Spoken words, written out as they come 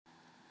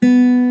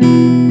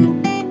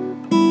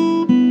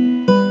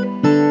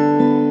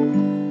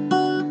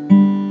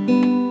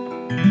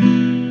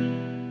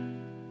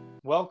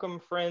Welcome,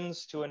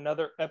 friends, to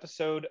another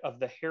episode of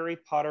the Harry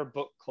Potter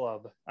Book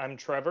Club. I'm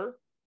Trevor.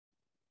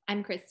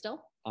 I'm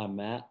Crystal. I'm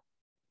Matt.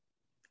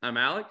 I'm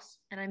Alex.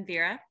 And I'm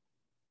Vera.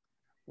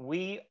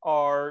 We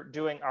are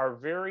doing our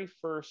very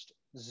first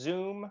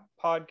Zoom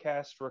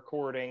podcast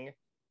recording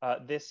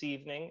this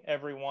evening,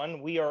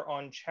 everyone. We are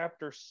on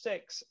Chapter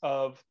 6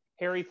 of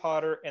Harry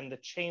Potter and the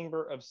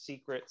Chamber of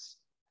Secrets,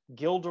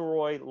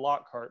 Gilderoy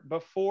Lockhart.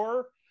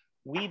 Before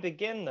we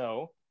begin,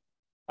 though,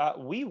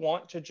 we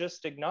want to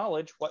just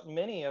acknowledge what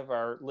many of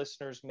our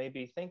listeners may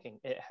be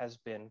thinking. It has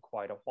been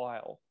quite a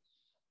while.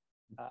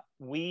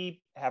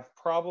 We have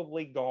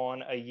probably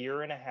gone a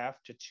year and a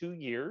half to 2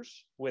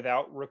 years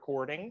without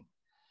recording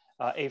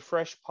a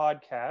fresh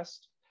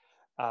podcast.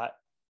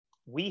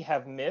 We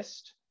have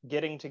missed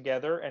getting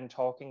together and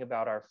talking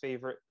about our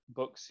favorite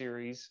book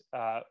series.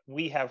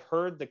 We have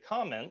heard the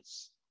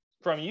comments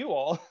from you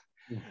all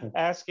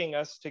asking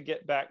us to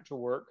get back to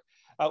work.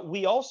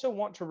 We also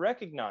want to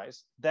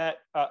recognize that,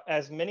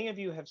 as many of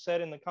you have said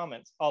in the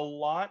comments, a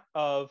lot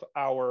of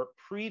our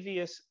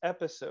previous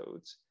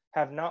episodes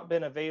have not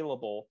been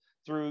available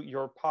through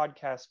your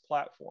podcast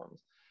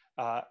platforms.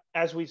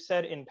 As we've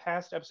said in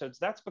past episodes,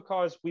 that's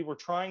because we were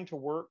trying to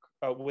work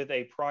with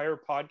a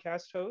prior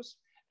podcast host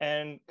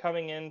and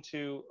coming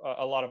into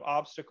a lot of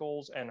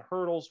obstacles and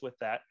hurdles with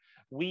that.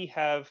 We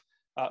have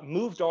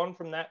moved on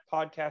from that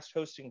podcast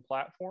hosting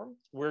platform.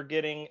 We're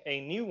getting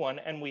a new one,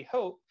 and we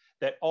hope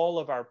that all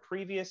of our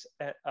previous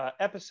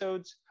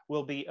episodes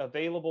will be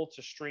available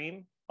to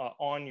stream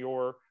on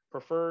your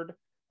preferred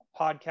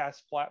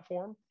podcast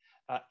platform.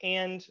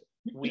 And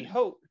we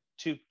hope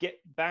to get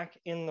back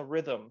in the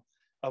rhythm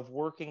of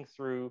working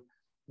through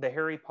the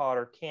Harry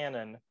Potter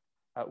canon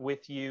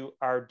with you,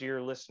 our dear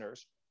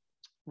listeners.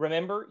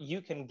 Remember,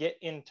 you can get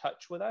in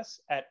touch with us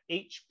at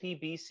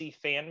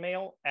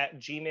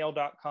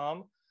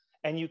hpbcfanmail@gmail.com.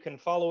 And you can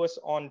follow us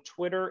on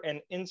Twitter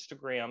and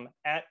Instagram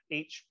at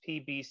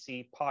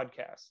HPBC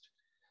Podcast.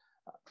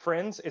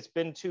 Friends, it's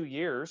been 2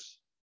 years.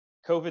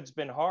 COVID's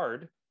been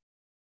hard.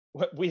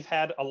 We've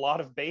had a lot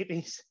of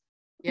babies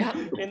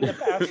in the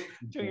past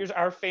 2 years.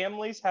 Our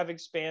families have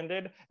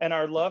expanded, and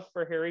our love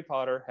for Harry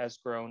Potter has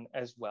grown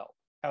as well.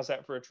 How's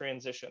that for a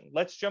transition?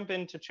 Let's jump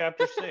into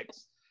Chapter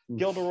 6,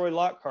 Gilderoy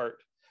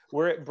Lockhart.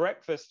 We're at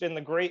breakfast in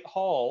the Great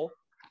Hall.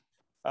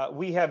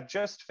 We have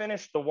just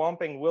finished the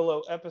Whomping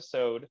Willow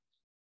episode.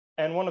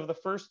 And one of the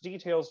first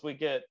details we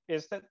get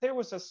is that there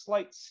was a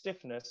slight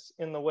stiffness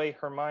in the way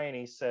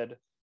Hermione said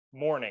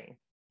morning,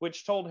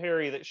 which told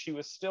Harry that she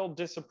was still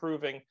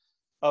disapproving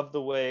of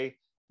the way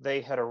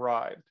they had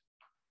arrived.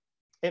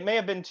 It may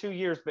have been 2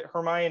 years, but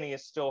Hermione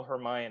is still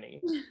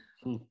Hermione,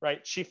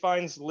 right? She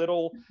finds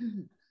little,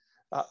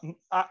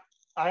 I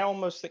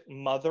almost think,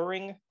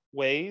 mothering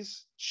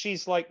ways.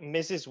 She's like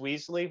Mrs.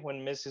 Weasley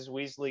when Mrs.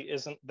 Weasley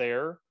isn't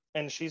there,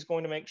 and she's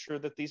going to make sure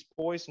that these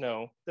boys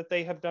know that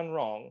they have done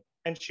wrong.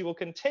 And she will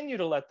continue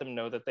to let them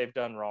know that they've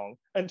done wrong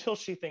until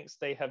she thinks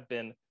they have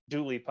been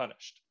duly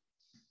punished.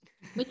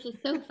 Which is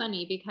so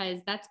funny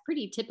because that's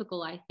pretty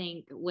typical, I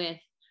think, with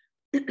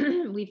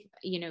I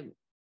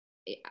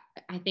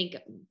think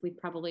we've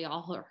probably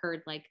all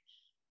heard like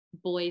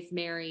boys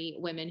marry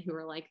women who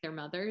are like their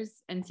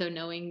mothers. And so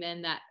knowing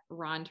then that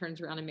Ron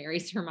turns around and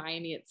marries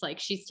Hermione, it's like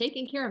she's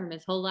taking care of him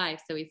his whole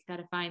life. So he's got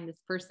to find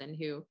this person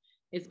who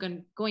is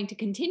going to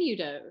continue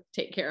to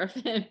take care of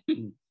him.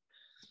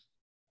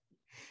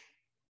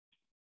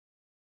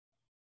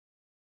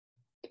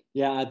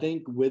 Yeah, I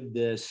think with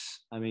this,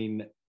 I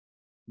mean,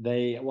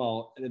 the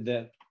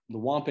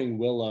Whomping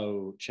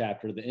Willow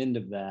chapter, the end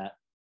of that,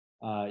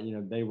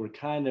 they were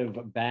kind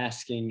of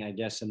basking, I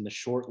guess, in the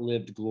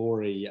short-lived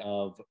glory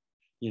of,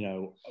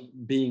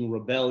 being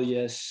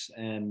rebellious.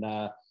 And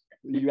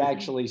you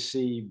actually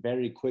see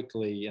very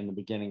quickly in the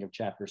beginning of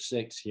Chapter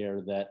 6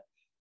 here that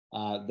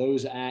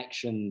those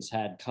actions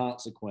had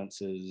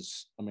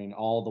consequences, I mean,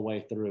 all the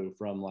way through,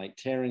 from like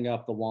tearing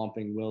up the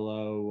Whomping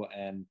Willow,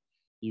 and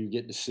you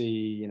get to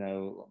see,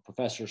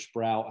 Professor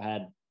Sprout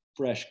had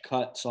fresh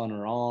cuts on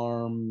her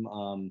arm.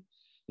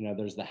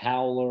 There's the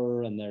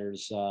Howler, and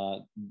there's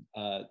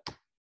Arthur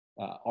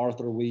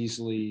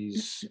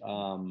Weasley's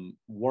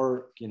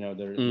work.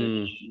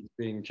 They're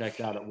being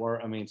checked out at work.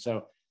 I mean,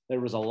 so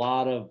there was a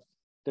lot of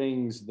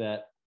things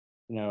that,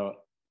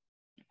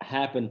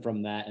 happened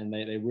from that, and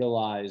they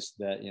realized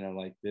that,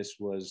 this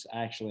was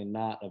actually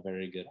not a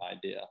very good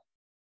idea.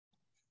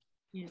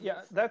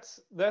 Yeah, that's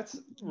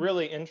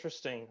really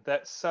interesting.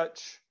 That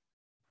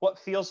what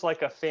feels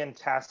like a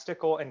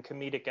fantastical and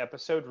comedic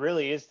episode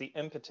really is the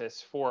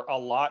impetus for a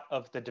lot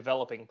of the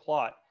developing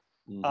plot.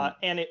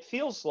 And it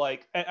feels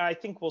like, and I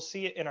think we'll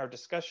see it in our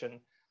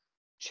discussion,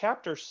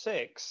 Chapter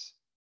 6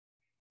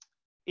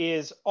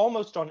 is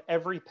almost on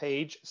every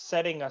page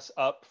setting us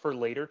up for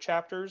later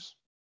chapters.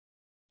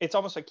 It's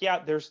almost like,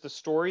 yeah, there's the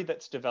story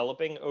that's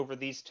developing over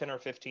these 10 or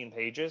 15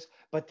 pages,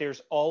 but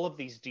there's all of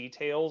these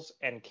details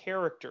and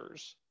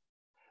characters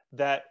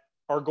that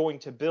are going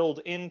to build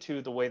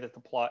into the way that the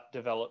plot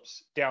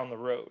develops down the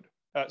road.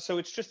 So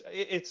it's just,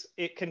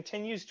 it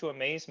continues to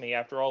amaze me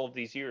after all of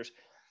these years,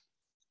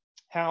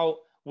 how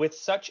with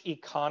such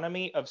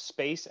economy of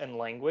space and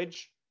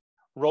language,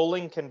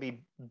 Rowling can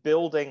be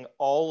building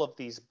all of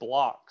these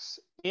blocks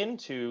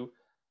into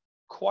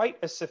quite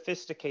a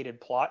sophisticated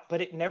plot,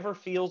 but it never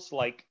feels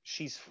like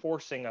she's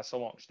forcing us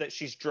along, that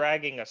she's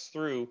dragging us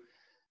through,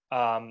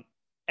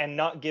 and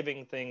not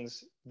giving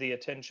things the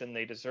attention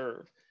they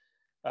deserve.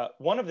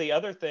 One of the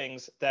other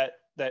things that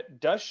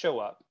does show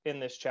up in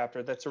this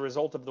chapter that's a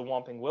result of the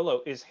Whomping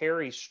Willow is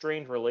Harry's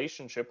strained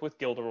relationship with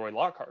Gilderoy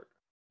Lockhart.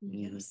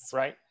 Yes.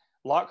 Right?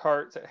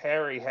 Lockhart,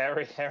 Harry.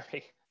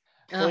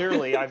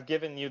 Clearly, I've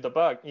given you the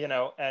bug,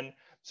 and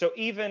so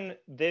even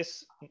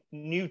this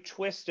new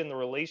twist in the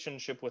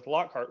relationship with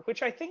Lockhart,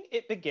 which I think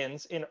it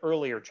begins in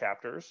earlier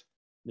chapters,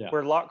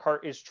 where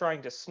Lockhart is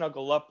trying to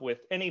snuggle up with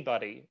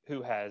anybody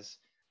who has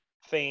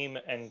fame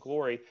and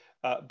glory,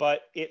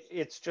 but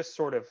it's just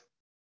sort of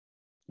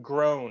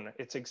grown,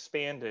 it's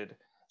expanded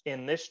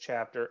in this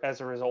chapter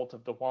as a result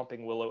of the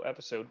Whomping Willow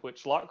episode,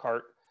 which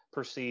Lockhart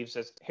perceives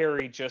as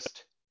Harry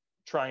just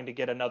trying to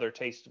get another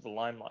taste of the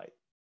limelight.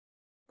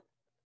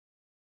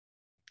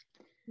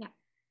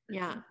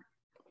 Yeah.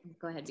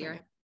 Go ahead, Vera.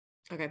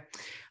 Okay.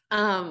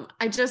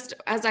 I just,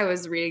 as I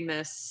was reading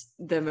this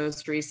the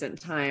most recent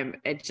time,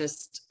 it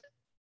just,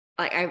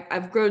 like,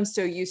 I've grown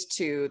so used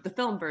to the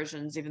film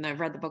versions, even though I've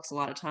read the books a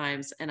lot of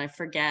times, and I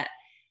forget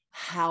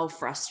how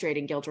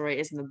frustrating Gilderoy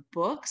is in the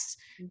books,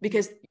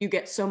 because you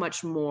get so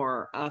much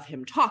more of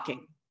him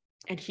talking,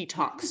 and he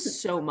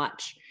talks so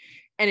much.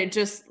 And it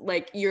just,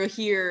 like, you're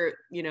here,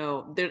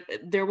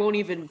 there won't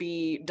even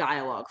be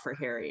dialogue for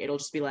Harry. It'll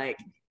just be like,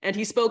 and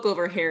he spoke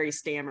over Harry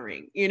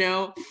stammering, you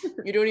don't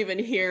even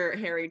hear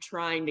Harry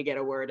trying to get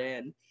a word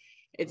in.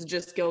 It's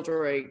just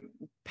Gilderoy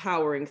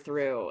powering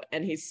through,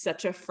 and he's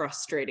such a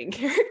frustrating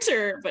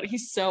character, but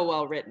he's so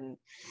well written,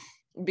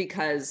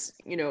 because,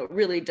 it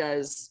really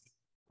does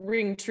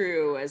ring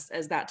true as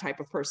that type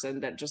of person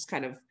that just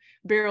kind of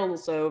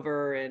barrels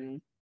over and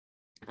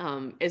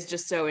is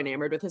just so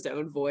enamored with his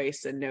own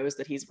voice and knows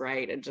that he's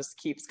right and just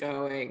keeps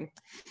going.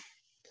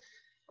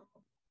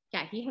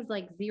 Yeah, he has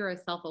like zero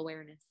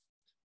self-awareness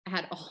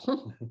at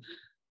all.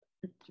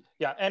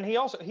 Yeah, and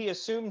he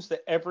assumes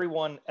that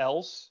everyone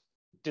else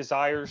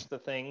desires the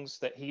things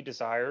that he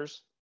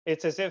desires.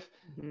 It's as if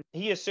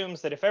he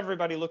assumes that if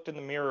everybody looked in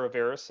the mirror of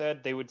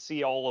Erised, they would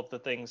see all of the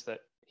things that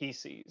he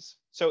sees.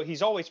 So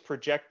he's always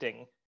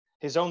projecting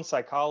his own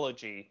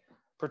psychology,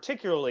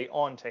 particularly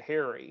onto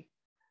Harry.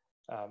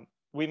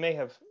 We may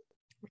have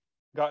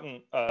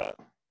gotten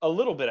a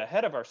little bit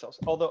ahead of ourselves.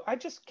 Although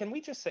can we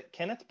just say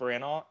Kenneth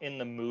Branagh in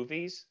the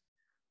movies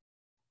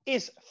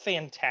is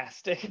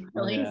fantastic.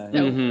 Really?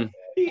 Mm-hmm.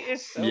 He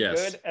is so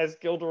Yes. good as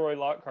Gilderoy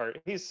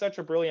Lockhart. He's such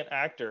a brilliant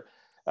actor.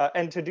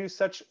 And to do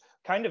such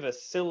kind of a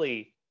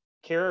silly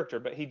character,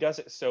 but he does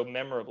it so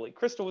memorably.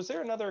 Crystal, was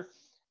there another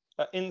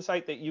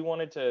insight that you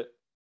wanted to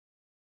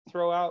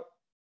throw out?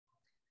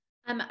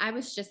 I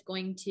was just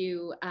going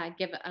to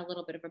give a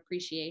little bit of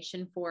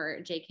appreciation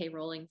for J.K.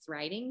 Rowling's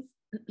writings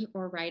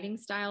or writing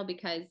style,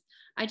 because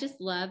I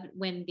just loved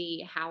when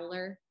the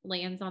howler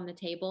lands on the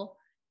table.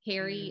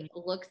 Harry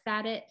looks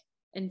at it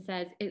and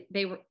says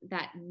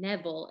that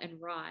Neville and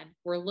Ron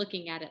were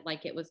looking at it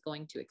like it was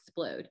going to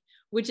explode,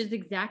 which is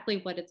exactly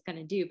what it's going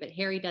to do. But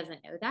Harry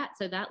doesn't know that.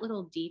 So that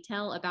little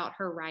detail about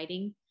her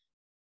writing,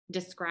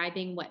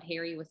 describing what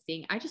Harry was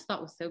seeing, I just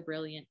thought was so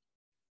brilliant.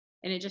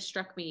 And it just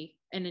struck me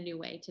in a new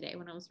way today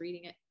when I was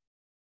reading it.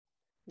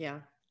 Yeah,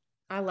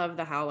 I love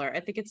the howler.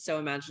 I think it's so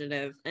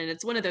imaginative. And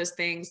it's one of those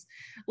things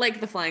like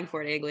the Flying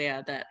Fort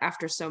Anglia that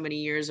after so many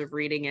years of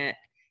reading it,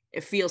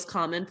 it feels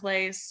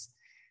commonplace,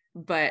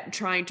 but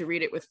trying to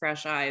read it with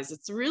fresh eyes,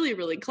 it's really,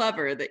 really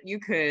clever that you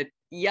could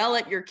yell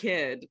at your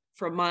kid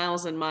from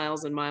miles and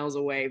miles and miles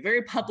away,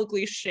 very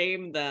publicly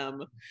shame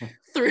them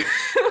through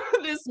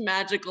this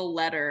magical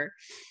letter.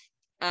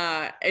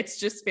 It's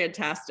just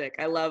fantastic.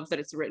 I love that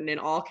it's written in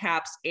all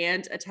caps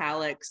and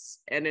italics,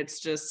 and it's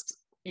just,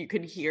 you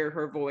can hear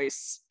her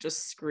voice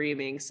just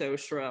screaming so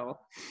shrill.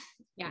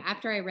 Yeah,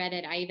 after I read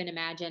it, I even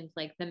imagined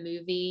like the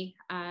movie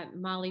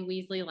Molly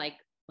Weasley, like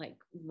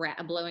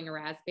blowing a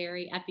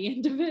raspberry at the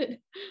end of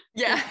it.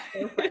 Yeah.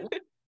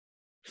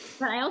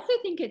 But I also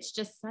think it's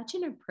just such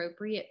an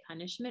appropriate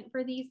punishment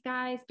for these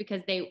guys,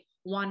 because they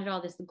wanted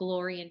all this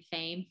glory and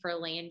fame for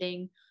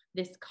landing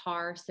this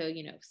car so,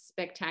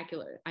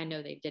 spectacular. I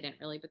know they didn't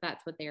really, but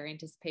that's what their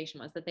anticipation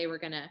was, that they were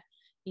going to,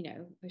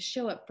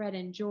 show up Fred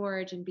and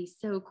George and be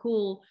so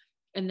cool.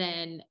 And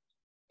then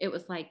it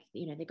was like,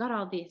 they got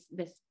all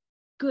this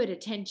good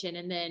attention,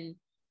 and then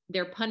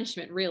their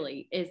punishment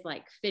really is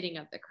like fitting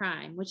of the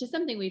crime, which is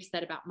something we've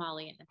said about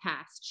Molly in the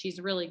past.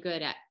 She's really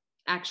good at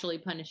actually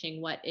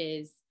punishing what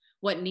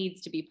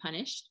needs to be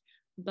punished,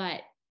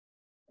 but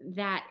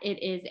that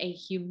it is a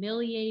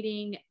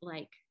humiliating,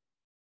 like,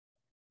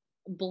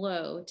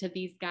 blow to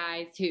these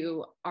guys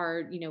who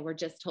are, were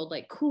just told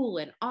like cool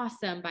and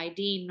awesome by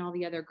Dean and all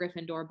the other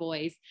Gryffindor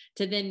boys,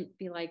 to then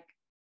be like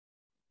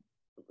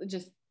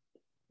just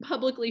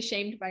publicly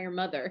shamed by her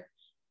mother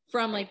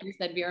from, like you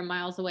said, Vera,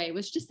 miles away. It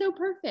was just so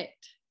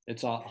perfect.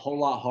 It's a whole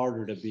lot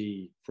harder to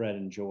be Fred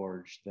and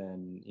George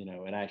than,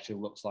 it actually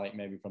looks like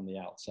maybe from the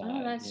outside.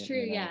 Oh, that's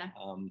true. Yeah.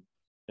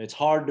 It's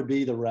hard to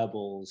be the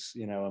rebels,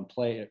 and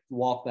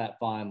walk that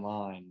fine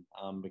line,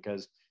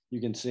 because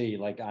you can see,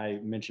 like I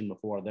mentioned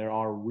before, there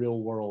are real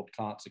world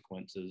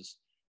consequences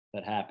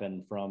that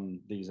happen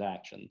from these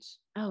actions.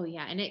 Oh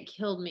yeah, and it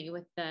killed me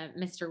with the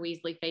Mr.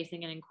 Weasley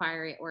facing an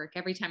inquiry at work.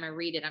 Every time I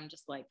read it, I'm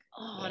just like,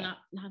 oh, Yeah.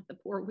 not the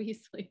poor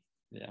Weasley.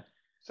 Yeah.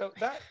 So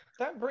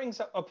that brings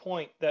up a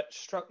point that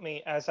struck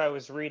me as I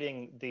was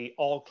reading the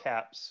all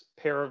caps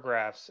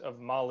paragraphs of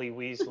Molly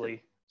Weasley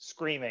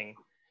screaming,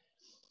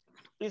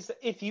 is that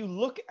if you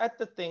look at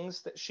the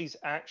things that she's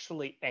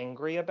actually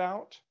angry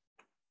about,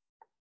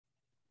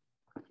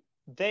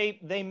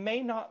 they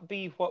may not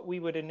be what we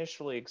would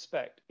initially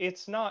expect.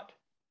 It's not,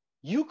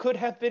 you could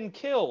have been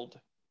killed.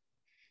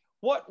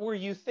 What were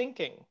you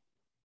thinking?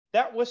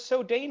 That was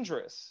so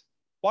dangerous.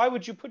 Why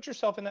would you put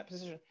yourself in that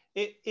position?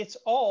 It's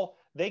all,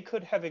 they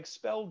could have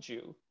expelled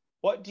you.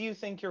 What do you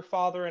think your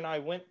father and I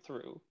went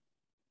through?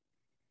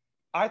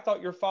 I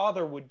thought your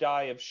father would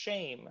die of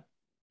shame.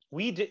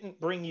 We didn't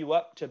bring you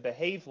up to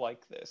behave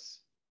like this.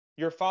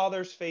 Your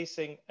father's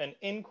facing an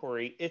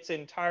inquiry. It's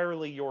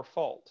entirely your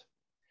fault.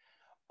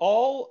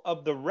 All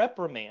of the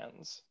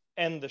reprimands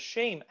and the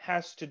shame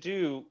has to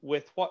do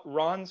with what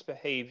Ron's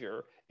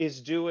behavior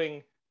is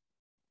doing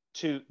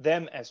to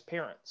them as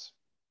parents.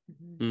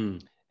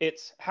 Mm.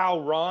 It's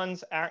how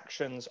Ron's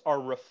actions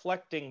are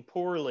reflecting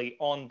poorly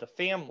on the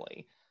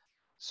family.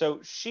 So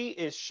she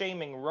is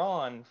shaming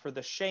Ron for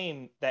the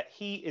shame that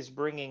he is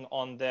bringing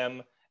on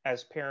them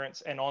as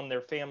parents and on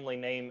their family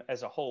name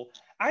as a whole.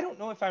 I don't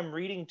know if I'm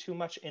reading too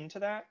much into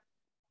that.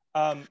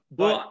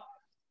 But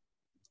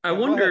I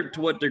wonder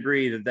to what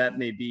degree that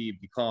may be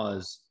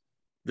because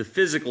the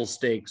physical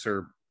stakes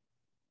are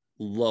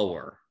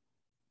lower.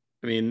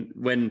 I mean,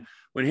 when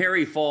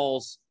Harry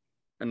falls,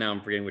 and now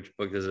I'm forgetting which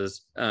book this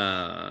is,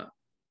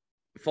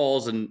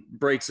 falls and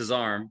breaks his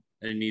arm,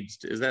 and he needs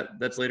to,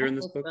 that's later in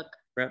this book,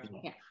 perhaps?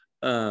 Yeah.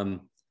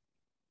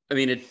 I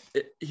mean,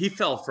 he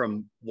fell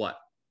from what?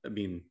 I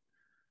mean,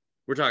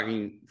 we're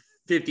talking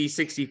 50,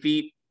 60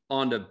 feet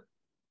onto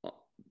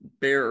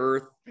bare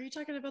earth. Are you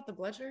talking about the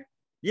bludger?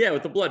 Yeah,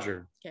 with the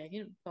bludger. Yeah, he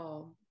didn't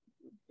fall.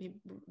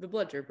 The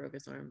bludger broke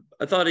his arm.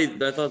 I thought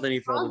then he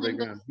fell to the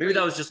ground. Maybe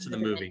that was just to the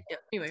movie.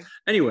 Yeah,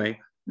 Anyway,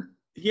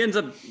 he ends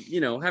up,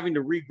 having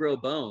to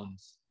regrow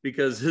bones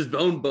because his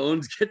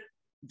bones get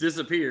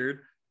disappeared,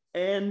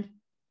 and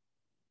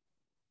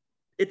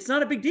it's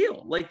not a big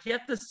deal. Like, you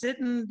have to sit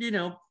in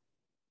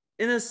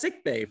a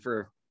sick bay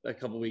for a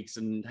couple weeks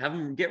and have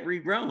them get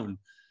regrown.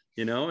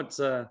 It's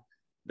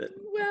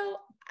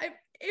well,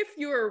 if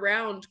you're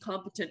around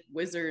competent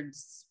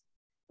wizards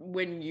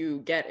when you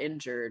get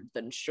injured,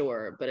 then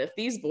sure. But if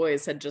these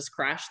boys had just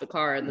crashed the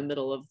car in the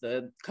middle of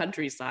the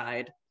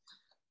countryside,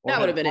 that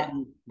would have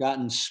been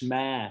gotten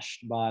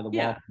smashed by the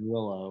walking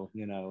willow,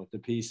 to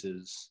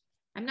pieces.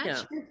 I'm not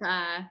sure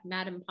if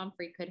Madame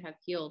Pomfrey could have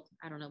healed,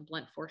 I don't know,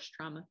 blunt force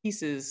trauma.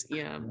 Pieces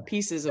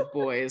of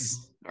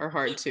boys are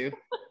hard to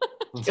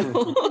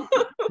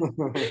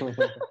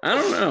I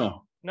don't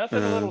know.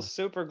 Nothing a little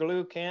super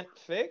glue can't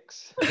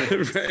fix.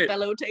 Right.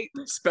 Spello tape.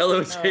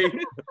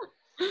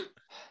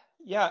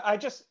 Yeah,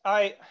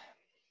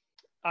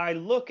 I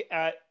look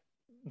at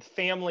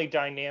family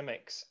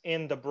dynamics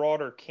in the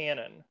broader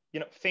canon.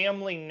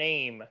 Family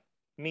name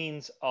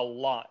means a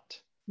lot.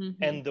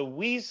 Mm-hmm. And the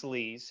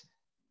Weasleys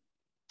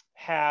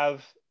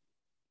have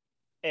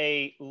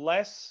a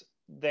less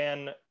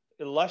than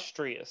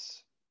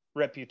illustrious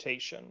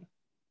reputation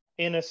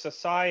in a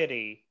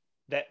society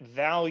that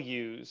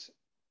values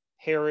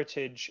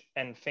heritage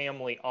and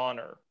family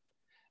honor.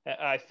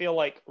 I feel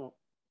like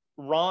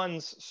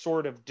Ron's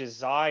sort of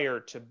desire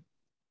to,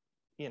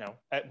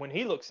 when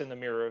he looks in the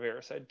mirror of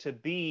Erised, to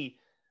be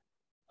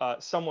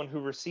someone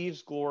who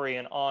receives glory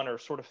and honor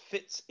sort of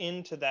fits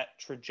into that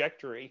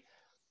trajectory.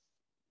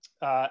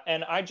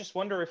 And I just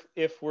wonder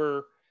if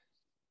we're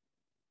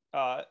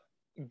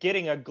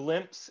getting a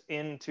glimpse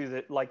into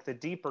the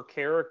deeper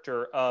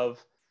character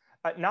of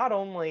not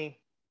only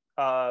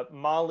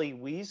Molly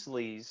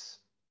Weasley's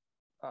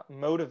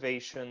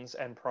motivations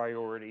and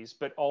priorities,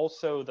 but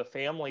also the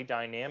family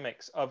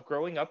dynamics of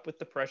growing up with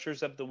the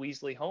pressures of the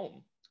Weasley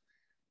home,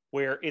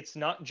 where it's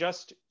not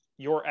just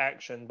your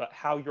action, but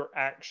how your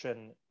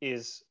action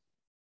is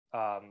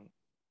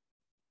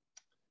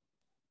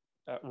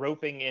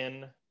roping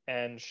in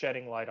and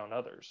shedding light on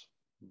others.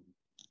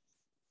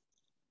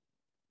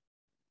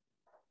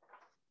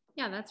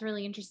 Yeah, that's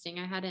really interesting.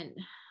 I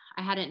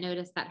hadn't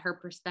noticed that her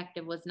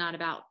perspective was not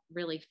about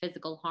really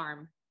physical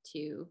harm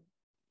to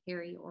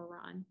Harry or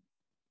Ron.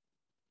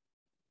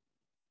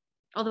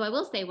 Although I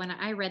will say, when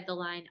I read the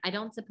line, I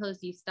don't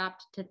suppose you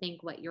stopped to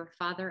think what your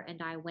father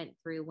and I went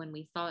through when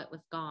we saw it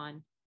was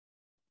gone.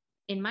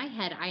 In my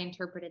head, I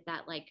interpreted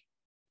that like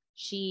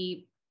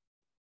she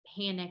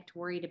panicked,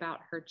 worried about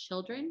her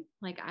children.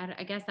 Like,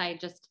 I guess I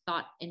just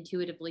thought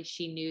intuitively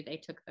she knew they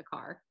took the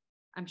car.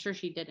 I'm sure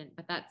she didn't,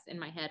 but that's in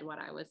my head what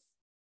I was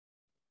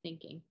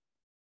thinking.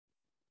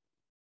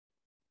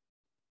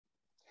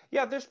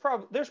 Yeah, there's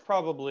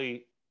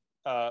probably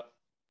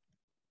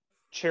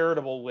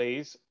charitable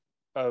ways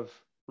of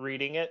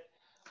reading it,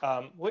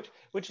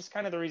 which is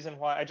kind of the reason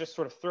why I just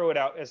sort of throw it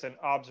out as an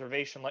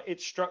observation. Like,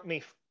 it struck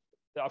me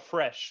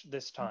afresh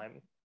this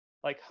time.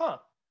 Like,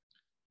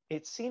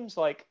 it seems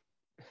like,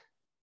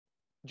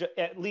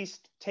 at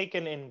least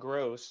taken in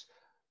gross,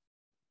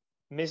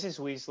 Mrs.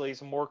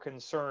 Weasley's more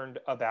concerned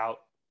about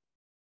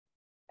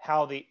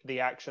how the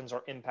actions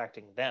are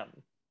impacting them,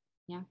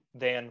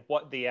 than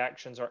what the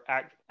actions are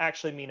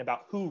actually mean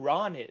about who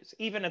Ron is,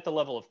 even at the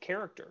level of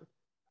character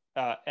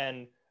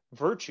and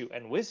virtue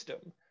and wisdom,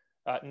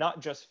 not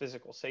just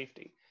physical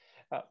safety.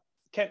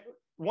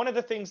 One of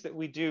the things that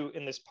we do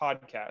in this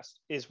podcast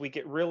is we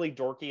get really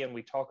dorky and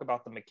we talk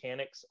about the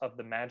mechanics of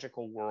the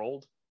magical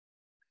world.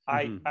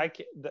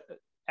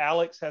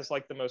 Alex has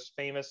like the most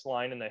famous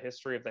line in the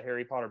history of the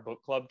Harry Potter book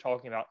club,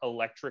 talking about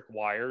electric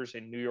wires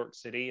in New York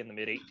City in the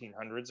mid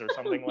 1800s or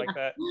something like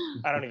that.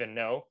 I don't even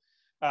know.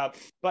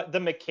 But the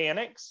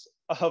mechanics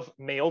of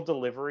mail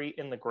delivery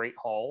in the Great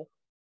Hall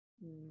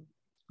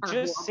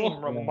just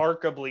seem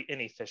remarkably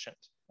inefficient.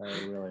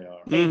 They really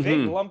are. A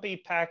big lumpy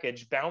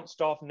package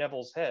bounced off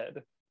Neville's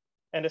head,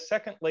 and a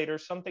second later,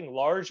 something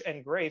large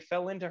and gray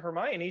fell into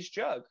Hermione's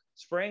jug,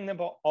 spraying them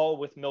all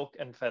with milk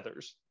and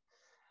feathers.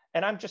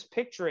 And I'm just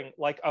picturing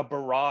like a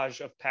barrage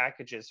of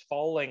packages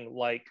falling,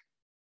 like,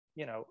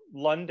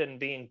 London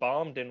being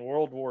bombed in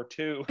World War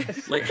II.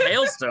 Like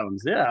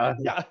hailstones. Yeah.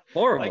 Yeah.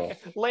 Horrible.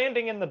 Like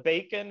landing in the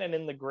bacon and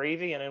in the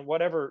gravy and in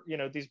whatever,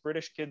 these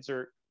British kids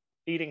are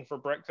eating for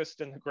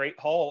breakfast in the Great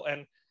Hall.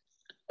 And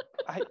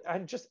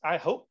I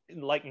hope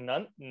like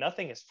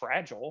nothing is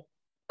fragile.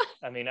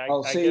 I mean, I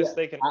guess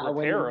they can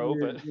repair,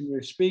 when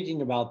you're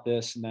speaking about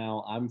this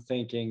now, I'm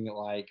thinking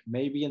like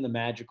maybe in the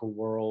magical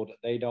world,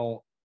 they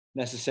don't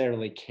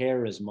necessarily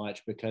care as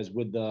much, because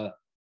with the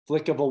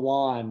flick of a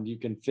wand, you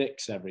can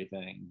fix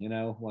everything,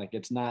 like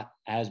it's not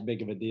as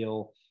big of a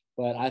deal.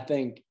 But I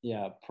think,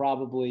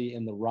 probably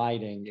in the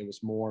writing, it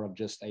was more of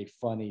just a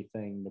funny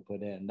thing to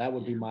put in. That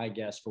would be my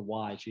guess for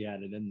why she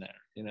had it in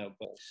there,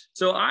 But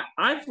so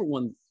I for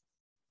one,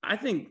 I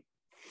think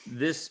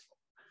this,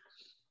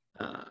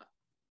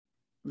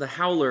 the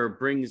Howler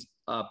brings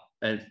up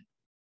an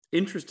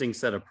interesting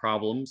set of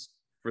problems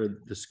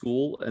for the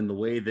school and the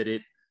way that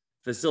it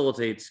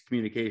facilitates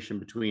communication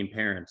between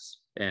parents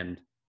and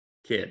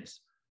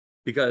kids,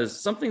 because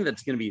something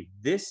that's going to be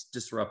this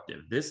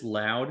disruptive, this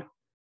loud,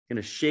 going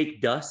to shake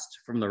dust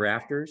from the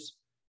rafters,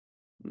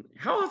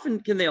 how often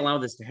can they allow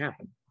this to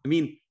happen? I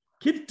mean,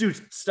 kids do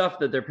stuff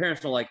that their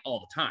parents don't like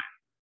all the time,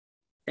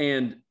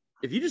 and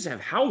if you just have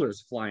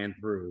howlers flying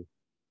through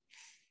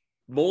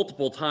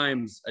multiple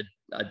times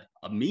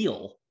a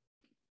meal,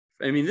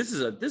 I mean, this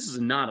is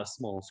not a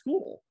small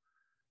school.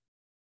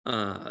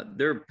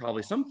 There are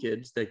probably some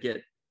kids that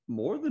get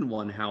more than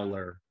one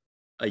howler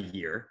a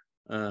year.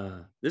 We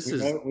know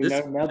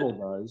Neville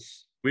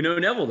does. We know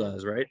Neville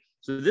does, right?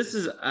 So this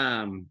is,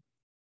 I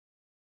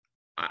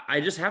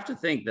just have to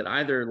think that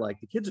either like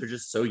the kids are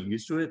just so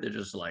used to it, they're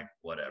just like,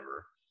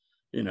 whatever,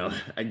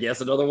 I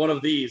guess another one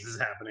of these is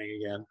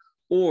happening again.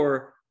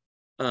 Or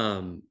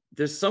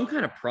there's some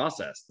kind of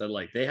process that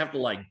like they have to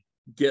like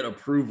get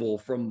approval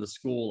from the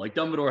school. Like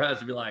Dumbledore has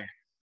to be like,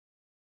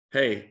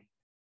 hey,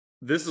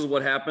 this is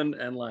what happened,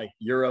 and like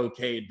you're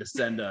okay to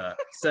send a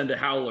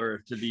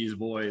howler to these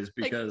boys,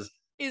 because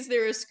like, is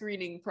there a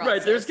screening process?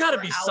 Right, there's got to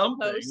be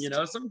something,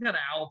 post? Some kind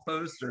of owl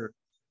post, or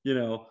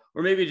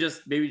or maybe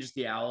just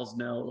the owls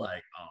know,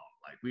 like,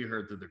 oh, like we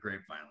heard through the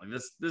grapevine,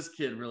 like this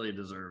kid really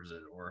deserves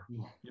it, or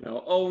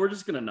oh, we're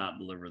just gonna not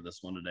deliver this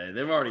one today.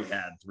 They've already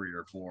had 3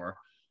 or 4,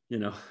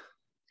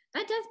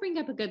 That does bring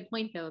up a good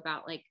point though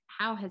about like,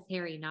 how has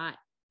Harry not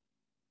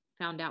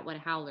found out what a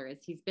howler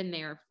is? He's been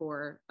there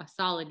for a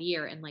solid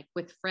year, and like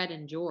with Fred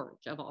and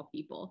George of all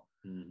people.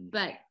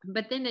 But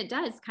then it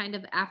does kind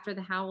of, after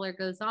the howler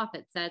goes off,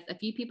 it says a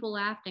few people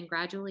laughed and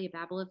gradually a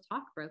babble of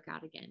talk broke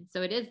out again.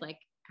 So it is like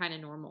kind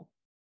of normal.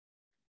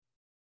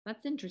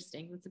 That's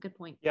interesting. That's a good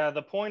point. Yeah,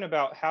 the point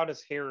about how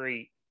does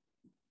Harry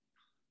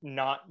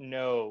not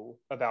know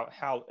about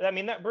how, I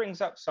mean, that brings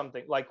up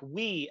something like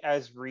we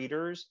as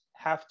readers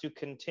have to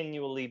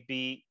continually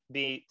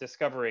be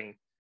discovering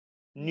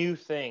new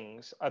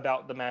things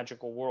about the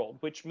magical world,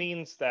 which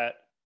means that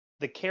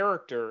the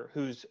character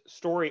whose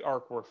story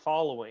arc we're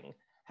following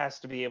has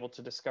to be able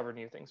to discover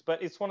new things.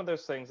 But it's one of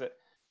those things that,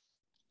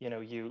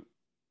 you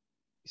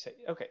say,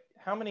 okay,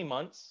 how many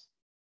months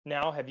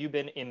now have you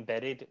been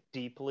embedded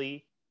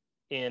deeply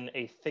in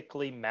a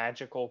thickly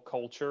magical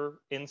culture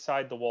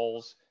inside the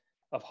walls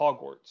of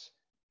Hogwarts?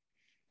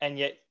 And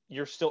yet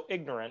you're still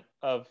ignorant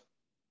of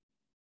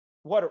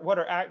what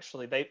are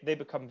actually, they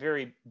become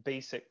very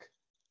basic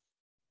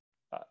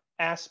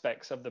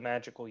aspects of the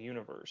magical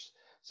universe.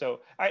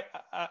 So I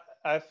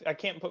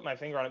can't put my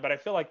finger on it, but I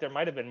feel like there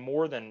might have been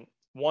more than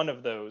one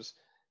of those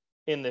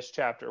in this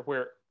chapter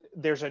where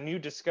there's a new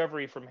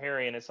discovery from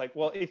Harry, and it's like,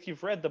 well, if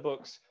you've read the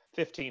books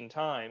 15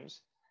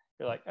 times,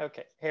 You're like,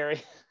 okay, Harry,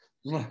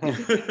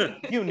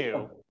 you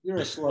knew. You're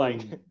a slow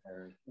Like, reader,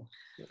 Harry.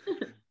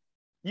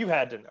 You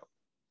had to know.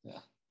 Yeah.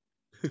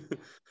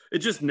 It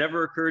just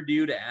never occurred to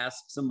you to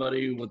ask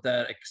somebody what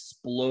that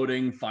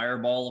exploding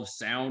fireball of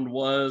sound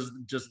was,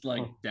 just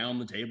like down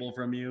the table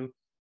from you?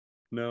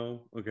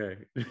 No? Okay.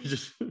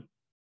 Just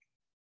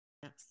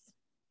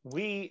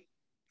We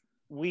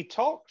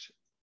talked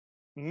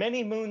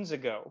many moons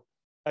ago.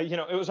 You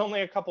know, it was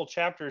only a couple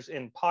chapters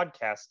in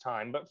podcast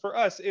time, but for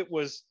us, it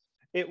was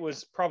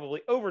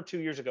probably over 2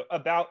 years ago,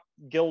 about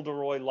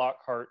Gilderoy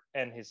Lockhart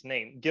and his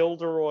name.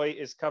 Gilderoy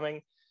is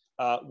coming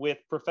with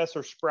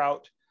Professor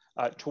Sprout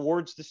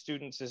towards the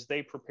students as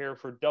they prepare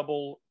for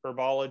double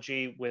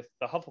herbology with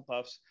the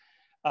Hufflepuffs.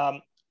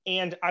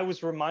 And I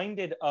was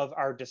reminded of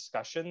our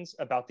discussions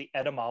about the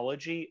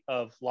etymology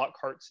of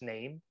Lockhart's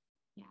name.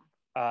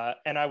 Yeah.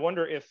 And I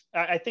wonder if,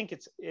 I think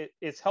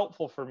it's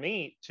helpful for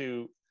me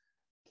to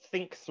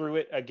think through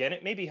it again.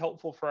 It may be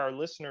helpful for our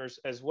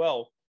listeners as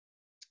well.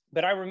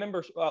 But I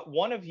remember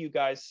one of you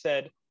guys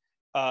said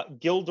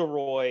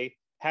Gilderoy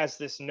has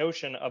this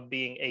notion of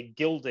being a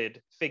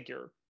gilded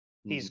figure.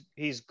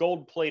 He's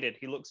gold plated.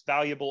 He looks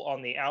valuable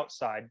on the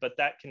outside, but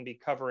that can be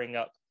covering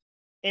up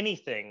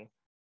anything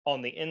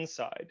on the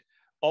inside.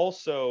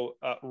 Also,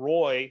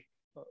 Roi,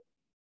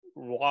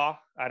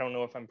 I don't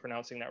know if I'm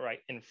pronouncing that right,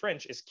 in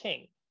French is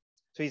king.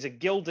 So he's a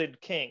gilded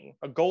king,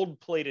 a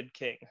gold-plated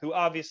king, who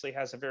obviously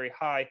has a very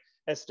high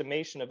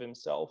estimation of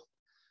himself.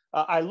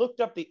 I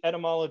looked up the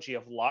etymology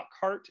of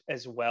Lockhart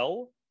as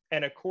well,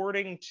 and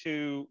according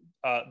to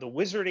the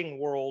Wizarding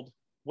World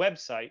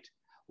website,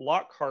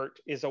 Lockhart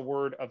is a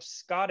word of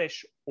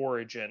Scottish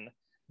origin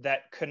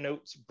that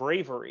connotes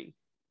bravery.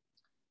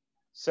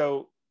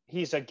 So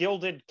he's a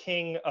gilded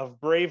king of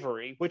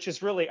bravery, which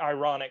is really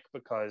ironic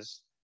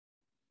because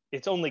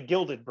it's only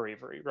gilded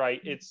bravery,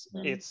 right?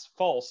 It's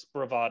false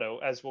bravado,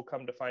 as we'll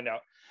come to find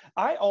out.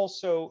 I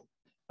also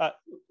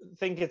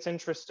think it's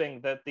interesting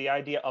that the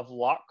idea of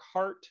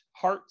Lockhart,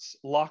 hearts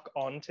lock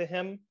onto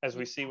him, as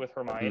we see with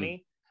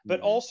Hermione, but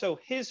also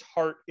his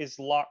heart is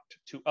locked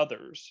to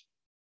others,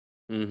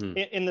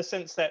 in the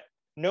sense that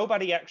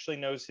nobody actually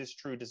knows his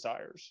true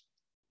desires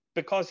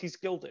because he's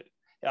gilded.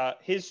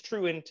 His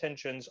true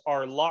intentions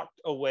are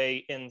locked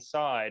away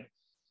inside,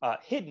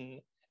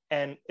 hidden,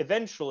 and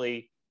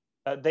eventually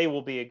they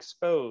will be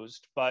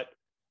exposed, but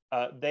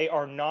they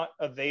are not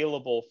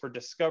available for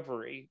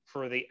discovery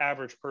for the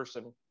average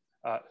person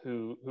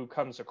who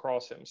comes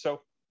across him.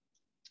 So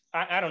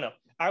I don't know.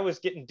 I was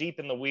getting deep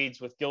in the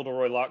weeds with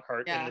Gilderoy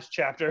Lockhart in this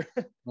chapter.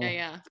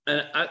 Yeah.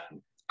 And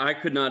I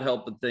could not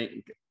help but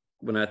think,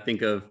 when I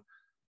think of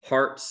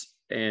hearts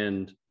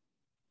and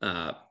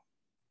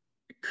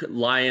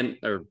lion,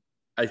 or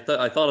I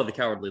thought of the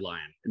Cowardly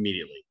Lion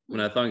immediately when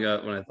I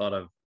thought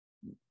of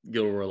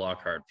Gilderoy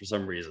Lockhart for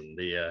some reason.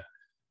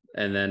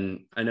 And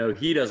then I know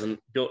he doesn't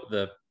go,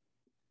 the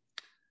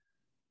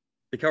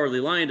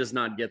Cowardly Lion does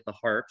not get the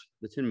heart.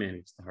 The Tin Man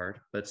gets the heart,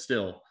 but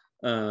still,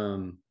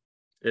 it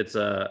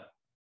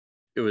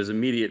was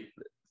immediate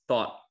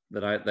thought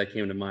that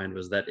came to mind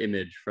was that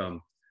image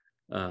from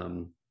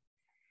The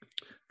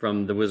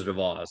Wizard of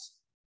Oz,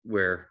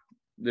 where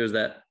there's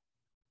that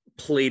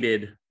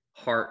plated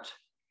heart,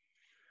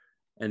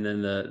 and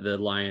then the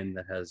lion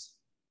that has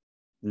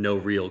no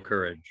real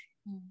courage,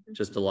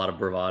 just a lot of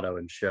bravado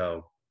and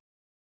show.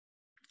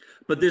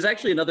 But there's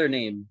actually another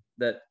name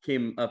that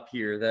came up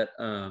here that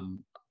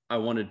I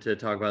wanted to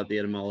talk about the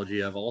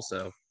etymology of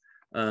also.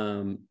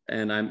 And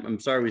I'm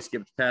sorry we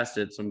skipped past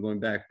it, so I'm going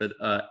back. But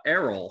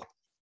Errol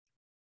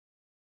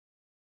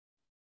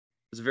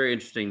is a very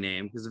interesting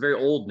name because it's a very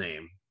old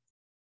name.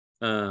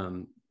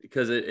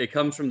 Because it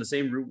comes from the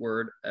same root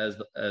word as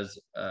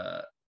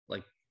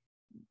like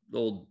the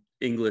old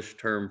English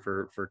term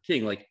for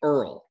king, like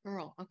Earl.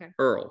 Earl, okay.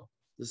 Earl,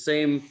 the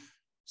same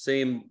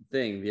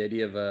thing. The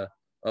idea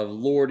of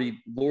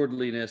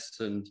lordliness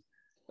and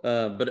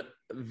but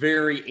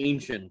very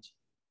ancient,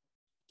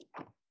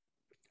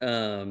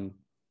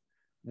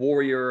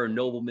 warrior,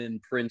 nobleman,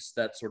 prince,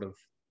 that sort of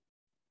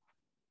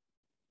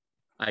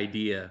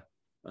idea,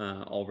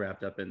 all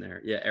wrapped up in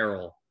there. Yeah,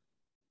 Errol.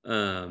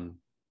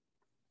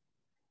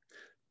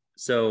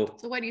 So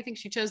why do you think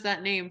she chose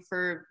that name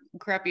for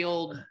crappy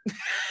old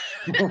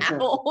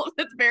owl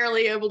that's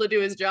barely able to do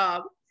his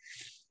job?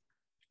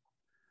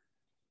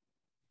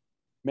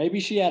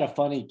 Maybe she had a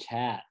funny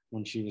cat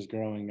when she was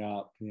growing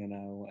up,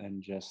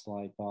 and just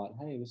like thought,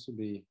 hey, this would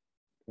be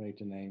great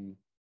to name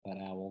that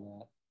owl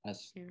that.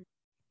 That's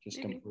just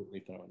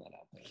completely throwing that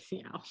out there.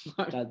 Yeah.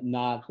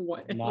 Not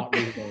real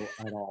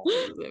at all.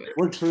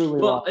 We're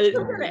truly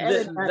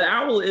the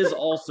owl is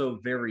also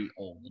very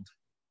old.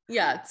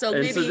 Yeah, so and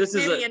maybe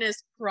so in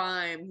his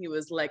prime he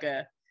was like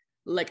a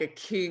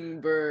king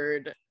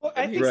bird. Well,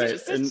 I think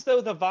it fits though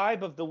the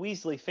vibe of the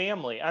Weasley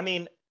family. I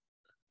mean,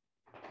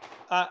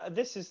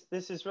 this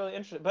is really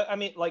interesting. But I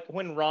mean, like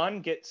when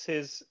Ron gets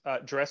his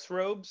dress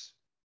robes,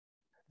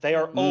 they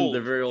are old.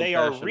 They're very old. They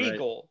are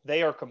regal. Right?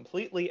 They are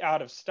completely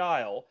out of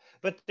style.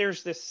 But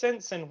there's this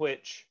sense in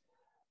which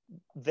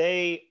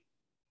they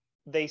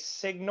they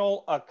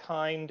signal a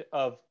kind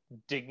of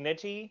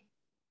dignity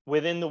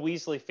within the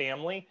Weasley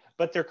family,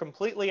 but they're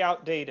completely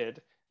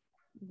outdated.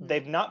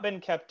 They've not been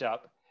kept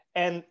up,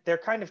 and they're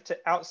kind of to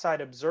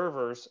outside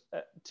observers,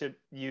 to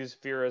use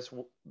Vera's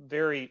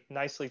very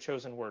nicely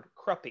chosen word,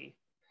 cruppy,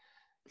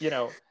 you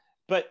know.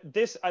 But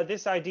this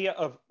idea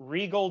of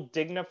regal,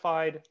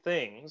 dignified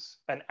things,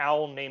 an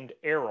owl named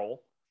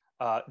Errol,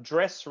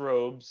 dress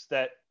robes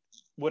that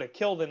would have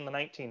killed in the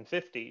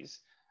 1950s,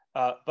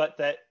 but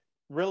that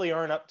really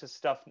aren't up to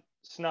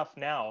snuff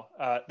now.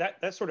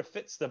 That sort of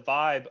fits the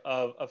vibe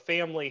of a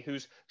family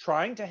who's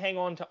trying to hang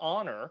on to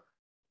honor,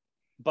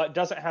 but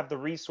doesn't have the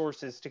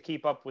resources to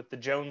keep up with the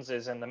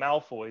Joneses and the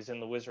Malfoys in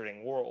the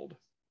wizarding world.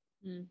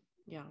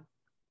 Yeah.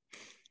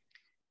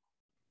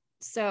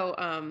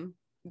 So,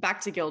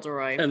 back to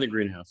Gilderoy and the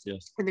greenhouse.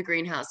 Yes. And the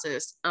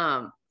greenhouses.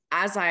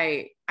 As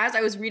I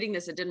was reading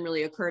this, it didn't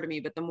really occur to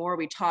me, but the more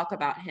we talk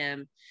about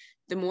him,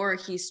 the more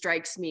he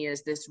strikes me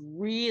as this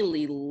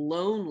really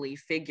lonely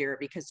figure,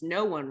 because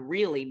no one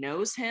really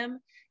knows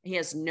him. He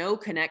has no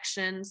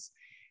connections.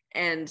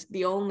 And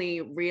the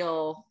only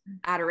real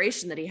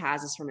adoration that he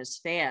has is from his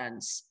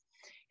fans.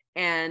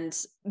 And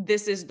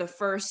this is the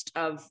first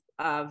of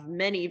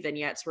many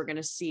vignettes we're going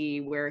to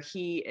see where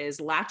he is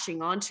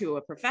latching onto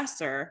a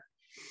professor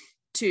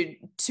to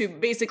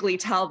basically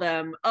tell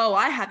them, oh,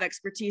 I have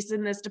expertise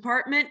in this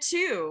department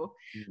too.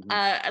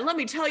 And let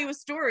me tell you a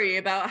story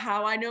about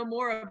how I know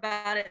more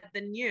about it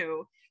than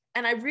you.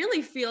 And I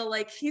really feel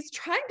like he's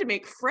trying to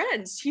make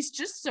friends. He's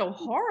just so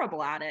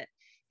horrible at it,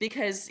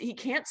 because he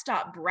can't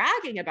stop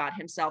bragging about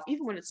himself,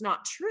 even when it's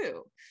not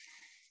true.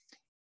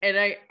 And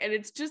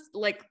it's just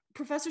like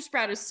Professor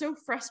Sprout is so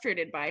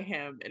frustrated by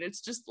him. And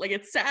it's just like,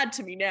 it's sad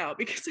to me now,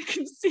 because I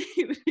can see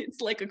that it's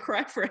like a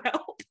cry for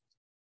help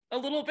a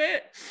little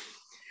bit.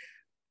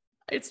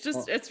 It's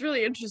just, it's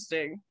really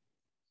interesting.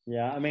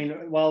 Yeah, I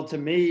mean, well, to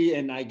me,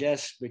 and I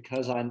guess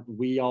because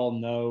we all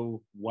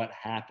know what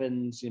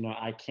happens,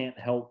 I can't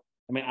help.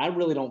 I mean, I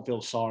really don't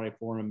feel sorry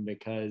for him,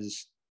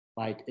 because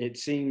like it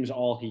seems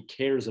all he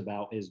cares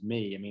about is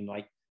me. I mean,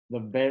 like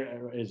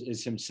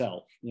is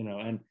himself,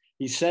 and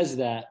he says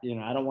that,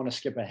 I don't want to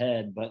skip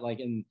ahead, but like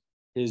in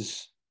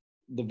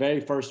the very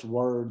first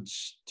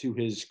words to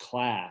his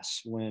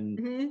class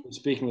when he's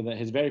speaking with it,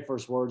 his very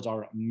first words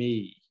are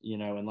me,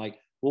 and like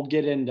we'll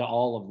get into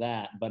all of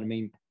that, but I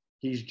mean,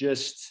 he's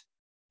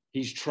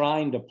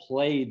trying to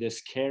play this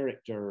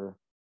character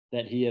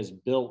that he has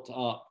built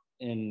up,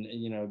 and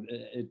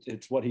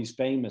it's what he's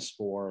famous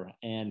for,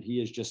 and he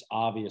is just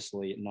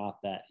obviously not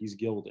that. He's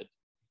gilded,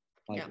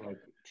 like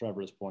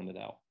Trevor has pointed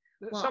out.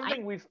 Well,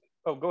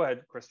 oh, go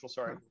ahead, Crystal.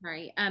 Sorry.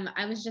 Sorry.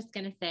 I was just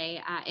going to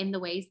say, in the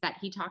ways that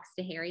he talks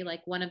to Harry,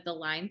 like one of the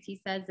lines he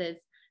says is,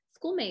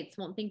 schoolmates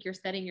won't think you're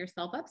setting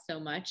yourself up so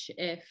much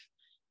if,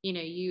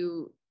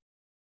 you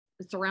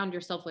surround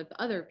yourself with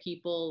other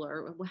people,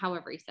 or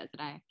however he says it.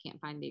 I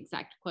can't find the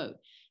exact quote.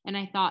 And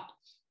I thought,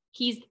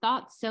 he's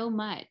thought so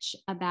much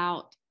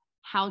about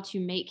how to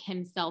make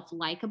himself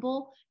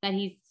likable that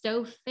he's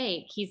so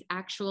fake, he's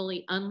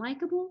actually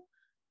unlikable,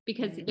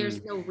 because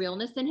there's no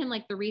realness in him.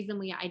 Like the reason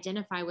we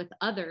identify with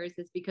others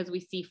is because we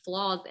see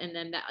flaws in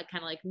them that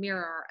kind of like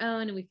mirror our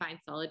own, and we find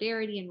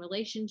solidarity in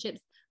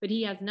relationships. But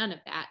he has none of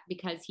that,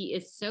 because he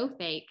is so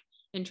fake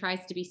and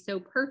tries to be so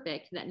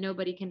perfect that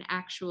nobody can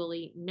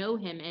actually know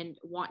him and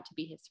want to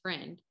be his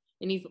friend.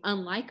 And he's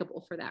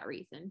unlikable for that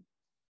reason.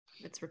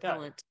 It's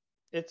repellent.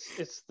 Yeah.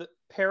 It's the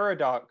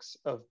paradox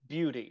of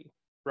beauty,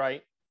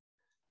 right?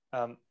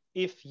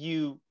 If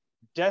you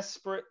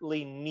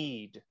desperately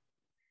need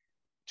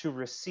to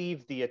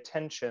receive the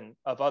attention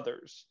of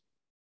others,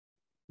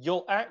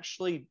 you'll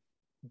actually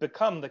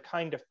become the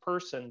kind of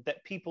person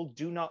that people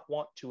do not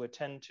want to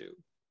attend to.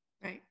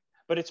 Right.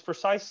 But it's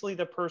precisely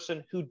the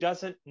person who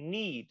doesn't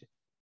need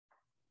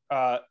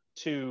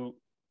to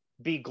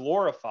be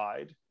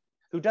glorified,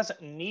 who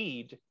doesn't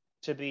need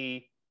to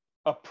be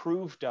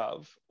approved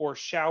of or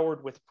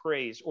showered with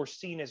praise or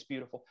seen as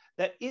beautiful,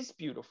 that is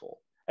beautiful,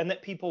 and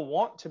that people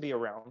want to be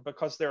around,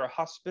 because they're a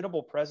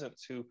hospitable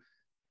presence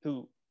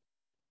who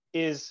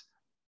is,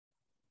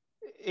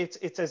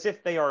 it's as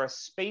if they are a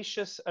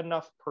spacious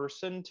enough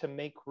person to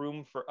make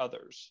room for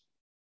others.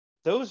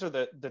 Those are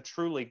the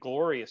truly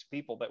glorious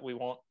people that we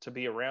want to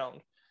be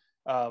around.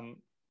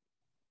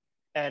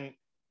 And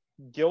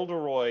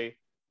Gilderoy,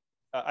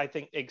 I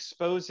think,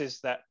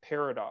 exposes that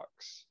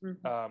paradox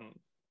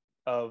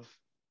of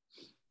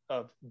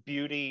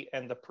beauty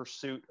and the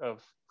pursuit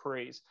of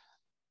praise.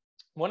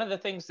 One of the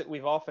things that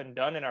we've often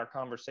done in our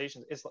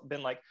conversations is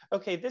been like,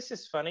 okay, this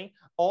is funny.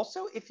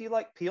 Also, if you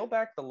like peel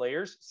back the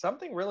layers,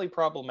 something really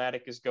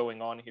problematic is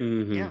going on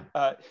here.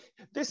 Yeah.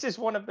 This is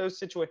one of those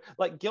situations.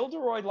 Like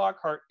Gilderoy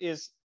Lockhart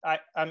is, I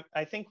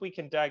think we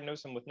can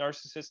diagnose him with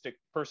narcissistic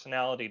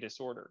personality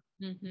disorder.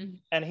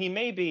 And he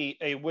may be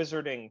a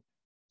wizarding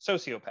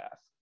sociopath.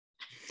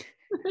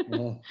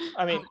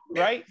 I mean,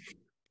 right?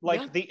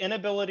 Like the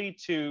inability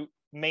to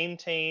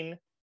maintain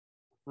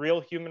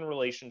real human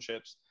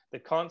relationships, the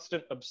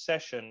constant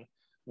obsession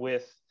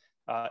with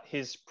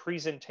his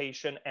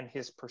presentation and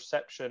his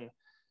perception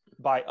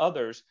by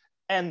others.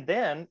 And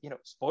then,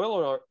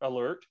 spoiler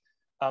alert,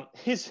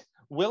 his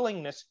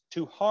willingness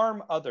to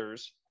harm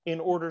others in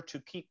order to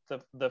keep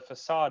the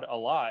facade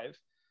alive.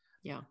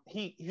 Yeah.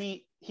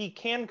 He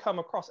can come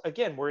across,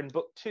 again, we're in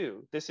book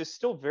 2. This is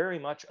still very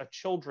much a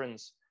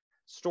children's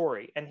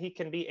story, and he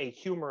can be a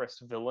humorous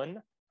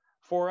villain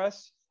for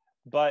us,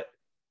 but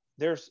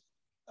there's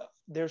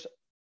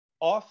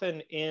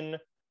often in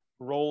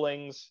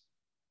Rowling's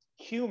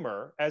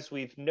humor, as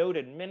we've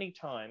noted many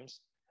times,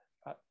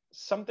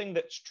 something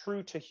that's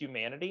true to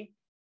humanity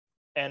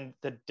and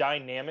the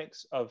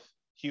dynamics of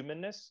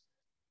humanness.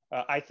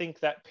 I think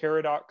that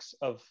paradox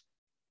of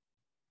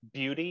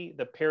beauty,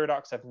 the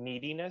paradox of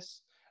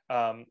neediness,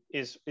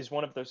 is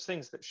one of those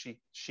things that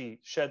she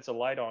sheds a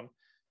light on.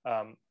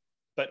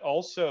 But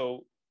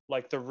also,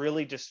 like, the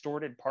really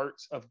distorted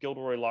parts of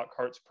Gilderoy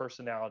Lockhart's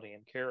personality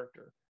and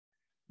character.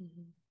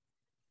 Mm-hmm.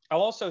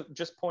 I'll also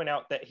just point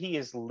out that he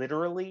is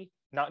literally,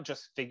 not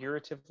just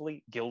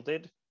figuratively,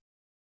 gilded.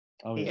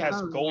 He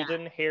has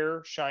golden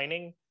hair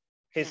shining.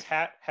 His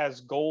hat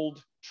has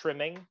gold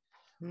trimming.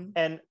 Mm-hmm.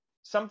 And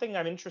something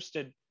I'm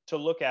interested to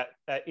look at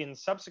in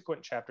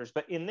subsequent chapters,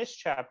 but in this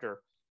chapter,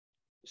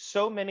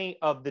 so many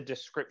of the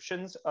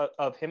descriptions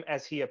of him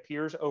as he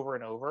appears over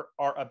and over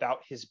are about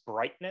his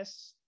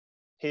brightness,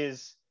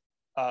 his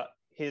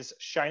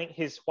shining,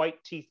 his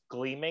white teeth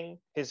gleaming,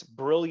 his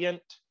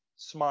brilliant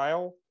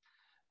smile.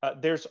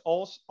 There's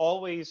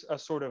always a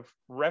sort of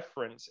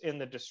reference in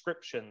the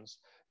descriptions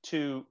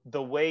to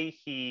the way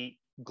he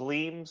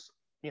gleams,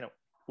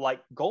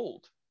 like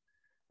gold.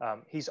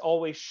 He's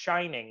always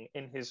shining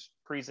in his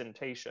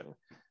presentation.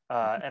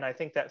 And I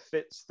think that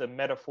fits the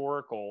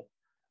metaphorical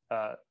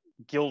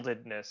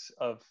gildedness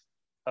of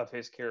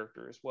his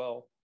character as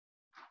well.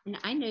 And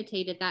I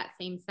notated that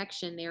same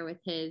section there with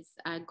his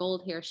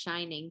gold hair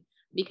shining,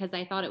 because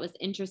I thought it was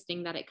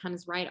interesting that it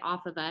comes right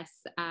off of us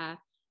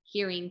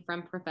hearing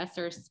from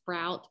Professor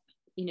Sprout,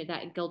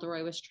 that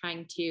Gilderoy was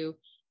trying to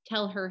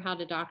tell her how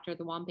to doctor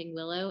the Whomping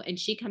Willow, and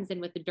she comes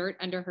in with the dirt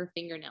under her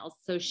fingernails.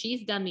 So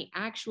she's done the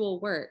actual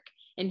work,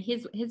 and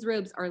his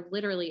robes are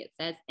literally, it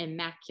says,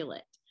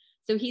 immaculate.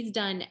 So he's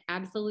done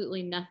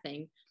absolutely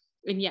nothing.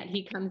 And yet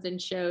he comes and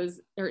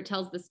shows, or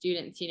tells the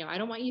students, I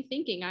don't want you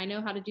thinking I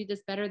know how to do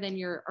this better than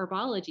your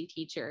herbology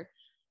teacher.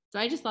 So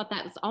I just thought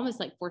that was almost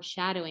like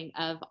foreshadowing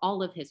of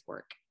all of his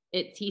work.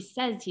 He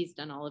says he's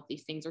done all of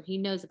these things, or he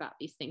knows about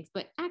these things,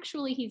 but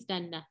actually he's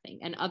done nothing,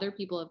 and other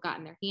people have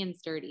gotten their hands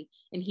dirty,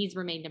 and he's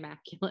remained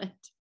immaculate.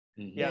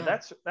 Yeah,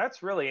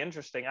 that's really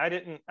interesting. I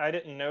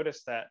didn't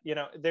notice that.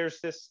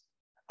 There's this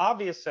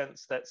obvious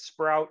sense that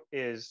Sprout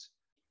is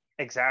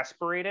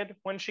exasperated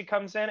when she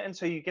comes in, and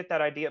so you get that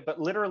idea,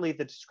 but literally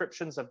the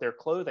descriptions of their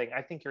clothing,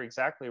 I think you're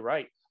exactly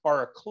right,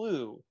 are a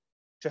clue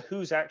to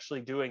who's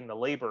actually doing the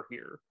labor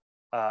here,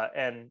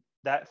 and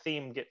that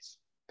theme gets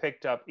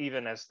picked up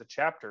even as the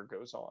chapter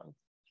goes on.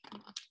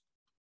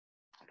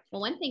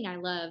 Well, one thing I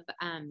love,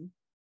 let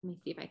me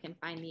see if I can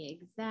find the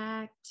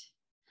exact,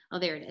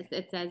 there it is.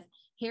 It says,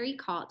 Harry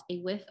caught a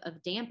whiff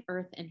of damp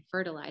earth and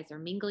fertilizer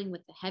mingling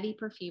with the heavy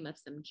perfume of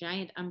some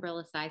giant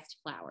umbrella-sized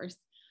flowers.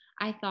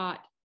 I thought,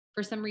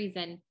 for some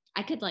reason,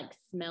 I could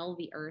smell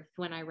the earth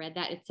when I read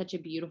that. It's such a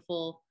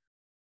beautiful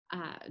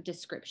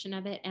description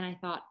of it. And I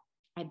thought,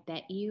 I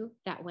bet you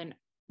that when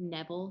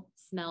Neville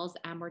smells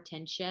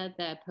Amortentia,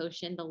 the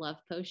potion, the love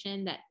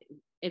potion, that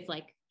is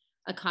like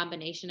a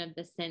combination of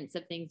the scents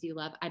of things you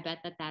love, I bet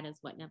that is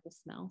what Neville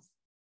smells.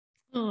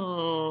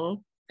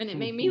 Oh, and it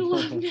made me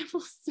love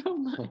Neville so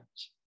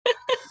much.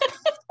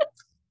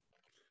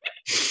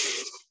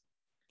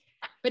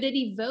 But it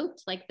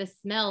evoked the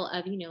smell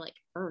of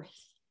earth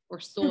or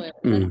soil.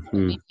 That's what it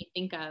made me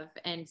think of.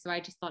 And so I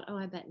just thought,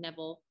 I bet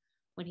Neville,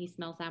 when he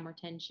smells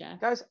Amortentia.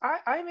 Guys,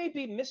 I may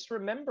be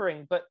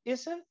misremembering, but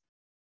is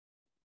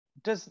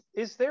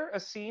there a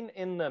scene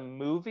in the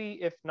movie,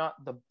 if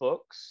not the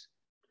books,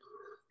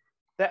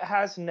 that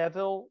has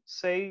Neville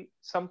say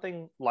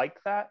something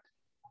like that?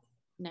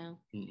 No.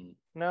 Mm-mm.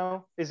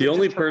 No? Is the it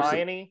only just person,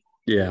 Hermione?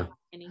 Yeah.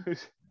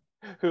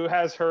 Who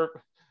has her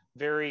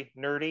very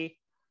nerdy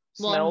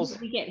smells?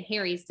 Well, we get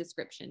Harry's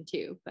description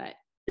too, but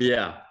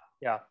Yeah.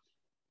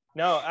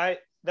 No,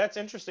 that's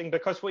interesting,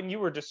 because when you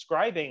were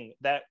describing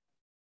that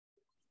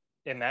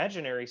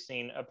imaginary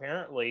scene,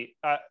 apparently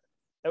that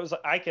was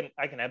I can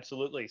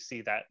absolutely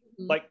see that,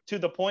 to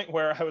the point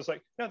where I was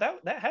like, no,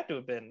 that had to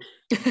have been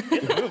in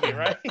the movie,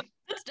 right?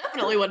 That's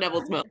definitely what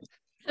Neville smells.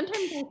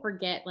 Sometimes I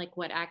forget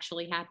what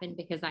actually happened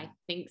because I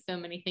think so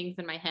many things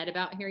in my head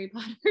about Harry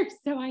Potter.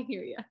 So I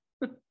hear you.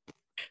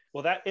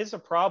 Well, that is a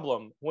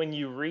problem when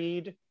you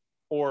read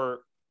or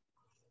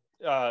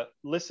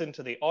listen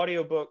to the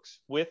audiobooks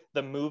with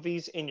the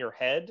movies in your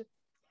head.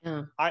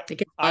 Yeah,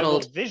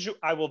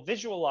 I will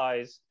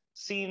visualize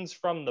scenes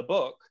from the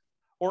book,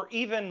 or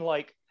even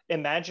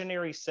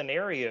imaginary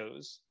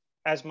scenarios,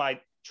 as my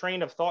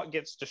train of thought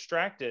gets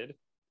distracted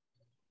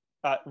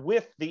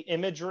with the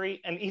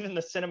imagery and even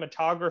the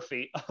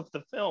cinematography of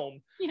the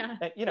film. Yeah.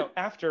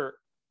 After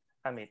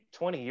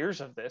 20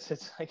 years of this,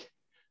 it's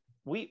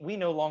we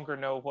no longer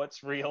know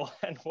what's real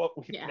and what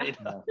we've made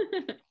up.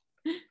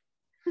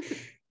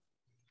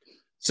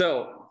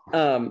 So,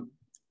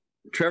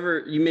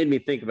 Trevor, you made me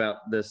think about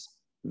this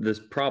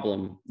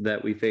problem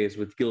that we face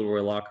with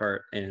Gilderoy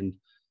Lockhart and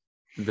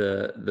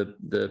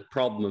the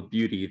problem of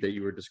beauty that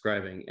you were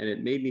describing, and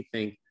it made me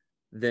think,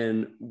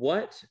 then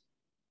what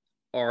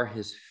are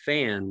his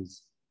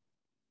fans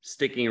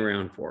sticking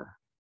around for?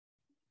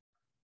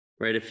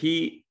 Right? If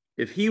he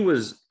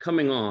was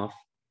coming off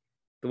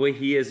the way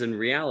he is in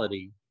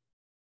reality,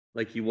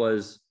 like he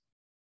was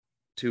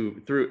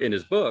through in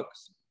his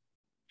books,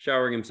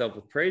 showering himself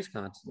with praise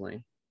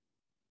constantly,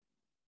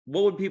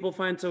 what would people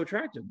find so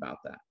attractive about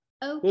that?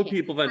 Okay. What would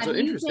people find so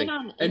interesting?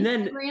 And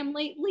Instagram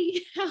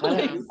lately,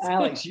 Alex?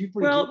 Alex, you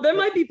forget. Well, that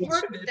might be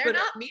part of it. They're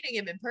not meeting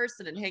him in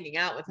person and hanging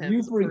out with him.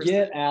 You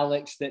forget,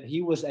 Alex, that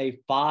he was a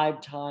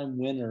 5-time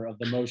winner of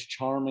the most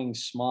charming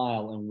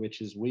smile in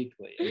Witches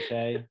Weekly.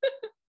 Okay.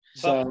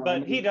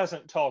 But he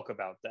doesn't talk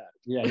about that.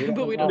 Yeah, he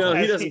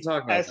doesn't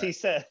talk about as that. he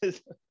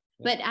says.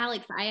 But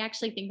Alex, I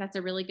actually think that's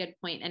a really good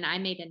point, and I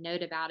made a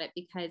note about it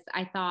because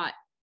I thought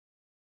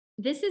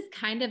this is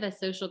kind of a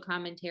social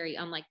commentary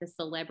on like the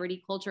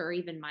celebrity culture or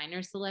even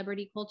minor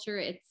celebrity culture.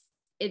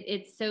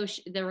 It's so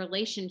the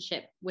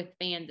relationship with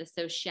fans is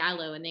so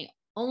shallow, and they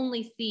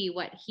only see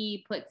what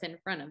he puts in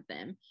front of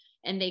them,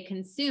 and they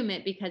consume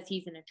it because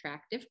he's an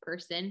attractive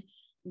person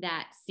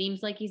that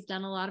seems like he's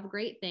done a lot of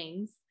great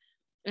things.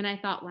 And I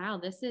thought, wow,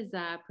 this is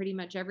pretty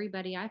much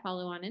everybody I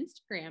follow on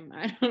Instagram.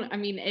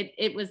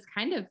 It was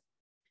kind of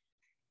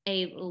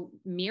a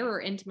mirror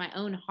into my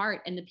own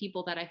heart and the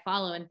people that I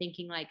follow, and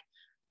thinking like,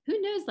 who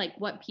knows like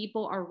what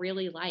people are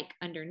really like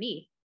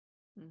underneath.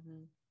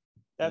 Mm-hmm.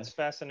 That's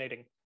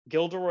fascinating.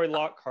 Gilderoy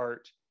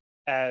Lockhart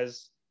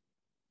as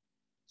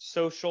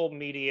social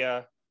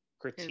media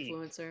critique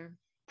influencer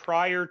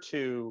prior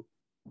to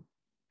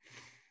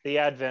the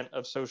advent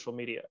of social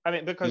media. I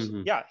mean, because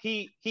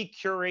he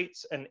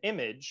curates an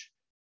image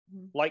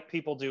like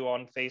people do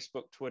on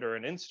Facebook, Twitter,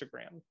 and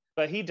Instagram,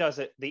 but he does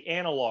it the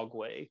analog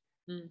way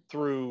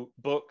through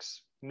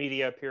books,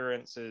 media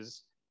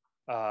appearances,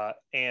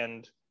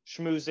 and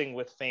schmoozing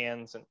with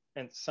fans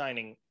and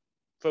signing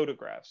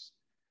photographs.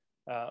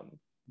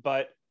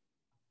 But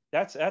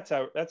that's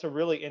a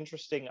really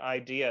interesting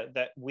idea,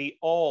 that we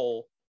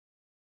all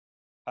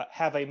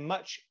have a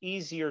much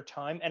easier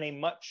time and a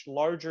much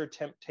larger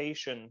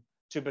temptation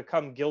to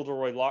become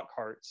Gilderoy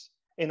Lockharts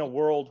in a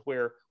world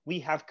where we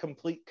have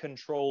complete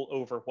control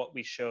over what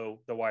we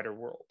show the wider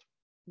world.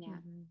 Yeah.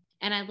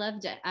 And I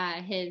loved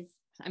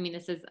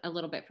this is a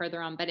little bit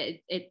further on, but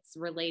it's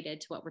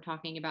related to what we're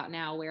talking about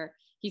now, where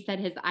he said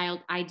his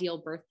ideal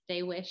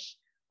birthday wish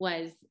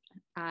was,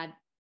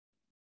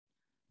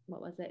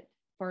 what was it?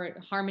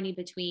 For harmony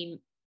between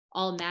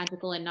all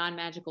magical and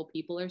non-magical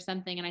people or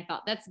something. And I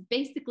thought that's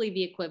basically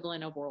the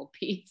equivalent of world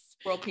peace.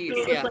 World peace,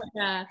 so yeah.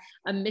 Like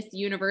a Miss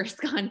Universe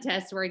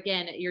contest where,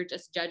 again, you're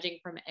just judging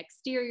from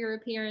exterior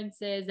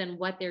appearances and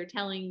what they're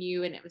telling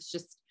you. And it was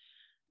just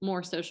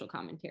more social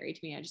commentary to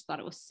me. I just thought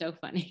it was so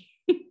funny.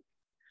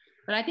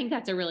 But I think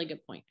that's a really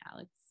good point,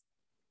 Alex.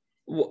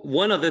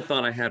 One other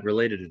thought I had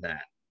related to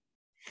that.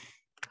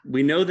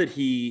 We know that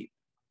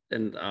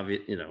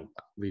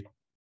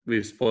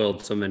we've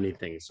spoiled so many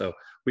things. So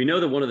we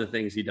know that one of the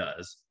things he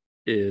does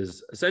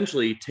is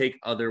essentially take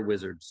other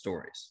wizard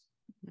stories.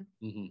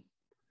 Mm-hmm.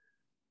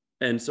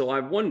 And so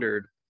I've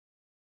wondered,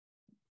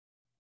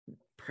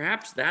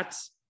 perhaps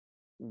that's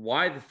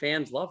why the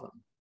fans love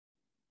him,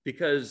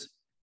 because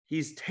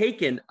he's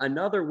taken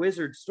another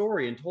wizard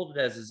story and told it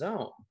as his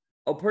own.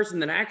 A person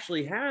that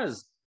actually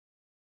has,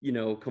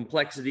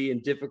 complexity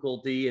and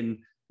difficulty and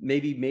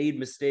maybe made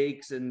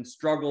mistakes and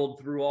struggled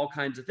through all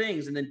kinds of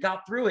things and then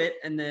got through it.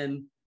 And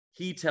then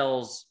he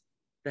tells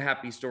the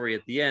happy story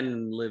at the end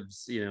and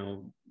lives,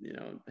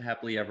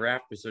 happily ever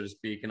after, so to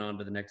speak, and on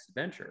to the next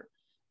adventure.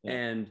 Yeah.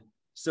 And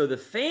so the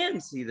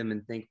fans see them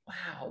and think,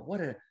 wow, what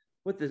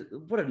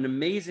an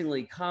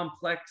amazingly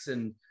complex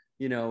and,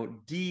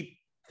 deep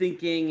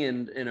thinking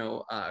and,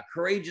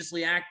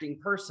 courageously acting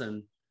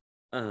person.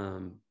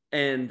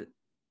 And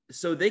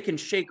so they can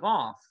shake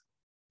off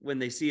when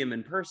they see him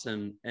in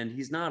person, and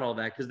he's not all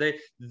that, because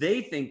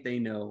they think they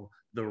know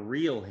the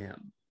real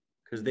him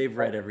because they've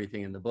read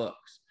everything in the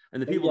books.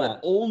 And the people that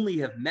only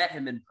have met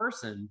him in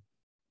person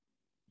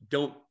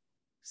don't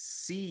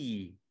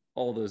see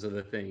all those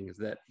other things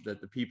that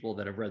the people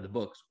that have read the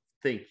books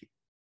think,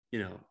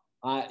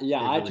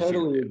 I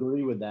totally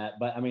agree with that.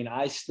 But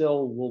I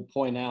still will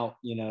point out,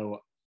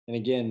 and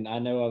again, I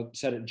know I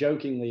said it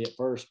jokingly at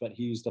first, but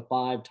he's the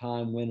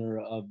 5-time winner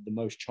of the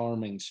most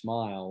charming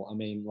smile.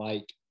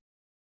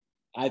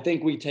 I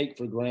think we take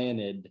for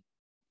granted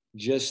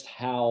just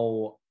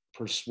how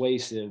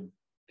persuasive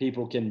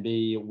people can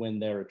be when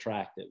they're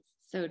attractive.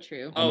 So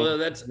true.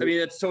 That's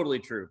totally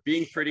true.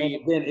 Being pretty,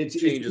 again, it's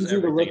easy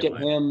to look at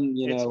him.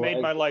 It's made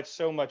my life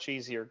so much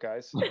easier,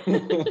 guys.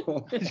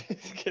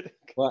 Just kidding.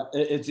 But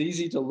it's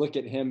easy to look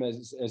at him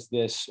as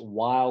this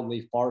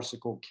wildly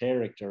farcical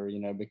character,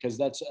 because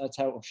that's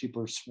how she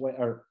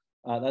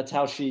that's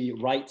how she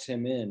writes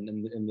him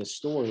in the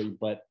story.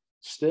 But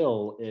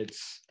still,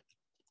 it's,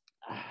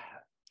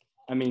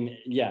 I mean,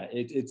 yeah,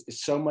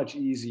 it's so much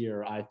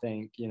easier, I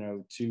think, you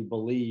know, to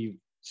believe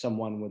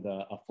someone with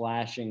a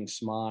flashing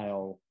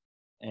smile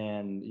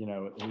and, you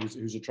know,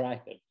 who's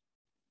attractive.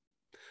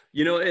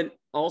 You know, and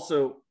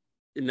also,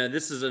 you know,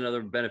 this is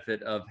another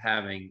benefit of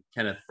having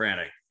Kenneth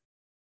Branagh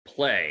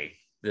play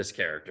this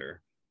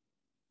character,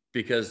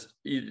 because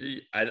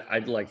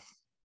I'd like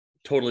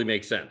totally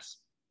makes sense.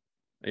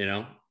 You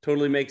know,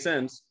 totally makes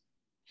sense.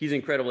 He's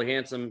incredibly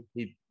handsome.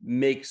 He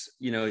makes,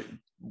 you know,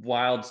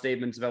 wild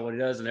statements about what he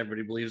does, and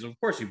everybody believes him. Of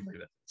course you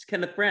believe it. It's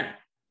Kenneth Branagh,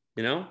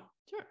 you know?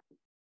 Sure.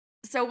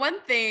 So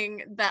one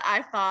thing that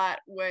I thought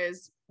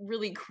was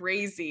really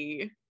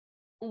crazy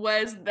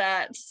was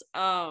that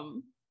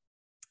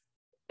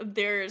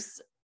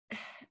there's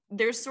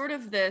sort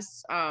of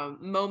this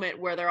moment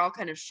where they're all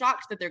kind of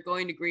shocked that they're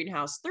going to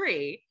Greenhouse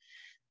 3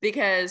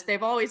 because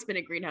they've always been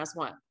at Greenhouse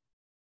 1.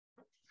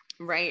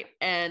 Right.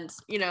 And,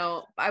 you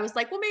know, I was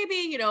like, well, maybe,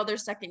 you know, they're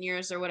second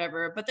years or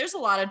whatever, but there's a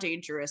lot of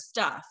dangerous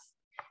stuff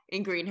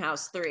in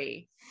Greenhouse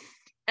 3.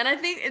 And I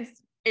think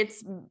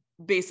it's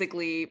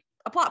basically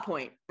a plot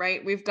point,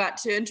 right? We've got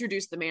to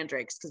introduce the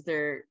mandrakes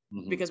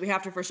because we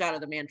have to foreshadow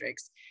the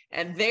mandrakes,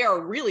 and they are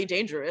really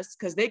dangerous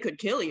because they could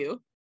kill you.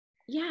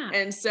 Yeah.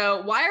 And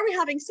so why are we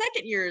having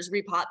second years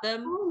repot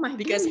them? Oh my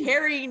because goodness.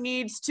 Harry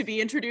needs to be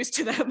introduced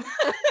to them.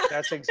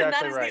 That's exactly and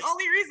that is right. the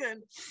only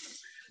reason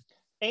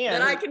And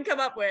that I can come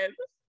up with.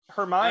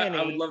 Hermione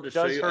I would love to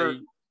show does you. her.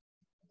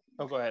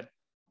 Oh, go ahead.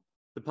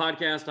 The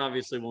podcast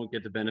obviously won't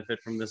get to benefit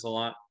from this a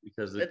lot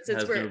because it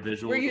has no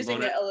visual We're using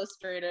component. the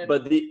illustrated.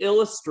 But the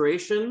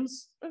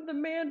illustrations of the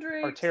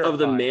mandrakes. Are of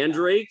the terrifying.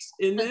 mandrakes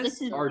in So this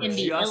this is are in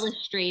the just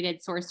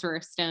illustrated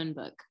Sorcerer's Stone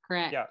book,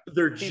 correct? Yeah.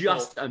 they're People-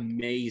 just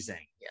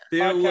amazing. Yeah. They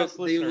Podcast look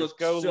listeners,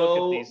 go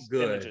so look at these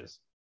good. images.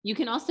 You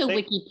can also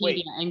They- Wikipedia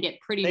wait, and get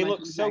pretty They much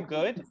look so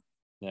exactly- good,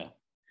 Yeah.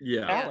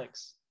 Yeah.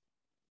 Alex.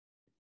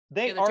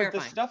 They Yeah, they're are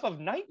terrifying. the stuff of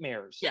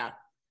nightmares. Yeah.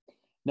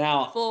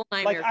 Now, Full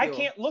nightmare Like I fuel.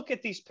 can't look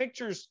at these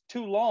pictures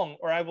too long,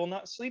 or I will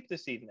not sleep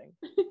this evening.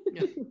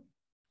 Yeah.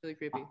 Really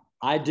creepy.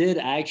 I did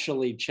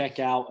actually check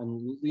out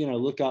and, you know,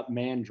 look up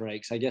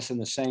mandrakes, I guess in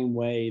the same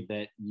way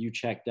that you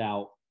checked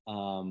out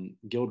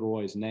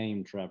Gilderoy's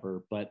name,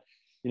 Trevor. But,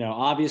 you know,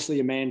 obviously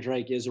a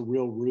mandrake is a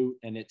real root,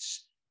 and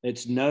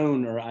it's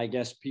known, or I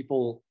guess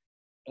people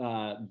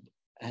have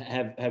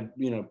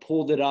you know,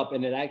 pulled it up,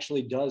 and it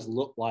actually does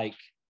look like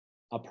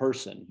a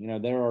person. You know,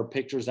 there are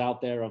pictures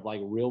out there of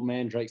like real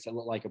mandrakes that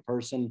look like a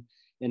person.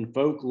 In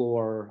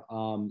folklore,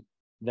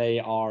 they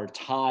are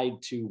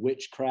tied to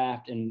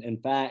witchcraft, and in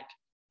fact,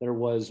 there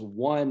was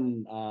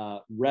one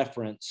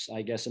reference,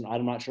 I guess, and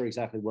I'm not sure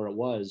exactly where it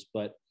was,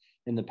 but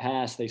in the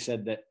past they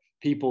said that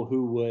people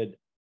who would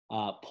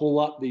pull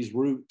up these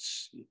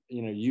roots,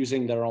 you know,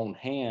 using their own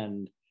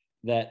hand,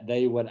 that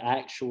they would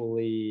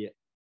actually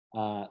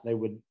they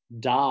would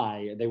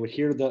die. They would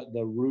hear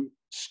the root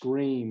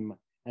scream,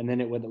 and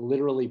then it would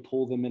literally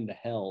pull them into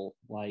hell.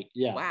 Like,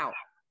 yeah. Wow.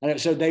 And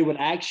so they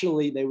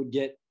would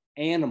get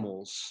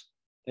animals.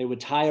 They would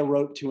tie a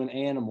rope to an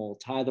animal,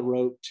 tie the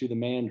rope to the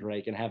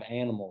mandrake, and have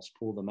animals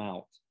pull them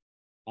out.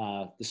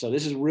 So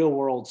this is real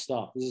world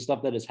stuff. This is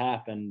stuff that has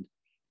happened,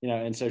 you know.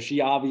 And so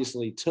she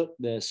obviously took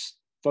this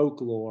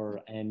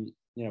folklore and,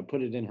 you know,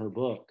 put it in her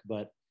book.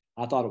 But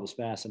I thought it was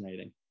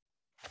fascinating.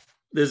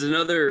 There's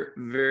another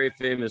very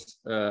famous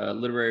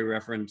literary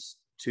reference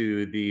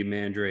to the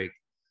mandrake,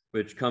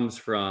 which comes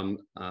from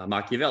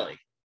Machiavelli.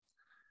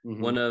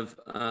 Mm-hmm. One of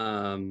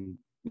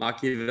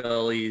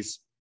Machiavelli's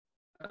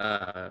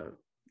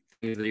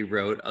things that he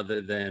wrote,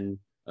 other than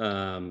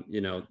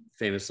you know,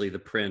 famously The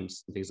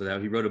Prince and things like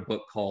that, he wrote a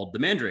book called The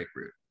Mandrake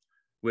Root,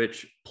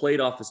 which played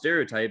off the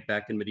stereotype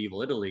back in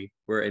medieval Italy,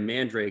 where a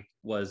mandrake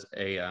was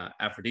a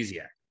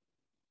aphrodisiac.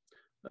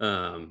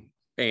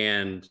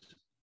 And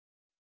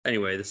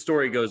anyway, the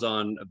story goes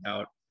on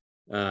about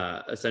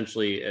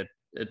essentially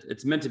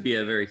it's meant to be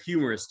a very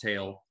humorous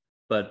tale,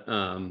 but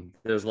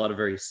there's a lot of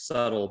very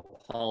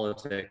subtle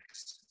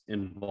politics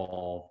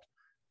involved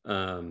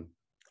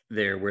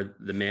there, where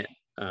the man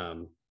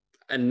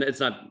and it's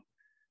not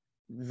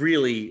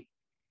really,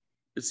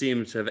 it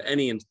seems to have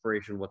any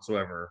inspiration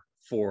whatsoever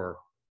for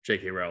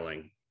J.K.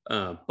 Rowling,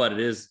 but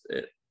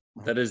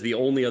that is the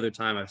only other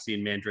time I've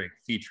seen mandrake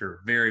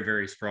feature very,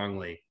 very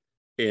strongly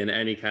in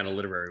any kind of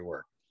literary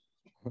work.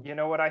 You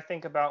know what I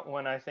think about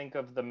when I think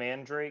of the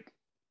mandrake?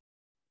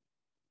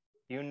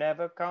 You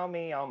never call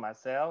me on my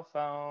cell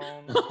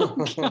phone.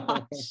 Oh,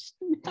 gosh.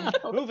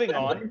 No. Moving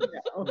on.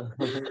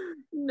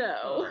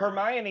 No.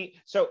 Hermione,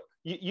 so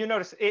you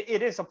notice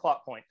it is a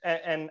plot point,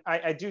 and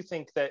I do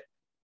think that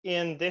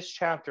in this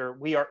chapter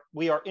we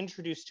are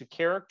introduced to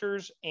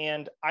characters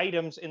and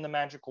items in the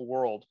magical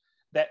world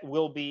that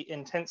will be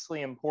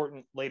intensely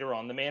important later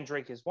on. The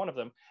mandrake is one of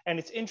them, and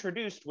it's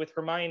introduced with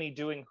Hermione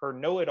doing her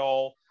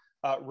know-it-all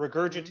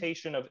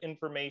regurgitation of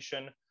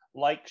information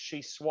like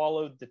she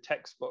swallowed the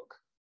textbook.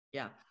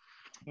 Yeah.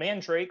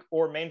 Mandrake,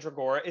 or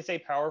mandragora, is a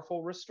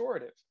powerful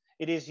restorative.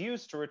 It is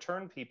used to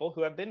return people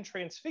who have been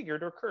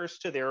transfigured or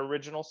cursed to their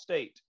original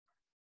state.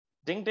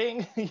 Ding,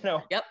 ding. You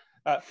know, Yep.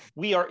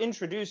 We are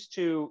introduced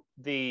to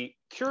the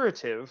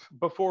curative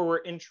before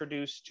we're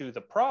introduced to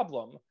the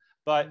problem,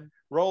 but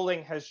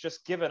Rowling has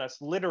just given us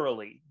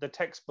literally the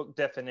textbook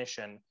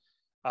definition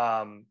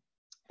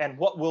and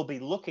what we'll be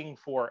looking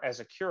for as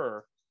a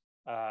cure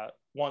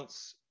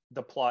once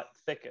the plot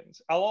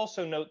thickens. I'll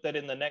also note that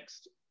in the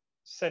next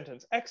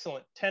sentence,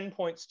 excellent, 10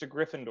 points to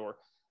Gryffindor.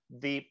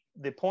 The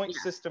point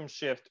system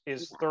shift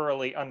is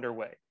thoroughly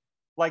underway.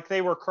 Like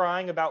they were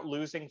crying about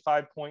losing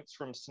 5 points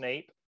from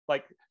Snape.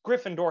 Like,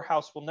 Gryffindor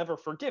House will never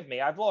forgive me.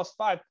 I've lost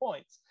 5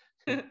 points.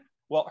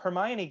 Well,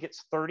 Hermione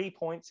gets 30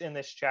 points in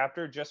this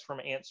chapter just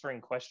from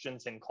answering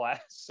questions in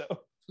class. So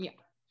yeah,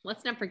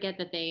 let's not forget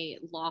that they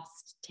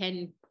lost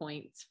 10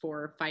 points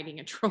for fighting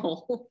a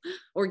troll,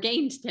 or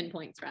gained 10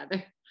 points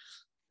rather.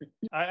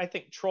 I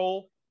think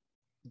troll,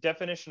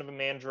 definition of a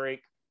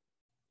mandrake,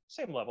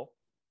 same level.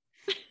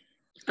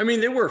 I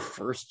mean, they were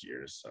first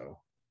years, so.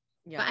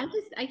 Yeah.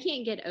 But I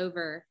can't get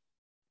over,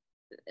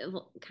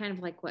 kind of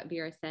like what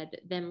Vera said,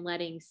 them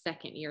letting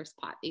second years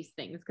plot these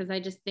things, because I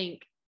just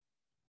think,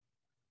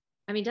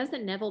 I mean,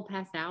 doesn't Neville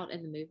pass out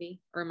in the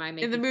movie? Or am I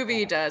making in the movie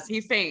he does.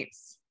 He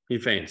faints. He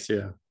faints,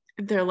 yeah.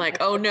 They're like,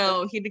 oh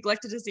no, he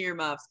neglected his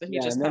earmuffs, but he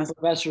just and then passed.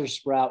 Professor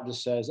Sprout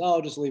just says,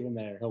 "Oh, just leave him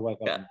there. He'll wake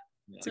up." Yeah.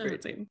 It's a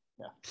great scene.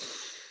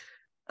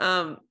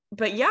 Yeah.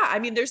 But yeah, I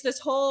mean, there's this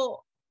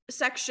whole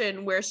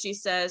section where she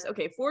says,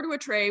 okay, 4 to a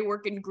tray,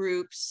 work in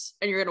groups,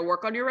 and you're going to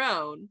work on your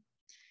own.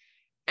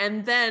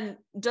 And then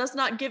does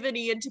not give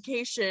any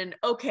indication,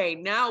 okay,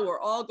 now we're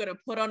all going to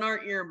put on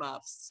our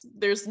earmuffs.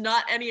 There's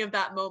not any of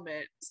that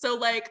moment. So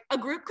like a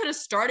group could have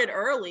started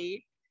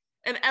early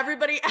and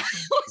everybody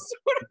else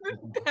would have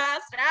been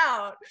passed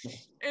out.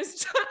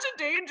 It's such a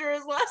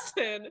dangerous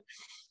lesson.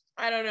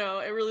 I don't know.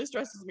 It really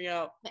stresses me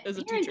out as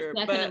a teacher.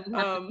 But have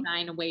to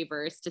sign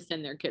waivers to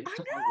send their kids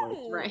to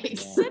Hogwarts, right?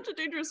 It's such a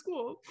dangerous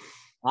school.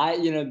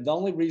 The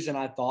only reason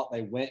I thought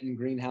they went in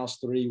Greenhouse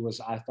 3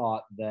 was I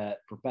thought that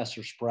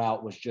Professor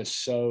Sprout was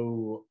just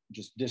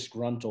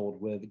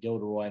disgruntled with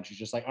Gilderoy, and she's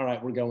just like, all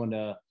right, we're going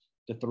to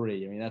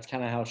 3. I mean, that's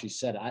kind of how she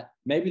said it.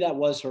 Maybe that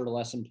was her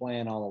lesson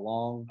plan all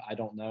along. I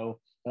don't know.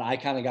 But I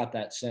kind of got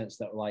that sense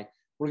that, like,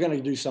 we're going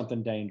to do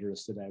something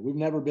dangerous today. We've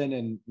never been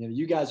in,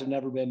 you guys have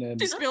never been in.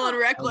 She's feeling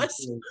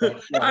reckless.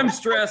 I'm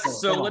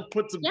stressed, so let's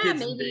put some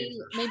kids in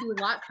danger. Maybe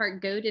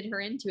Lockhart goaded her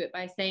into it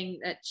by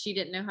saying that she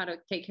didn't know how to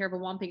take care of a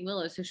Whomping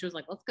Willow. So she was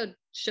like, let's go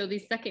show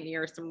these second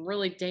years some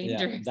really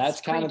dangerous. Yeah,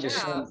 that's kind of the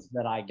sense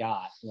that I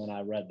got when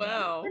I read that.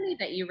 Wow. Funny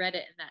that you read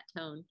it in that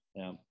tone.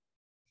 Yeah.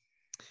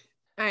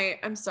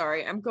 I'm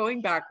sorry. I'm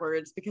going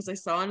backwards because I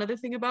saw another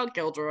thing about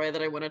Gilderoy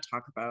that I want to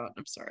talk about.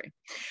 I'm sorry.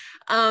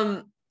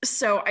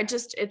 So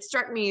it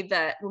struck me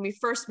that when we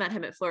first met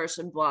him at Flourish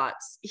and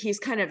Blots, he's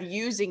kind of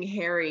using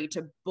Harry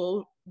to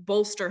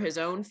bolster his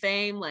own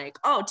fame. Like,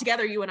 oh,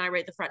 together you and I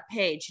write the front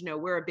page,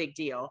 we're a big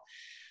deal.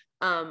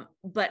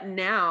 But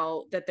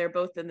now that they're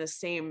both in the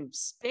same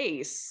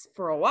space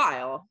for a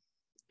while,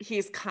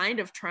 he's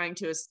kind of trying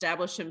to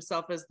establish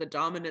himself as the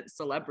dominant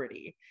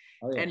celebrity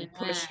and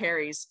push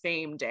Harry's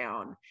fame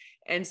down.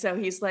 And so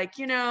he's like,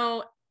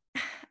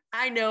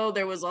 I know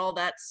there was all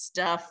that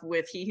stuff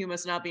with He Who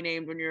Must Not Be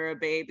Named When You're a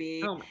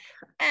Baby. Oh,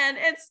 and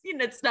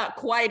it's not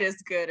quite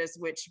as good as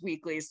Witch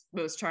Weekly's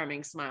Most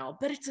Charming Smile,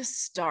 but it's a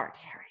start,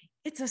 Harry.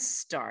 It's a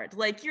start.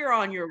 Like, you're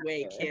on your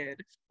way,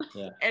 kid.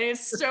 Yeah. And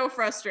it's so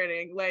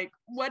frustrating. Like,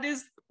 what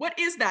is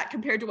that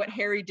compared to what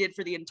Harry did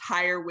for the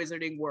entire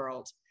wizarding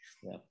world?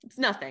 Yeah. It's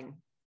nothing.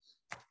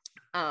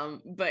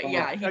 But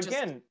yeah,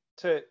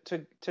 to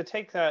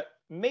take that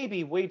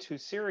maybe way too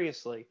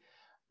seriously,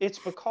 it's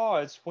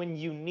because when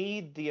you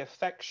need the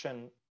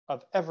affection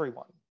of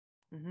everyone,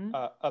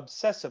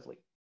 obsessively,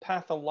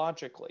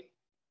 pathologically,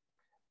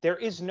 there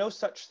is no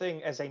such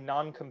thing as a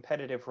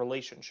non-competitive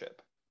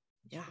relationship.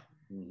 Yeah.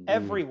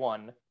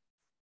 Everyone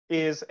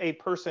is a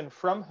person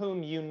from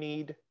whom you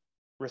need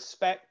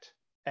respect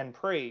and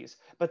praise,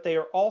 but they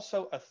are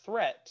also a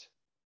threat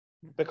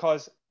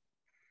because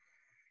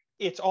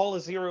it's all a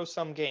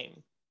zero-sum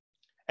game.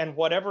 And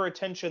whatever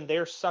attention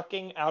they're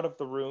sucking out of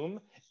the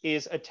room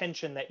is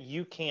attention that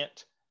you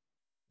can't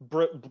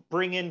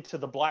bring into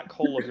the black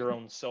hole of your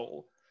own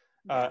soul.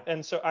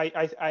 And so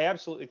I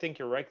absolutely think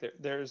you're right there.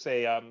 There's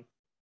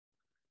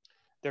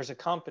a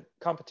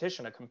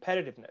competition, a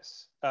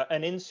competitiveness,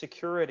 an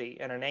insecurity,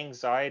 and an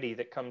anxiety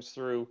that comes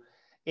through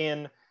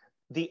in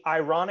the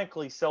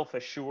ironically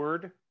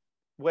self-assured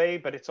way,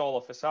 but it's all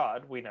a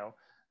facade, we know.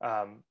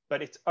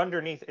 But it's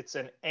underneath, it's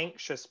an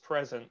anxious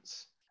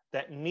presence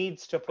that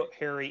needs to put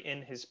Harry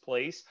in his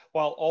place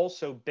while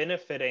also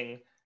benefiting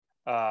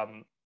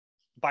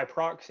by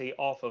proxy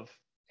off of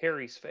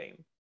Harry's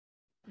fame.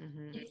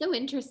 It's so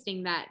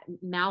interesting that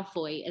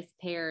Malfoy is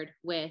paired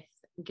with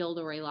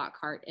Gilderoy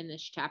Lockhart in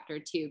this chapter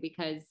too,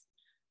 because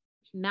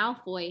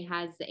Malfoy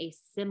has a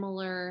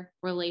similar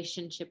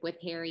relationship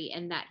with Harry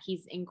in that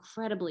he's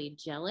incredibly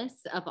jealous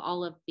of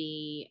all of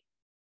the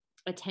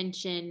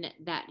attention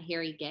that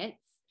Harry gets.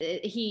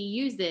 He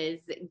uses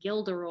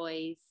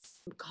Gilderoy's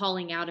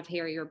calling out of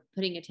Harry or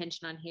putting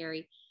attention on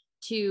Harry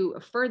to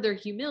further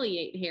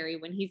humiliate Harry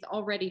when he's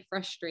already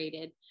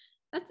frustrated.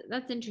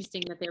 That's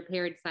interesting that they're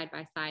paired side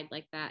by side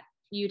like that.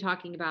 You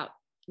talking about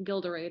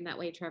Gilderoy in that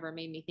way, Trevor,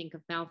 made me think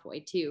of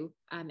Malfoy too,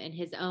 and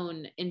his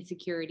own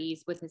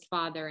insecurities with his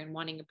father and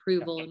wanting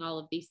approval and all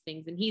of these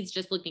things, and he's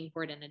just looking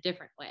for it in a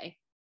different way.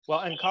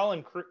 Well, and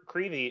Colin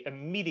Creevey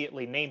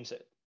immediately names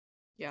it.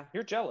 Yeah.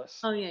 You're jealous.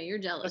 Oh yeah, you're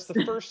jealous. That's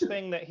the first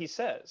thing that he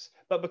says.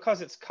 But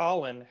because it's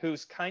Colin,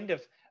 who's kind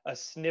of a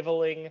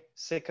sniveling,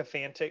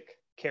 sycophantic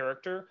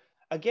character,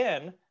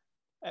 again,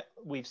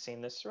 we've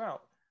seen this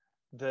throughout.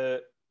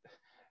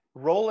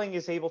 Rowling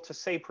is able to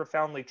say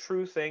profoundly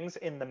true things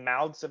in the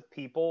mouths of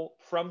people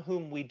from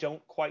whom we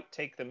don't quite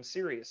take them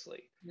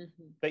seriously.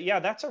 Mm-hmm. But yeah,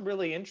 that's a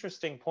really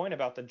interesting point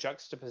about the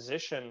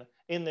juxtaposition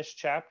in this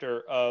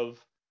chapter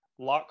of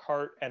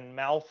Lockhart and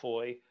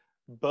Malfoy.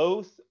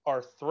 Both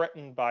are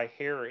threatened by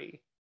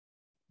Harry,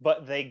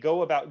 but they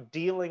go about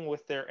dealing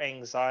with their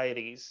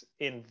anxieties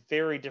in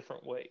very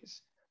different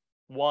ways.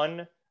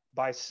 One,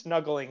 by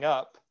snuggling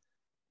up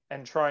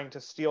and trying to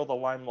steal the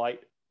limelight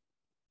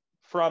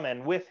from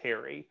and with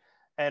Harry,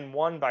 and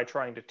one by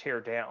trying to tear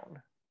down.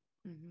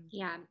 Mm-hmm.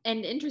 Yeah,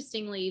 and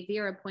interestingly,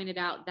 Vera pointed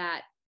out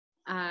that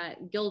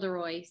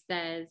Gilderoy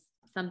says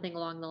something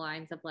along the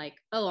lines of like,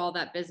 oh, all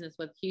that business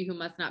with he who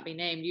must not be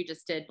named, you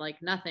just did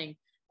like nothing.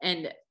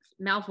 And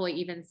Malfoy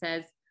even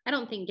says, I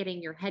don't think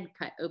getting your head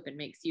cut open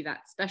makes you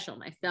that special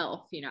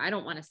myself. You know, I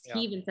don't want to,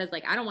 he even says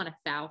like, I don't want a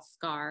foul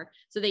scar.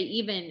 So they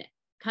even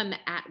come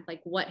at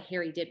like what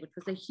Harry did, which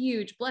was a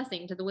huge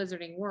blessing to the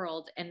wizarding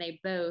world. And they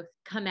both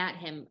come at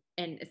him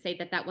and say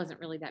that that wasn't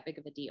really that big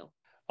of a deal.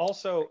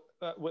 Also,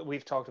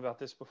 we've talked about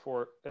this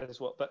before as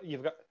well, but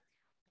you've got,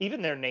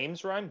 even their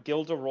names rhyme.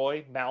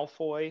 Gilderoy,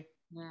 Malfoy,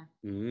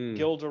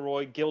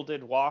 Gilderoy,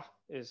 Gilded Wa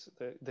is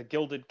the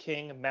Gilded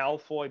King,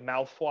 Malfoy,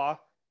 Malfoy,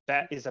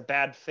 that is a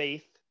bad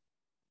faith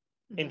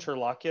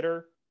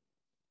interlocutor.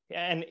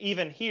 And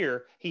even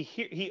here,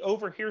 he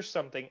overhears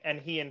something and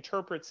he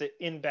interprets it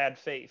in bad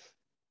faith.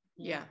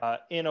 Yeah.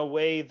 In a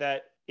way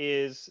that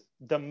is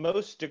the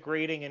most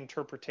degrading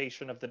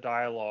interpretation of the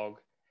dialogue.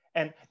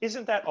 And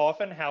isn't that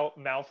often how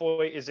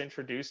Malfoy is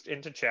introduced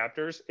into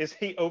chapters? Is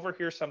he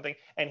overhears something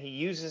and he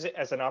uses it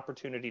as an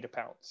opportunity to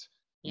pounce.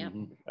 Yeah.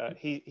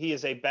 He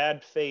is a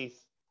bad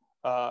faith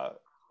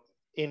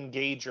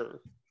engager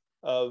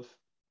of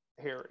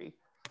Harry.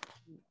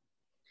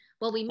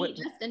 Well, we meet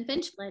Justin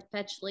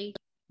Finch-Fletchley.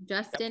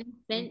 Justin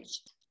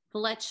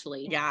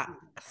Finch-Fletchley. Yeah,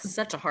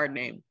 such a hard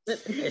name.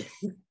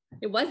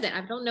 It wasn't.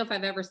 I don't know if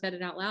I've ever said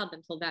it out loud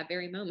until that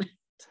very moment.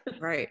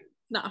 Right.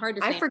 Not hard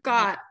to say. I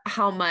forgot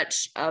how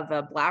much of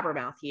a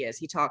blabbermouth he is.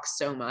 He talks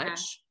so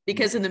much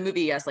because in the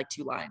movie he has like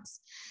 2 lines.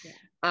 Yeah.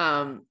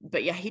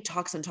 But yeah, he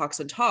talks and talks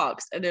and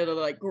talks, and they're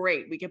like,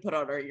 great, we can put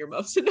on our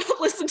earmuffs and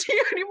not listen to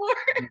you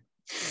anymore.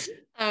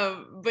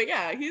 But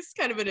yeah, he's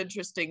kind of an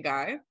interesting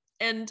guy.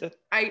 And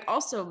I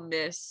also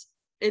miss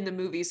in the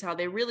movies how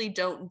they really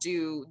don't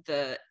do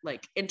the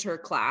like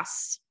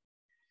inter-house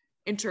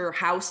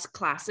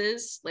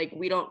classes. Like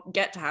we don't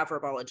get to have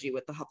herbology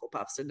with the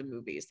Hufflepuffs in the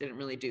movies. They didn't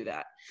really do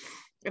that.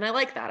 And I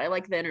like that. I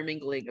like the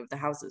intermingling of the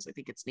houses. I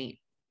think it's neat.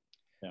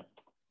 Yeah.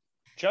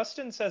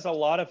 Justin says a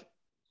lot of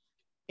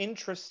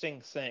interesting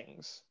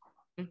things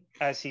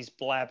as he's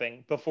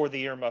blabbing before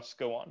the earmuffs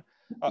go on.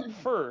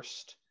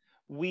 First,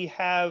 we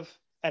have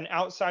an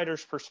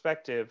outsider's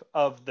perspective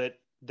of the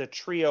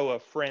trio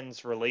of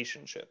friends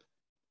relationship.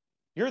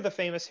 You're the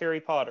famous Harry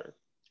Potter.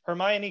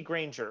 Hermione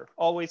Granger,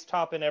 always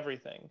top in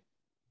everything.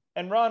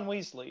 And Ron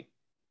Weasley,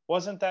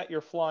 wasn't that your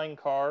flying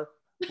car?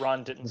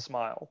 Ron didn't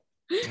smile.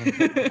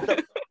 So,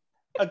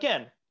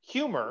 again,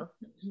 humor,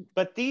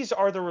 but these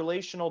are the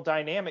relational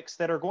dynamics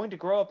that are going to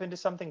grow up into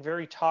something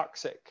very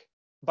toxic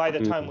by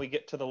the time we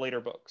get to the later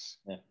books,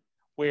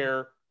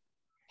 where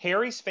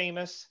Harry's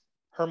famous,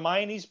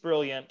 Hermione's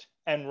brilliant,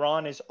 and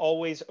Ron is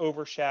always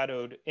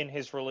overshadowed in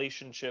his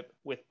relationship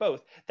with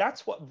both.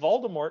 That's what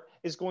Voldemort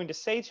is going to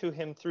say to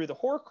him through the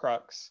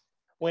Horcrux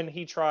when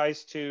he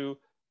tries to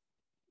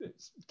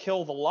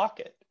kill the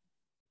locket.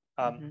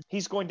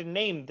 He's going to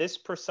name this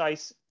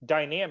precise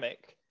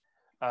dynamic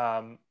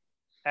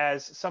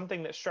as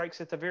something that strikes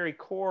at the very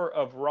core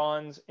of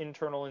Ron's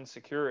internal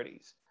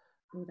insecurities.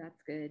 Oh,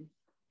 that's good.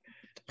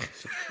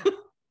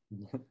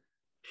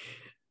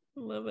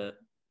 Love it.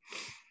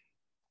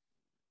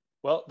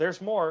 Well,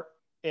 there's more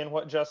in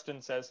what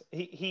Justin says.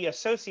 He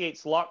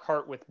associates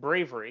Lockhart with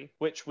bravery,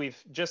 which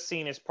we've just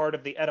seen as part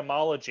of the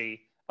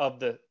etymology of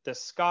the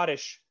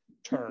Scottish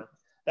term.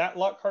 That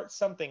Lockhart's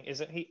something,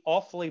 isn't he?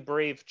 Awfully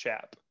brave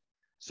chap.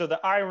 So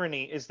the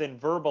irony is then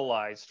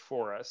verbalized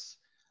for us.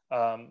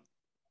 And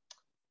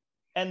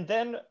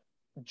then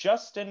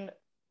Justin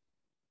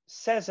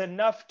says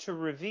enough to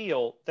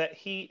reveal that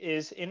he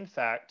is, in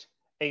fact,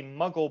 a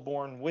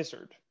Muggle-born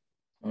wizard.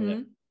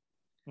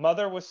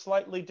 Mother was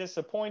slightly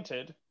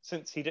disappointed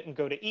since he didn't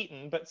go to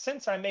Eton, but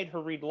since I made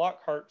her read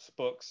Lockhart's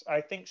books, I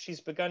think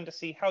she's begun to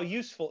see how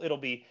useful it'll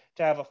be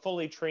to have a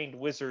fully trained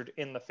wizard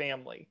in the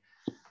family.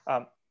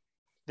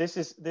 This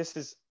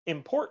is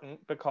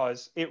important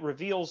because it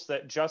reveals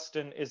that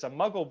Justin is a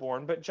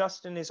Muggle-born, but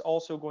Justin is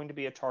also going to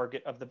be a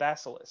target of the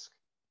basilisk.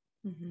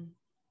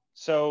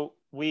 So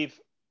we've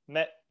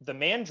met the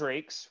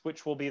mandrakes,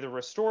 which will be the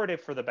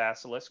restorative for the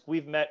basilisk.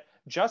 We've met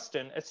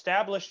Justin,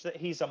 established that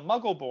he's a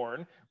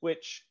muggle-born,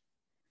 which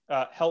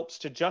helps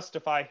to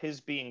justify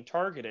his being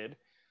targeted.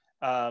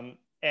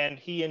 And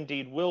he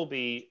indeed will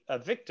be a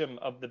victim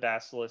of the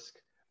basilisk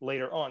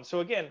later on.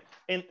 So again,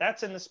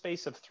 that's in the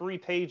space of 3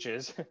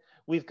 pages.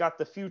 We've got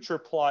the future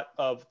plot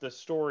of the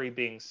story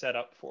being set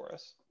up for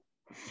us.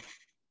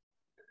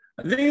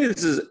 I think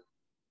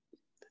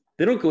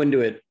they don't go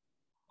into it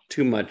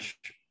too much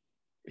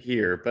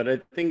here, but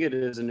I think it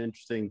is an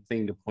interesting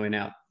thing to point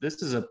out.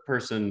 This is a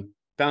person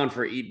bound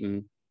for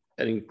Eton,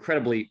 an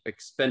incredibly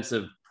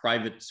expensive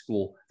private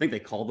school. I think they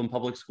call them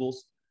public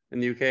schools in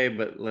the UK,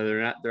 but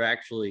they're not. They're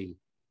actually,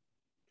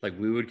 like,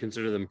 we would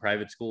consider them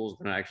private schools.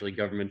 They're not actually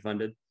government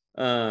funded.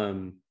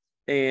 And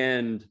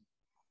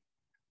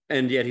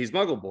yet he's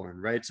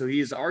Muggle-born, right? So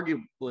he's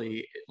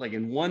arguably, like,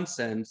 in one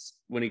sense,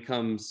 when he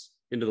comes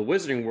into the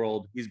wizarding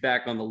world, he's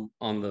back on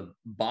the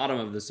bottom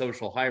of the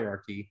social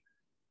hierarchy,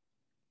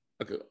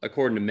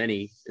 according to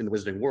many in the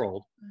wizarding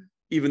world,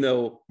 even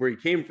though where he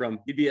came from,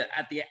 he'd be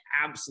at the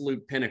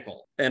absolute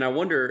pinnacle. And I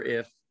wonder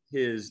if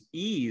his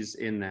ease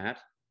in that,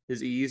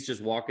 his ease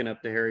just walking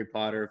up to Harry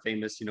Potter,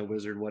 famous,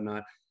 wizard,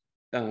 whatnot,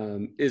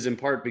 is in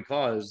part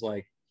because,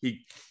 like,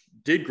 he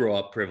did grow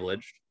up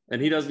privileged,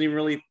 and he doesn't even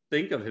really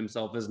think of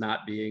himself as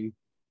not being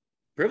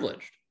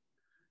privileged.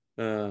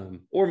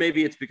 Or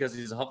maybe it's because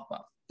he's a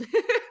Hufflepuff.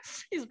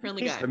 He's a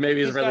friendly guy. Or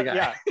maybe he's a friendly guy.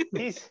 Yeah,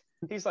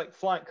 he's like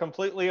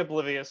completely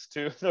oblivious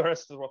to the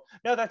rest of the world.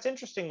 No, that's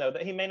interesting though,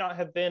 that he may not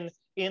have been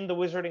in the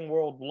wizarding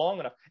world long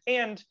enough.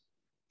 And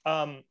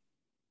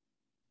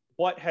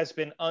what has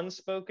been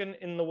unspoken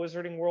in the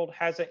wizarding world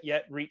hasn't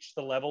yet reached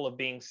the level of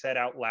being said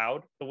out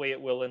loud the way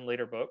it will in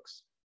later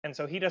books. And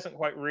so he doesn't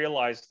quite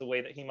realize the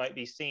way that he might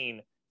be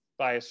seen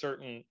by a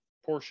certain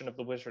portion of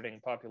the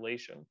wizarding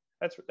population.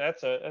 That's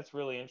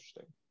really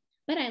interesting.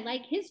 But I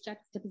like his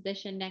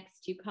juxtaposition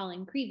next to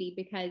Colin Creevey,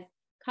 because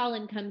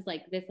Colin comes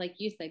like this, like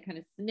you said, kind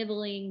of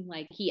sniveling,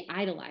 like he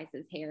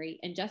idolizes Harry,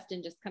 and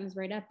Justin just comes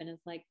right up and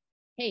is like,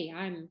 hey,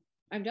 I'm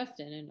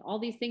Justin and all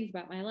these things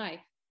about my life.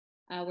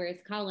 Whereas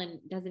Colin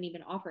doesn't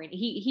even offer it.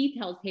 He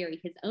tells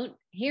Harry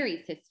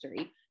Harry's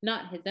history,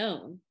 not his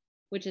own,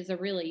 which is a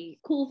really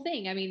cool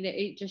thing. I mean,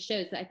 it just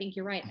shows that, I think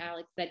you're right,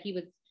 Alex, that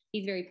he's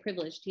very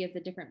privileged. He has a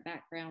different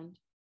background.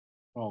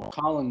 Well,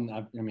 Colin,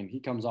 I mean, he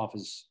comes off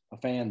as a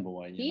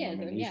fanboy. He is,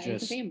 he's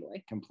just a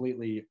fanboy.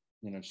 Completely,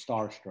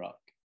 starstruck.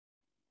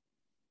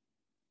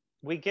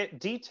 We get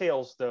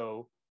details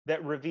though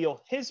that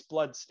reveal his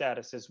blood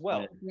status as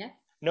well. Yes.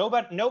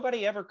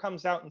 Nobody ever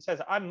comes out and says,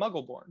 I'm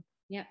Muggle-born.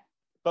 Yeah.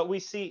 But we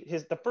see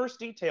the first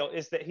detail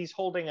is that he's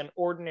holding an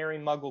ordinary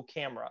Muggle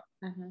camera.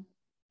 Uh-huh.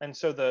 And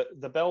so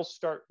the bells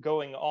start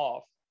going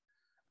off.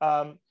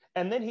 And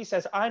then he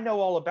says, I know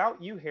all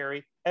about you,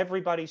 Harry.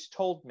 Everybody's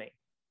told me.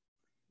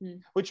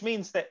 Which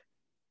means that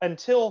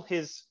until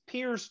his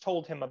peers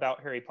told him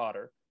about Harry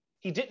Potter,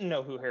 he didn't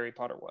know who Harry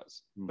Potter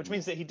was, which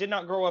means that he did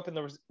not grow up in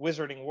the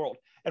wizarding world.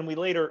 And we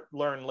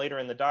learn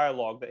in the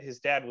dialogue that his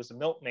dad was a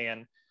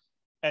milkman.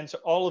 And so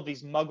all of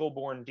these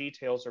Muggle-born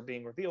details are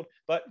being revealed.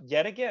 But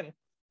yet again,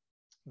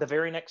 the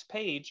very next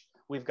page,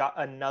 we've got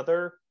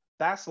another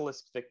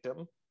basilisk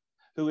victim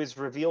who is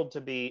revealed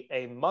to be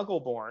a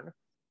Muggle-born.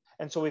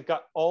 And so we've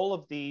got all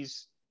of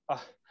these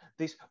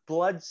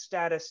blood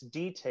status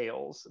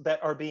details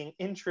that are being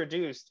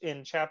introduced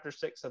in chapter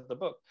 6 of the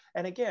book.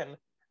 And again,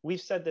 we've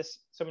said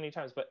this so many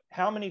times, but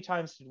how many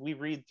times did we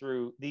read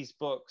through these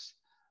books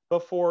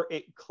before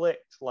it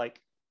clicked? Like,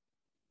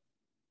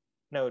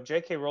 no,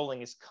 J.K.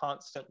 Rowling is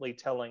constantly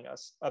telling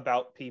us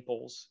about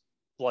people's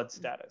blood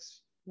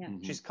status. Yeah.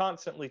 She's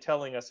constantly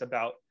telling us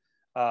about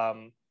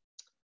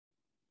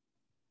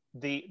the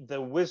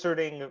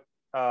wizarding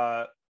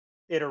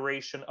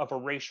iteration of a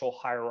racial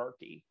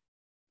hierarchy.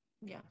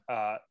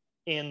 Yeah.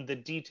 In the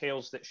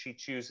details that she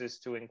chooses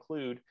to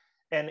include,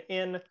 and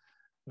in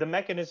the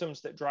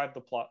mechanisms that drive the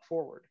plot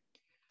forward.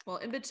 Well,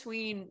 in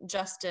between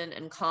Justin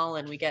and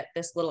Colin, we get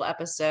this little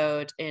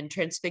episode in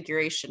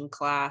Transfiguration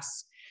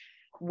class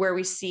where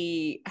we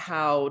see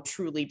how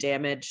truly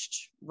damaged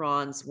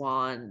Ron's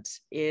wand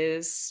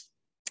is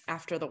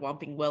after the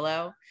Whomping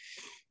Willow.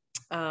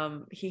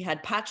 He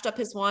had patched up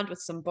his wand with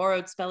some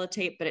borrowed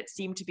spellotape, but it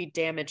seemed to be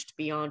damaged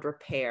beyond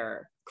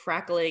repair,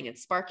 crackling and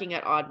sparking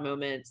at odd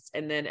moments.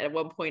 And then at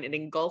one point it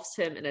engulfs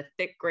him in a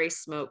thick gray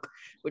smoke,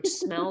 which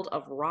smelled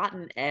of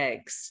rotten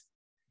eggs.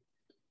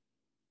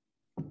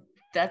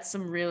 That's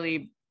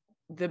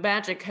the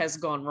magic has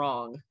gone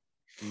wrong.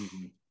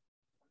 Mm-hmm.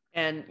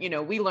 And,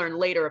 we learn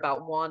later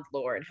about wand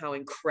lore and how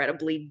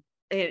incredibly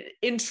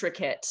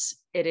intricate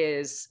it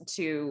is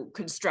to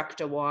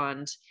construct a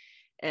wand.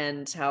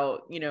 And how,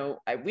 we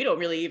don't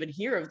really even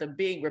hear of them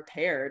being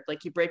repaired.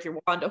 Like, you break your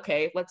wand,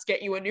 okay, let's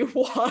get you a new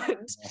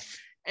wand.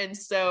 And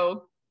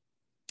so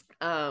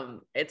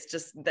it's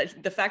just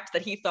that the fact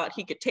that he thought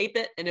he could tape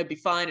it and it'd be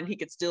fine and he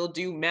could still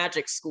do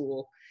magic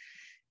school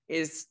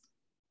is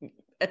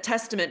a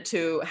testament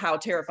to how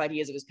terrified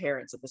he is of his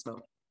parents at this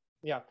moment.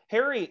 Yeah,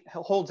 Harry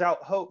holds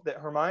out hope that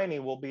Hermione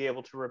will be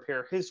able to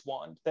repair his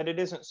wand, that it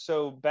isn't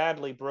so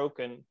badly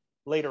broken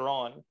later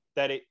on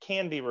that it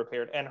can be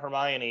repaired. And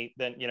Hermione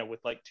then, with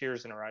like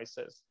tears in her eyes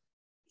says,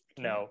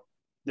 no,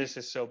 this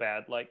is so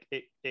bad, like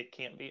it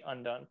can't be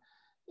undone.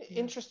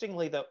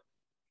 Interestingly though,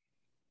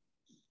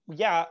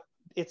 yeah,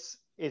 it's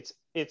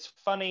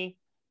funny.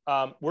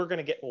 We're going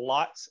to get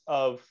lots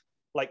of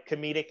like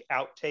comedic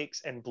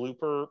outtakes and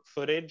blooper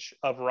footage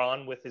of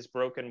Ron with his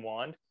broken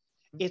wand.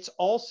 It's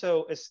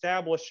also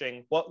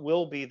establishing what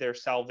will be their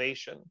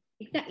salvation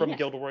from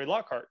Gilderoy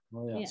Lockhart.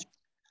 Oh, yeah.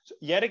 So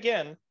yet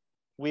again,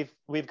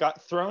 we've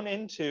got thrown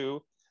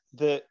into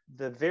the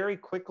very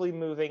quickly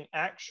moving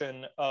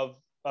action of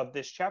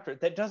this chapter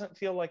that doesn't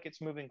feel like it's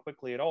moving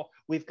quickly at all.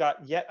 We've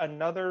got yet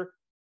another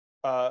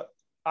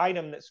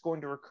item that's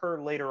going to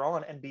recur later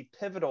on and be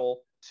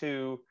pivotal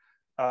to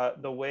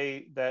the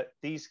way that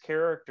these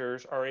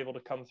characters are able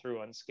to come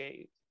through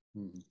unscathed.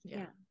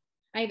 Yeah.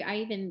 I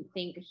even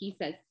think he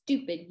says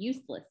stupid,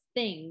 useless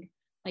thing,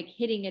 like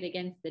hitting it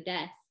against the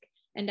desk.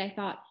 And I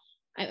thought,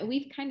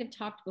 we've kind of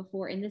talked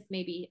before, and this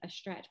may be a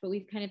stretch, but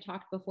we've kind of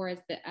talked before as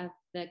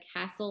the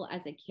castle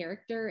as a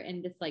character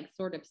and this like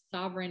sort of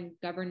sovereign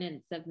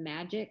governance of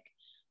magic.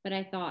 But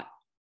I thought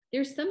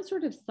there's some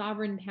sort of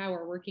sovereign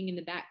power working in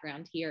the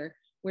background here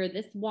where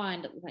this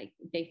wand, like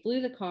they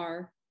flew the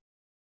car.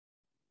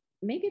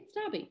 Maybe it's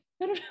Dobby.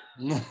 I don't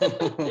know.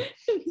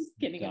 I'm just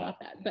kidding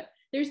about that. But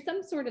there's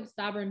some sort of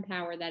sovereign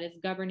power that is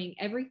governing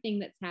everything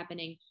that's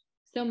happening,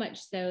 so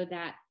much so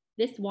that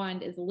this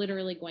wand is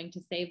literally going to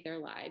save their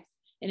lives.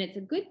 And it's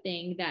a good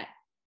thing that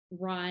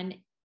Ron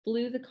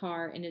flew the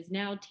car and is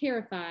now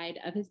terrified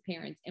of his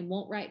parents and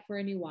won't write for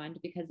a new wand,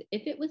 because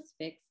if it was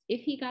fixed,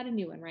 if he got a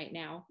new one right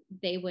now,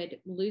 they would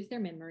lose their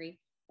memory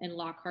and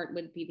Lockhart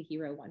would be the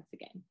hero once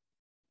again.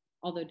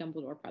 Although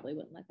Dumbledore probably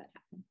wouldn't let that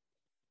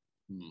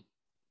happen.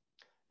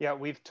 Yeah,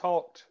 we've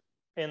talked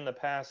in the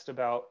past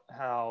about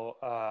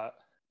how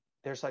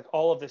there's like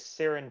all of this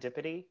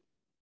serendipity.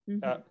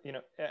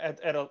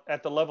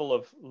 At the level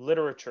of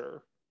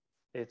literature,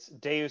 it's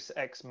Deus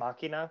ex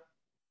machina.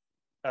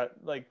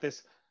 Like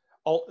this,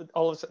 all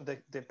of a sudden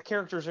the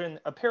characters are in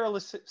a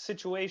perilous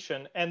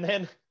situation, and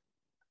then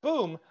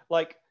boom,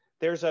 like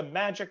there's a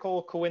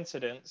magical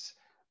coincidence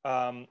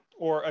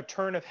or a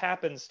turn of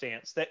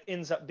happenstance that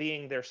ends up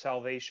being their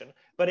salvation.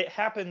 But it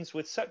happens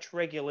with such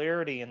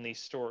regularity in these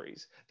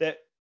stories that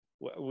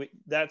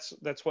that's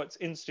what's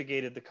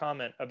instigated the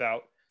comment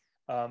about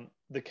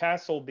the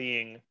castle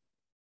being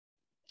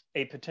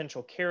a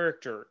potential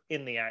character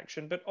in the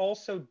action, but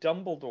also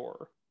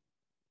Dumbledore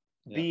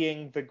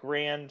being the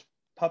grand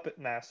puppet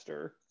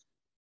master.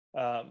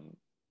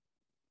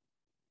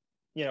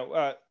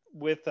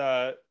 With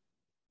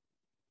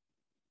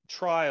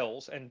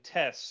trials and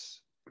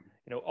tests,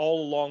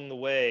 all along the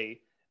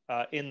way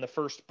in the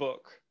first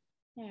book.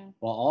 Yeah.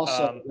 Well,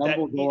 also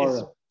Dumbledore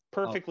that is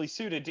perfectly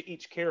suited to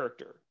each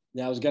character.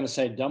 Yeah, I was going to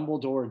say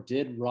Dumbledore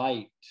did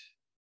write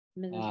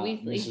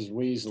Mrs.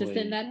 Weasley to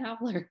send that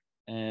howler,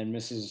 and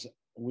Mrs.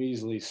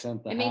 Weasley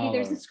sent the and maybe howler.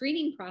 there's a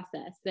screening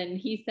process. Then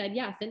he said,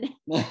 "Yeah, send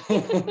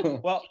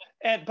it." Well,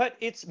 but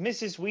it's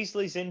Mrs.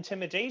 Weasley's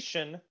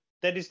intimidation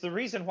that is the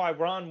reason why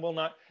Ron will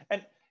not.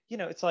 And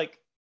it's like,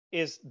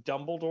 is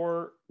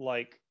Dumbledore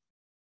like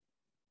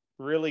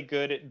really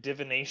good at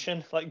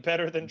divination, like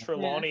better than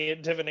Trelawney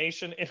at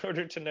divination in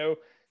order to know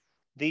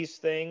these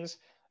things?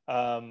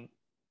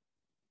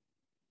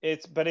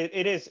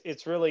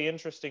 It's really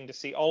interesting to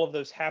see all of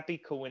those happy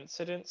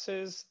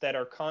coincidences that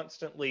are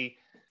constantly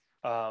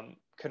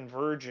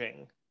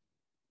converging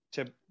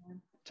to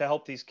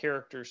help these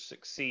characters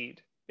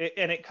succeed.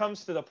 And it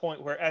comes to the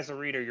point where, as a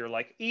reader, you're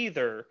like,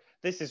 either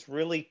this is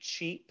really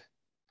cheap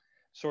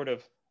sort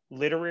of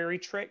literary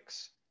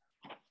tricks,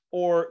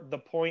 or the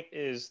point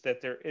is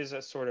that there is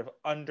a sort of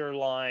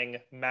underlying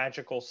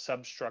magical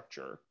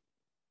substructure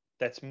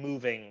that's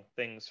moving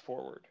things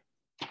forward.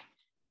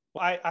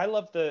 I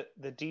love the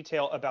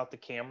detail about the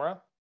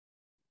camera,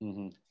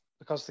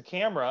 because the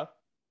camera,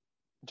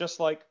 just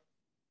like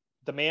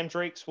the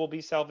mandrakes will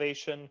be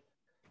salvation,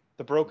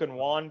 the broken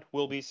wand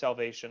will be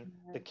salvation.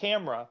 The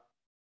camera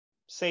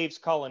saves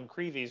Colin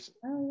Creevy's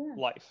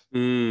life.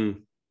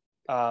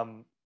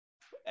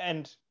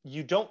 And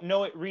you don't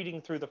know it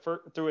reading through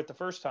it the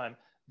first time,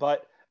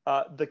 but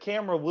the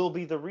camera will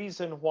be the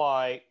reason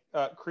why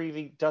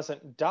Creevy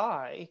doesn't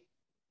die,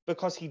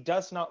 because he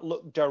does not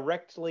look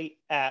directly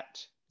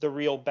at the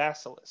real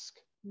basilisk.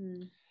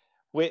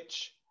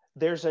 Which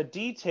there's a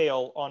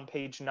detail on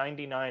page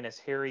 99 as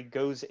Harry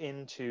goes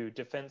into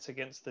Defense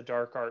Against the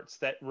Dark Arts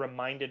that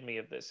reminded me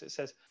of this. It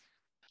says,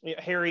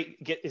 Harry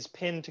is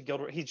pinned to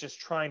Gilderoy. He's just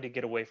trying to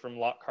get away from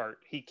Lockhart.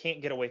 He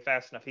can't get away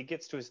fast enough. He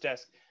gets to his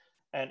desk,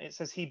 and it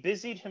says he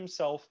busied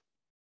himself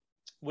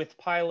with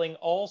piling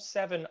all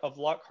 7 of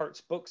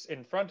Lockhart's books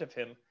in front of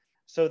him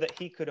so that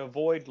he could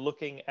avoid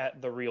looking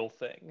at the real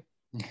thing.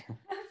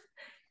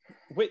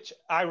 Which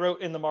I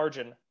wrote in the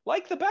margin,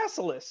 like the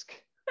basilisk,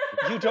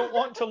 you don't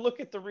want to look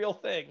at the real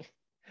thing.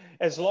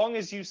 As long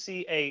as you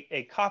see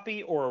a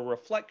copy or a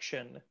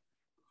reflection,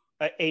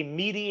 a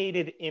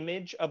mediated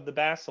image of the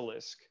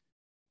basilisk,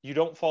 you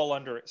don't fall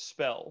under its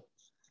spell.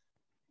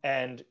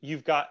 And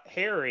you've got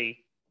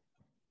Harry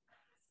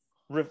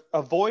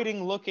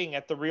avoiding looking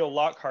at the real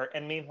Lockhart,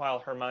 and meanwhile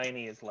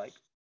Hermione is like,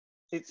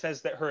 it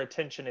says that her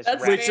attention is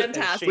That's rapt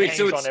fantastic. as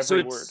she hangs on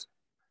every word.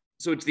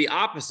 So it's the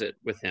opposite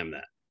with him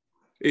then.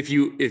 If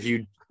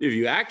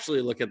you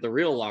actually look at the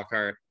real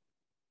Lockhart,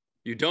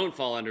 you don't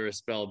fall under a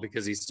spell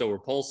because he's so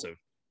repulsive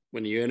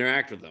when you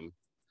interact with him.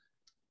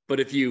 But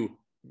if you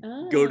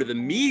go to the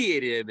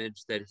mediated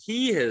image that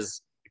he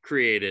has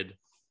created,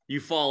 you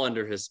fall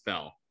under his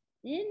spell.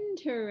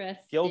 Interesting.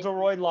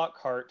 Gilderoy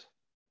Lockhart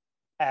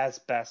as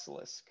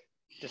basilisk.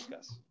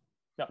 Discuss.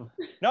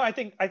 No, I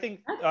think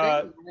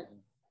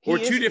or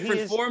two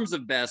different forms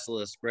of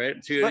basilisk, right?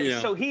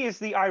 So he is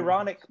the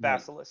ironic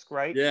basilisk,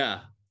 right? Yeah.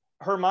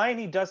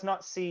 Hermione does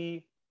not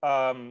see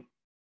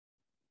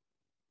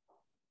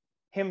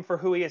him for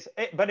who he is,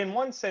 but in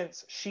one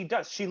sense she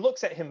does. She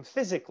looks at him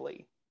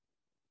physically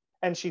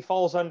and she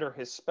falls under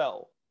his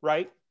spell,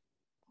 right?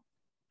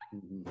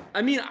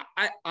 I mean,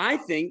 I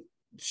think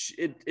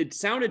it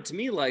sounded to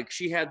me like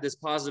she had this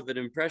positive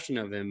impression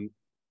of him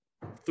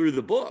through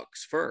the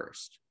books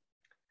first.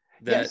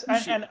 Yes,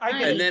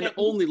 and then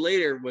only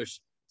later was.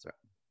 Sorry.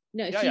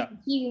 No,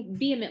 he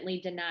vehemently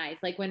denies.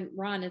 Like when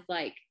Ron is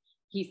like,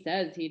 he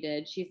says he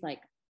did. She's like,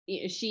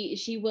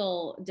 she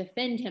will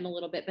defend him a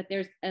little bit, but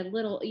there's a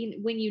little,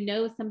 when you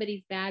know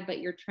somebody's bad, but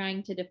you're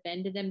trying to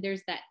defend them,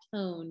 there's that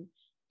tone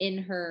in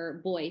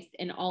her voice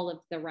in all of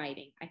the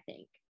writing. I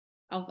think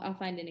I'll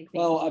find an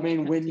example. Well, I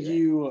mean, when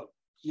you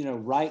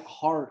write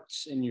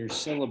hearts in your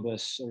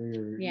syllabus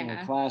or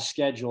your class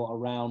schedule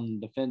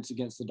around defense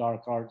against the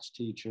dark arts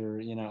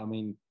teacher, I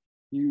mean,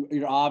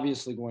 you're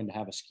obviously going to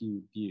have a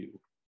skewed view.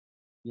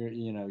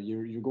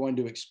 You're going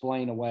to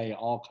explain away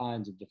all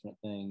kinds of different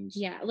things.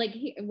 Yeah, like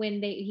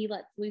when he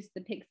lets loose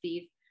the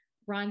pixies,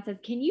 Ron says,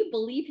 "Can you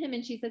believe him?"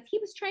 And she says, "He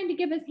was trying to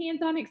give us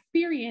hands-on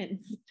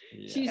experience."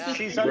 Yeah.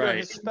 She's under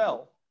his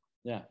spell.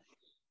 Yeah.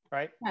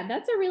 Right. Yeah,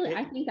 that's a really.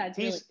 I think that's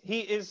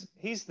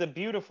he's the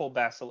beautiful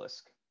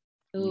basilisk.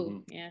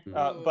 Ooh, yeah.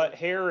 But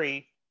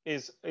Harry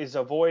is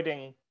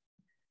avoiding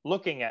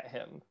looking at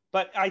him.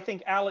 But I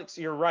think, Alex,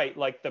 you're right.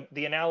 Like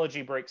the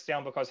analogy breaks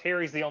down because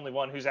Harry's the only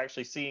one who's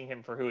actually seeing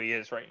him for who he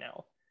is right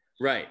now.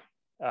 Right.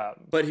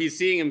 But he's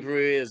seeing him for who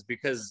he is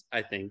because,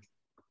 I think,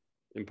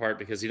 in part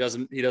because he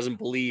doesn't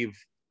believe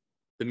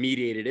the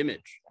mediated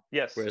image.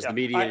 Yes. Whereas the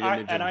mediated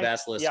image of the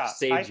basilisk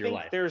saves your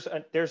life.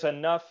 There's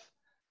enough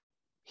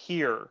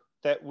here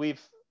that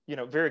we've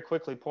very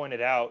quickly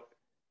pointed out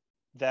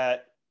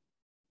that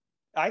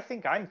I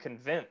think I'm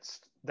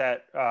convinced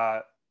that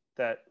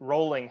that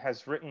Rowling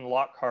has written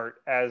Lockhart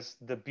as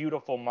the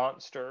beautiful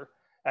monster,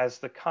 as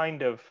the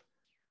kind of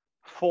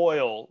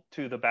foil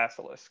to the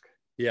basilisk.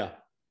 Yeah.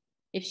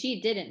 If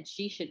she didn't,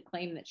 she should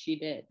claim that she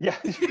did. Yeah.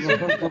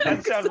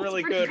 That sounds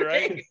really good,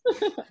 right?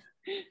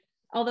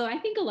 Although I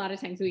think a lot of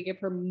times we give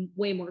her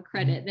way more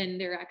credit than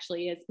there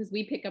actually is, because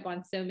we pick up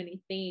on so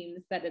many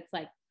themes that it's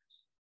like,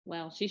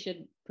 well, she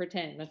should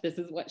pretend that this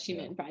is what she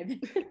meant by this.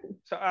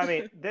 So, I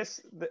mean, this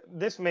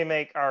may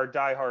make our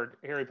diehard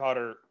Harry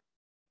Potter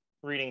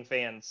reading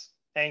fans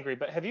angry,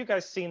 but have you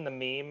guys seen the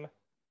meme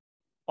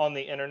on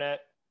the internet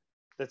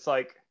that's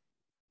like,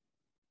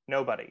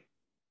 nobody?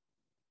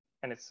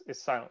 And it's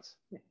silence.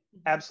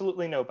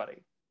 Absolutely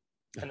nobody.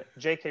 And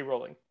J.K.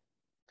 Rowling.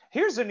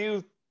 Here's a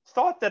new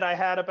thought that I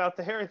had about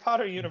the Harry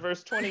Potter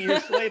universe 20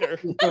 years later.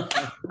 It's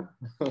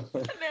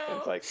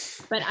like,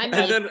 but I'm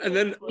and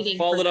then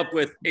followed up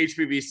with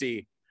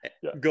HPBC.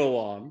 Yeah. Go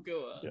on.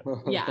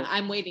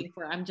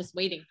 I'm just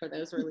waiting for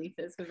those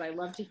releases because I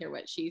love to hear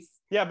what she's.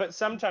 Yeah, but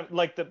sometimes,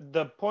 like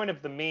the point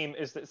of the meme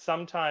is that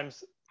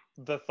sometimes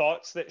the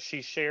thoughts that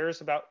she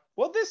shares about,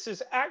 well, this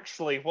is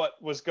actually what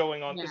was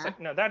going on. It's like,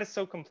 no, that is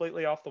so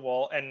completely off the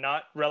wall and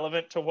not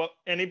relevant to what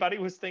anybody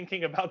was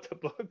thinking about the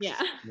books.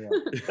 Yeah.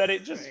 That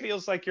it just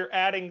feels like you're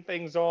adding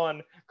things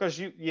on because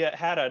you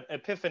had an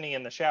epiphany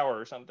in the shower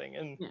or something.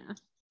 And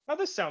oh,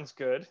 this sounds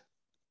good.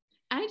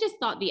 I just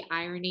thought the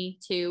irony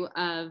too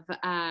of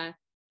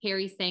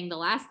Harry saying the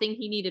last thing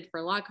he needed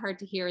for Lockhart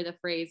to hear the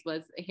phrase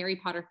was a Harry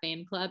Potter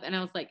fan club. And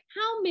I was like,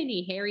 how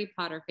many Harry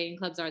Potter fan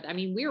clubs are there? I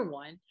mean, we're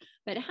one,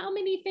 but how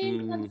many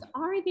fan clubs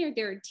are there?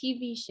 There are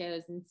TV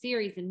shows and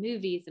series and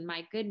movies, and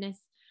my goodness.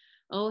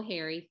 Oh,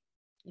 Harry,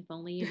 if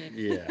only you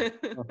knew. Yeah.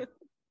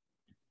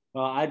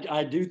 Well,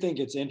 I do think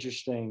it's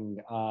interesting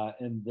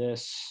in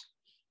this.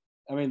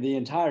 I mean, the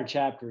entire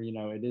chapter,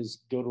 it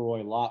is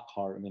Gilderoy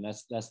Lockhart. I mean,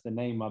 that's the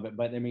name of it.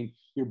 But I mean,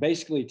 you're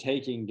basically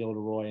taking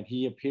Gilderoy, and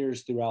he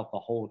appears throughout the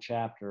whole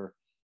chapter,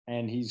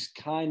 and he's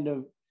kind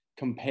of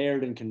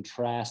compared and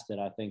contrasted,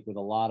 I think, with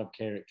a lot of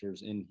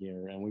characters in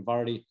here. And we've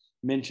already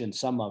mentioned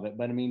some of it.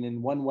 But I mean,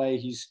 in one way,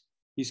 he's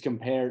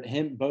compared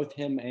both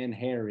him and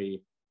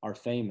Harry are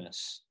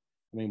famous.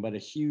 I mean, but a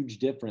huge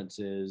difference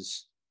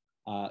is,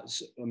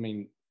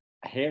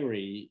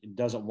 Harry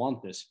doesn't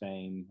want this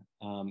fame,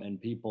 and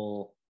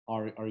people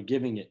are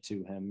giving it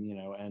to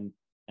him,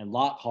 and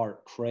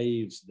Lockhart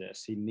craves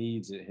this. He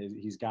needs it.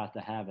 He's got to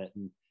have it.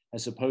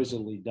 has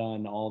supposedly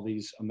done all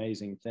these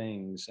amazing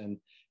things. And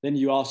then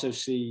you also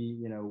see,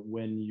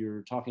 when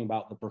you're talking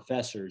about the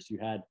professors, you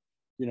had,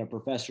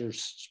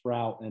 Professors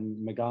Sprout and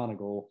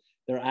McGonagall,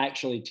 they're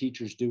actually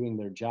teachers doing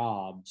their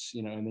jobs,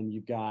 and then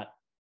you've got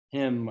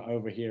him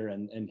over here,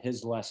 and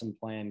his lesson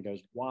plan goes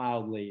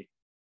wildly,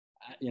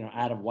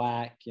 out of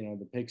whack.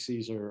 The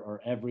Pixies are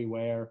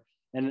everywhere.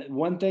 And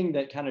one thing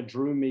that kind of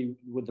drew me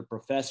with the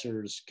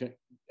professors,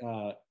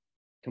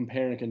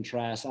 compare and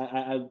contrast,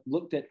 I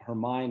looked at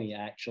Hermione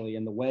actually,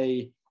 and the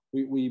way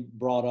we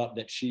brought up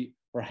that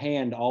her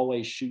hand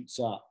always shoots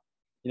up,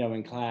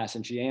 in class,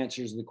 and she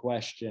answers the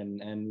question,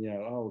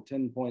 and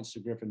 10 points to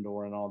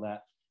Gryffindor and all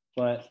that.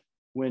 But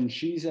when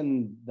she's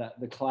in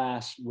the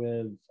class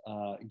with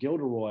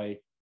Gilderoy,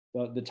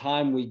 the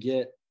time we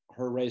get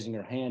her raising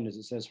her hand is,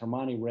 it says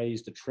Hermione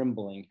raised a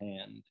trembling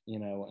hand,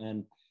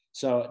 and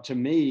so to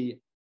me,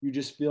 you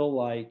just feel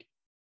like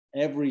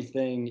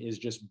everything is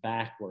just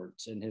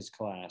backwards in his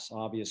class,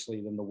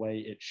 obviously, than the way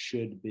it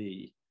should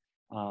be.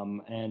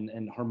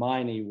 And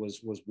Hermione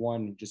was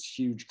one just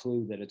huge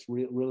clue that it's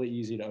really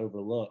easy to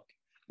overlook.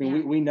 I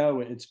mean, we know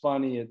it's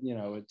funny,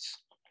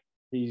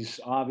 he's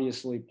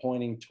obviously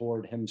pointing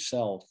toward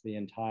himself the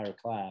entire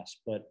class,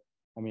 but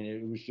I mean,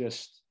 it was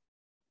just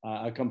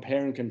a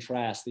compare and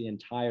contrast the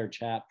entire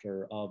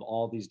chapter of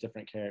all these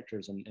different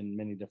characters in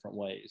many different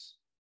ways.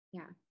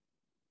 Yeah.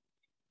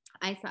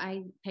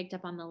 I picked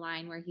up on the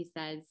line where he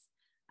says,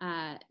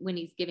 when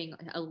he's giving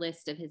a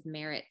list of his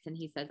merits, and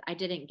he says, I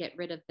didn't get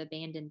rid of the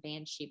abandoned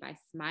banshee by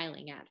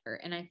smiling at her.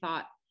 And I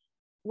thought,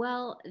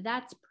 well,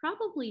 that's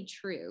probably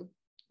true,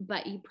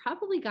 but you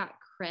probably got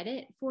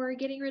credit for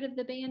getting rid of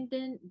the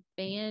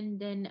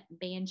abandoned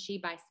banshee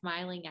by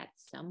smiling at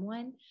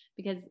someone,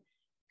 because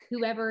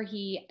whoever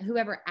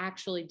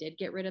actually did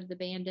get rid of the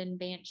abandoned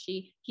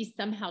banshee, he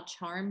somehow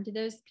charmed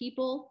those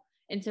people.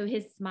 And so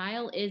his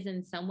smile is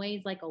in some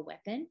ways like a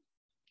weapon,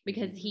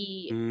 because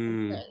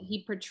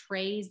he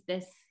portrays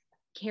this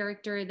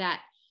character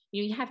that,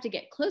 you have to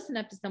get close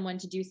enough to someone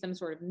to do some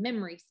sort of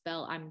memory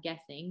spell, I'm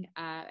guessing,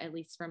 at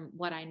least from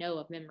what I know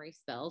of memory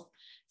spells.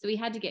 So he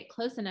had to get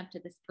close enough to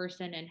this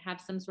person and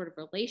have some sort of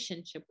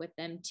relationship with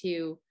them,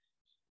 to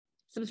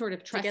some sort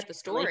of trust,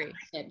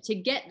 to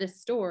get the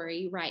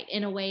story right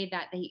in a way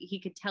that he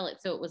could tell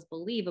it so it was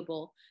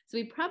believable. So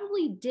he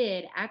probably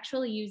did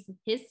actually use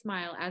his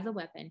smile as a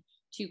weapon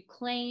to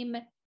claim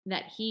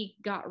that he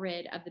got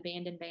rid of the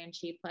abandoned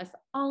banshee, plus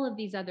all of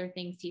these other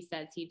things he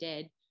says he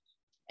did.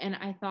 And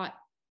I thought,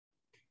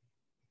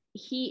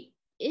 he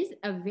is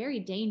a very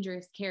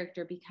dangerous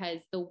character,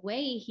 because the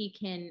way he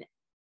can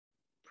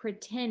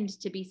pretend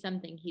to be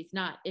something he's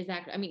not is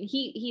actually, I mean,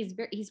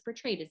 he's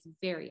portrayed as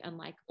very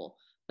unlikable,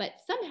 but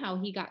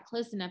somehow he got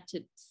close enough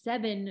to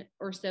 7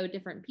 or so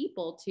different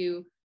people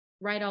to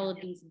write all of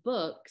these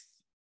books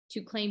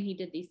to claim he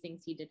did these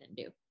things he didn't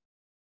do.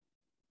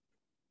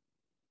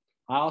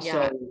 I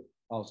also,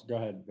 go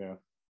ahead, Vera.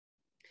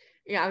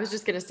 Yeah, I was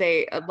just gonna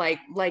say,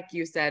 like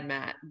you said,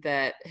 Matt,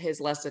 that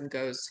his lesson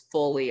goes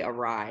fully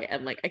awry,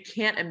 and I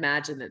can't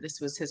imagine that this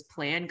was his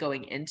plan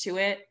going into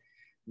it.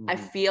 Mm-hmm. I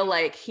feel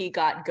like he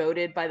got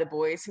goaded by the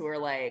boys who were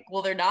like,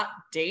 "Well, they're not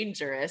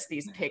dangerous,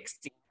 these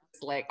pixies.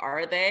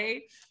 Are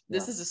they?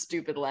 This is a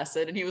stupid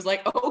lesson." And he was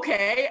like,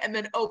 "Okay," and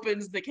then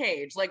opens the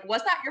cage.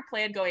 Was that your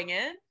plan going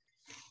in?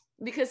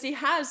 Because he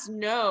has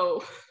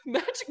no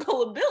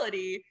magical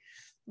ability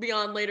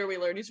beyond, later we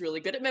learn he's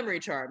really good at memory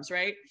charms,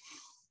 right?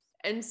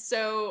 And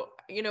so,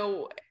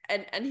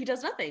 and he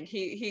does nothing.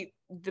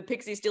 The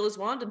pixies steal his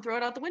wand and throw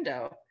it out the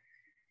window.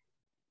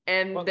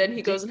 And then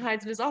he goes and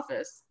hides in his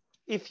office.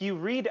 If you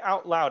read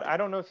out loud, I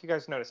don't know if you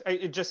guys noticed,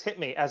 it just hit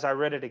me as I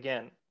read it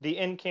again. The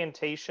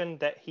incantation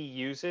that he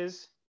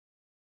uses,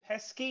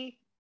 pesky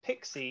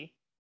pixie,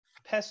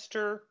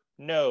 pester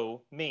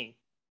no me.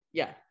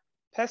 Yeah.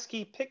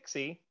 Pesky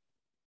pixie,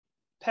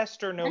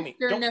 pester no me.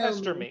 Don't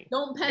pester me.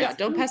 Don't pester me.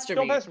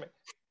 Don't pester me.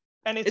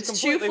 And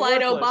it's chew fly,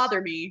 don't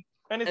bother me.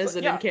 And it's as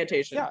an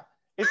incantation. Yeah.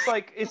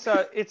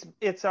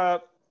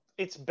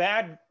 It's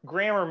bad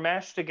grammar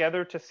mashed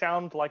together to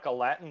sound like a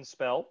Latin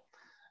spell.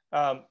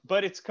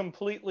 But it's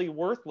completely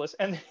worthless.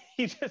 And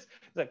he's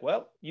like,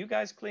 well, you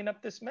guys clean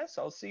up this mess.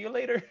 I'll see you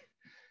later.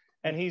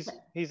 And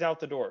he's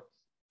out the door.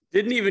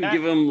 Didn't even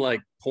give him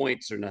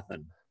points or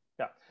nothing.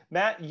 Yeah.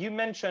 Matt, you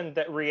mentioned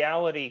that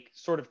reality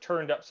sort of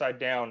turned upside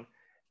down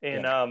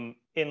in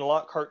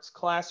Lockhart's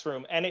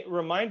classroom. And it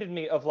reminded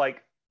me of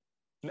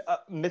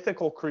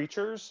mythical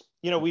creatures.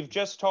 We've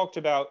just talked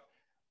about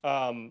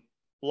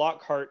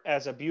Lockhart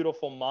as a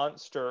beautiful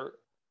monster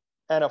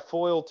and a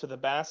foil to the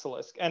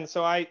basilisk. And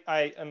so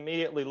I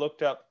immediately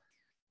looked up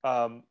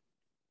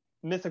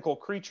mythical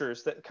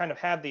creatures that kind of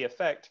had the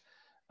effect.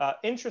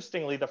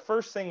 Interestingly, the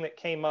first thing that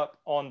came up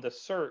on the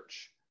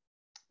search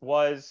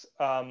was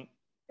a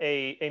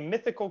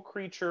mythical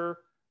creature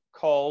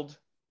called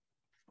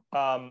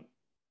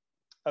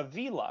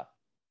Avila.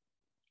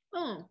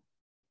 Oh.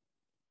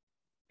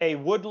 A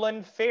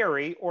woodland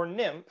fairy or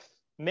nymph.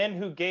 Men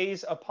who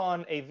gaze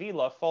upon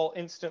Avila fall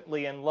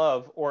instantly in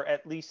love, or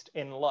at least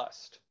in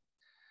lust.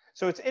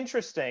 So it's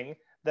interesting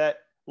that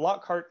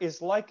Lockhart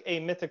is like a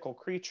mythical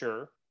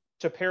creature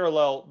to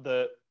parallel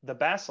the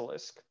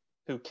basilisk,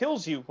 who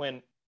kills you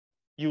when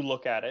you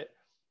look at it.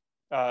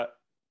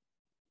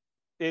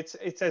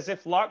 It's as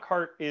if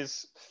Lockhart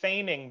is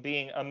feigning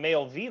being a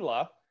male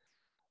Vila.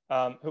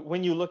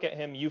 When you look at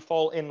him, you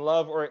fall in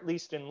love, or at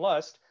least in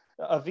lust.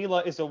 A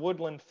Vila is a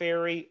woodland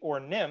fairy or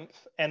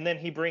nymph, and then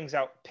he brings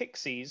out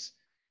pixies,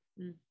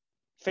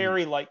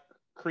 fairy-like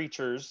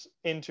creatures,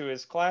 into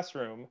his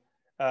classroom.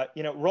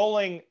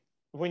 Rowling,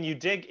 when you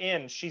dig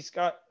in, she's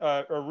got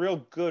a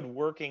real good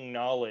working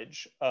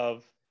knowledge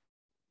of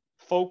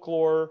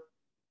folklore,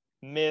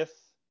 myth,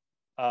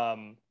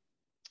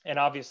 and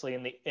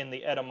obviously in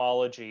the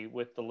etymology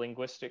with the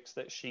linguistics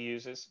that she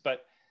uses.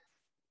 But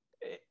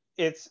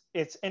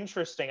it's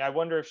interesting. I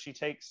wonder if she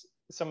takes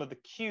some of the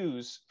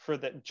cues for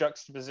the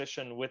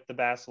juxtaposition with the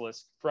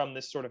basilisk from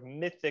this sort of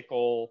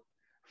mythical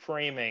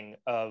framing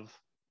of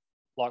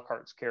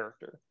Lockhart's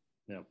character.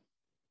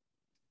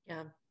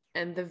 Yeah.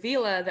 And the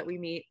Vila that we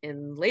meet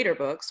in later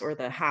books, or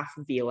the half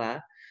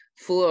Vila,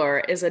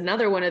 Fleur, is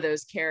another one of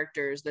those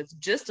characters that's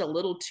just a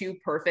little too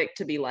perfect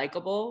to be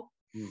likable.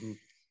 Mm-hmm.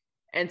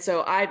 And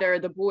so either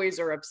the boys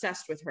are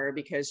obsessed with her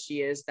because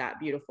she is that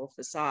beautiful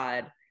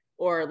facade,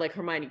 or like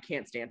Hermione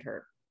can't stand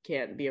her,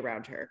 can't be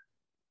around her.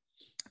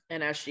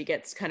 And as she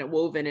gets kind of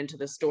woven into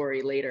the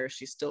story later,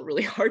 she's still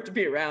really hard to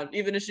be around,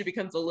 even as she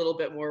becomes a little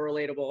bit more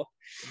relatable.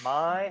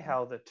 My,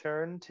 how the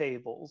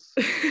turntables.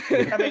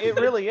 I mean, it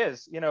really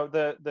is.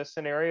 The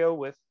scenario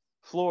with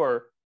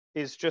Fleur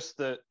is just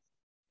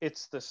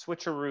it's the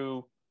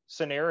switcheroo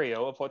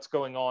scenario of what's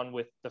going on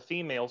with the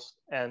females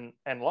and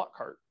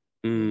Lockhart.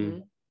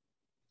 Mm.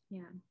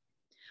 Yeah.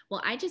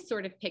 Well, I just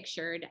sort of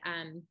pictured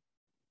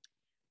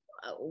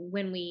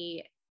when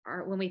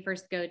we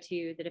first go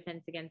to the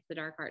Defense Against the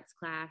Dark Arts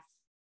class,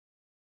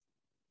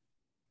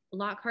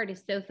 Lockhart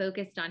is so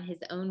focused on his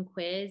own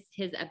quiz,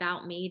 his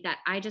about me, that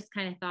I just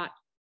kind of thought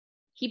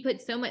he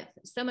put so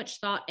much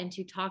thought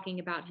into talking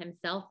about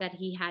himself that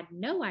he had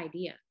no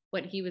idea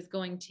what he was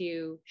going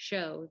to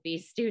show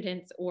these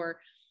students,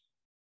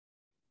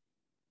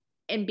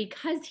 and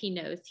because he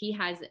knows he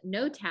has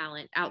no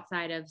talent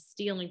outside of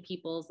stealing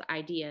people's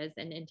ideas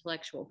and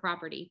intellectual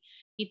property,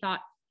 he thought,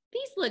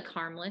 these look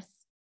harmless.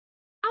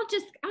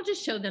 I'll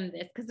just show them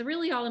this, because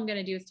really all I'm going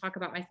to do is talk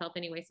about myself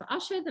anyway. So I'll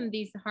show them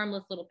these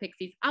harmless little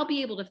pixies. I'll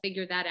be able to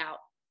figure that out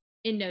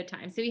in no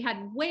time. So he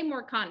had way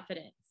more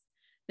confidence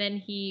than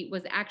he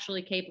was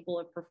actually capable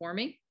of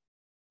performing.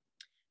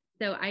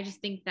 So I just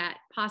think that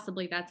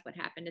possibly that's what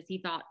happened, is he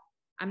thought,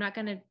 I'm not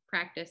going to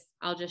practice.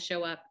 I'll just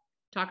show up,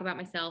 talk about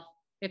myself.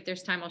 If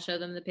there's time, I'll show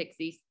them the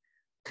pixies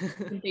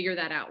and figure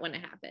that out when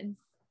it happens.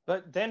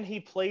 But then he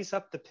plays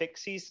up the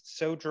pixies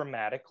so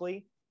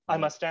dramatically. I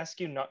must ask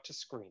you not to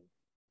scream,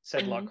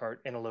 said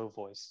Lockhart in a low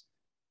voice.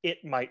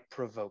 It might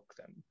provoke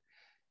them.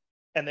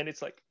 And then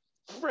it's like,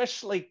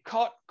 freshly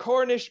caught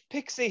Cornish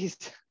pixies.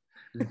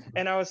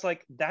 And I was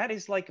like, that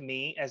is like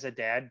me as a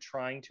dad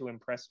trying to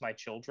impress my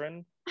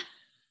children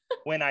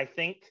when I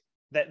think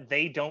that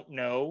they don't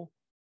know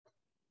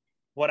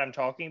what I'm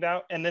talking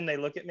about. And then they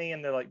look at me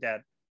and they're like,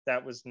 Dad,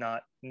 that was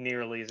not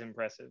nearly as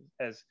impressive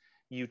as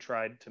you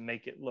tried to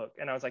make it look.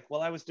 And I was like,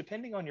 well, I was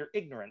depending on your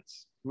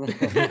ignorance.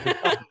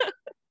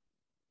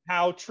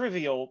 How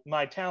trivial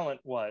my talent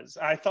was.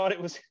 I thought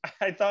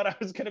I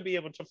was going to be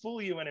able to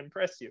fool you and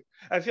impress you.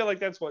 I feel like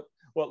that's what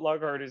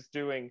Lockhart is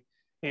doing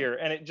here.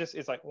 And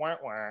it's like, wah,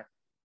 wah.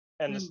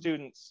 And the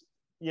students,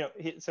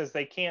 it says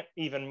they can't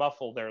even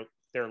muffle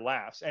their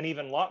laughs. And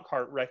even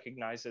Lockhart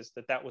recognizes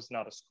that was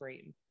not a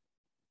scream.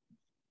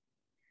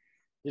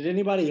 Did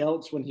anybody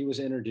else, when he was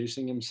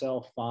introducing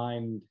himself,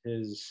 find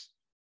his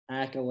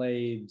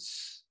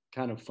accolades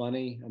kind of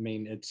funny? I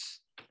mean, it's,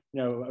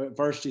 at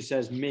first he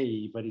says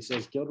me, but he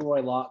says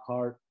Gilderoy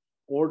Lockhart,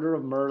 Order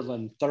of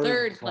Merlin,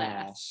 third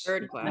class.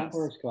 Not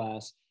first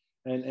class.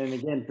 And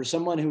again, for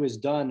someone who has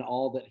done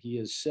all that he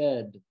is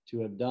said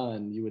to have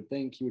done, you would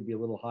think he would be a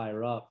little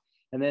higher up.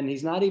 And then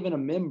he's not even a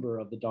member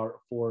of the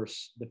Dark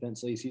Force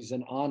Defense League. He's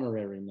an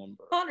honorary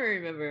member. Honorary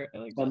member. I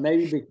like but that.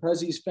 maybe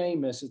because he's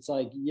famous, it's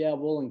like, yeah,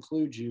 we'll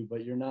include you,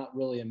 but you're not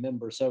really a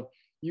member. So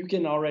you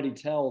can already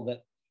tell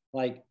that,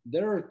 like,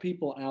 there are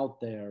people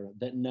out there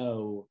that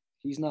know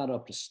he's not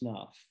up to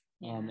snuff.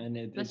 Yeah, and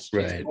it's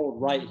right.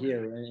 told right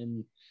here.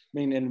 And I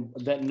mean, and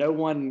that no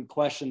one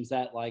questions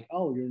that, like,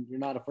 oh, you're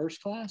not a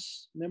first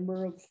class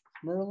member of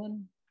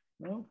Merlin?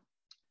 No?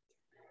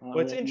 Well,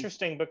 it's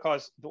interesting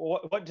because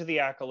what do the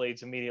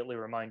accolades immediately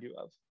remind you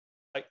of?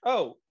 Like,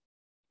 oh,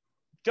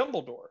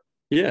 Dumbledore.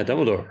 Yeah,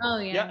 Dumbledore. Oh,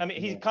 yeah. Yeah, I mean,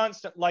 he's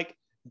constant, like,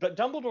 but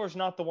Dumbledore's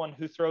not the one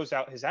who throws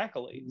out his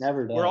accolades. He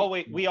never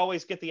does. We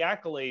always get the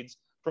accolades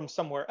from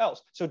somewhere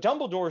else. So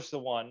Dumbledore's the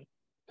one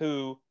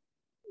who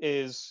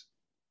is,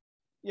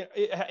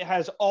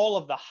 has all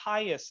of the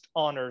highest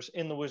honors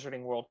in the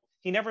wizarding world.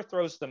 He never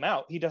throws them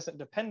out. He doesn't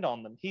depend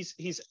on them.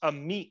 He's a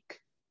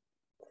meek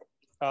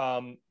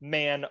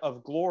man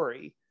of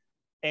glory.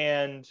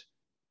 And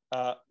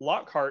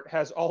Lockhart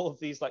has all of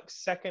these, like,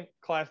 second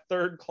class,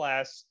 third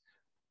class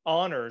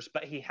honors,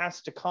 but he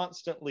has to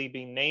constantly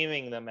be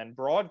naming them and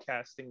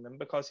broadcasting them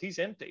because he's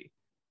empty.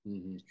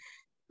 Mm-hmm.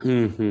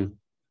 Mm-hmm.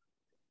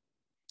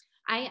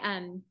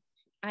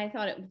 I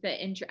thought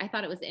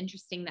it was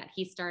interesting that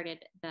he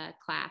started the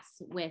class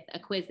with a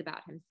quiz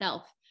about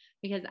himself,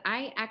 because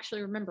I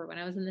actually remember when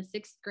I was in the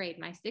 6th grade,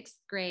 my 6th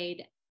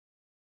grade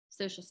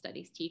social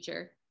studies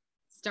teacher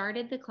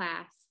started the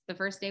class the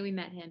first day we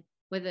met him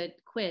with a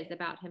quiz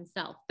about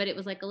himself, but it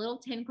was like a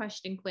little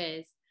 10-question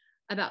quiz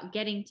about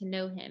getting to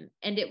know him.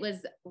 And it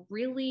was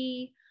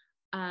really,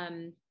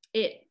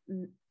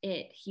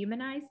 it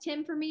humanized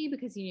him for me,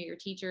 because, you know, your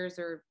teachers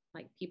are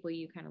like people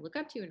you kind of look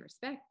up to and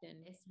respect. And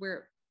it's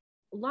where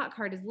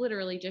Lockhart is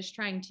literally just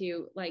trying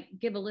to like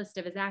give a list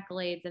of his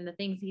accolades and the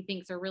things he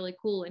thinks are really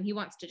cool. And he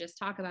wants to just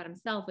talk about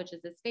himself, which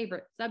is his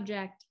favorite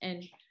subject.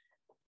 And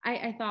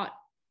I thought,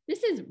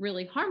 this is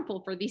really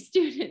harmful for these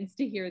students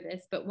to hear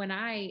this. But when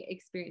I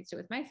experienced it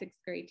with my 6th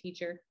grade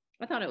teacher,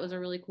 I thought it was a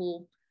really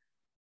cool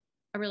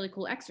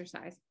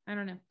exercise. I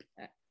don't know.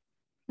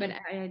 But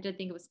I did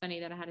think it was funny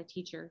that I had a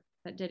teacher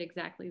that did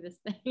exactly this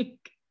thing.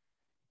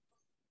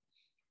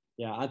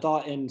 Yeah, I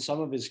thought in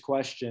some of his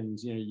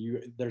questions, you know,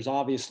 there's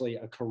obviously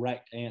a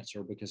correct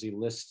answer because he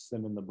lists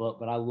them in the book.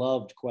 But I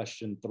loved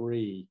question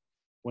 3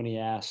 when he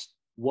asked,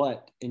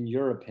 "What, in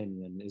your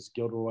opinion, is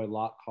Gilderoy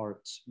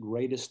Lockhart's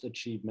greatest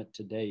achievement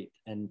to date?"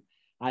 And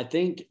I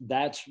think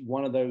that's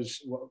one of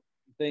those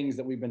things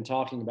that we've been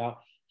talking about.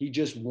 He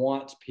just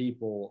wants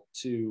people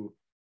to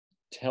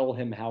tell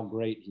him how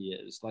great he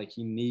is. Like,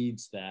 he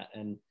needs that.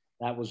 And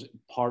that was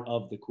part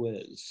of the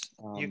quiz.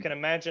 You can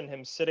imagine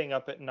him sitting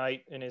up at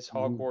night in his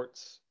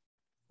Hogwarts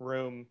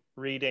room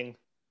reading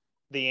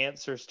the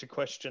answers to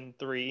question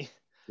 3,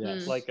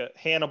 yes. like a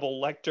Hannibal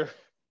Lecter.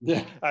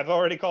 Yeah. I've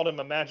already called him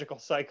a magical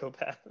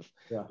psychopath.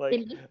 Yeah.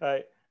 Like,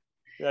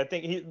 I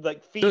think he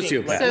like feeding,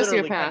 Sociopath. like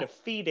literally Sociopath. kind of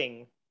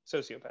feeding,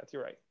 sociopath.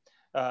 You're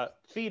right.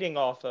 Feeding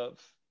off of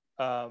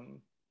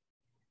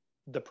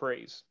the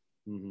praise.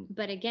 Mm-hmm.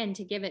 But again,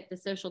 to give it the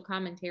social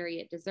commentary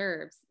it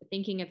deserves,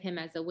 thinking of him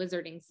as a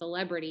wizarding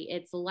celebrity,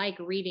 it's like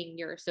reading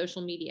your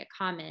social media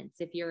comments.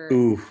 If you're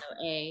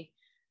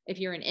if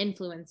you're an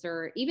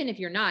influencer, even if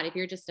you're not, if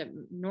you're just a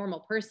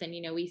normal person,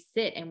 you know, we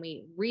sit and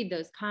we read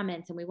those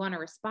comments and we want to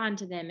respond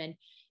to them. And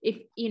if,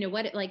 you know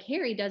what, like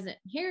Harry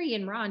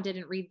and Ron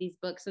didn't read these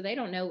books, so they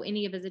don't know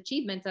any of his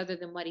achievements other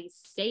than what he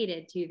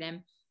stated to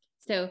them.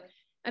 So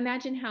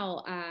imagine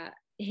how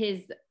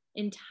his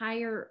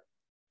entire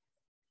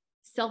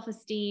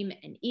self-esteem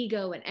and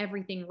ego and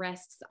everything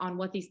rests on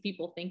what these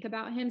people think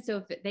about him. So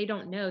if they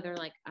don't know, they're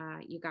like,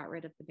 you got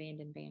rid of the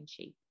abandoned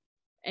banshee.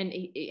 And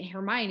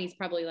Hermione's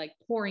probably like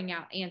pouring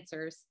out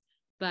answers,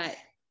 but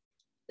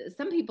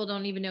some people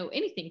don't even know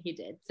anything he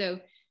did. So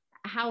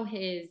how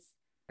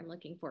I'm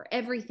looking for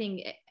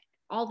everything,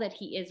 all that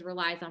he is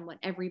relies on what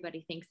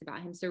everybody thinks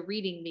about him. So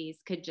reading these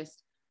could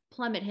just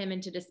plummet him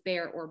into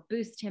despair or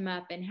boost him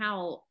up, and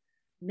how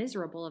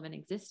miserable of an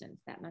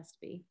existence that must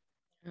be.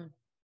 Yeah.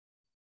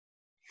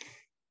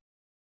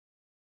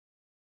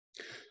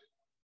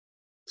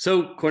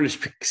 So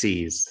Cornish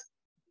pixies,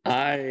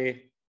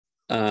 I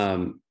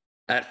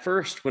at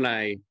first when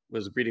I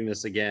was reading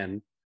this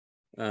again,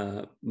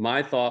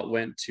 my thought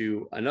went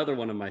to another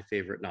one of my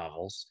favorite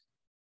novels,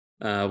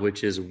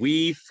 which is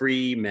We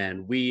Free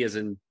Men, we as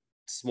in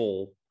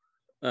small,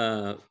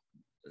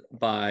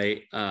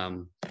 by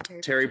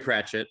Terry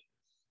Pratchett.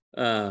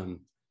 And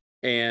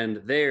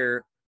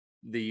there,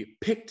 the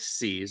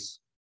pixies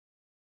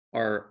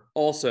are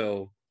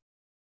also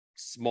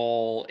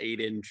small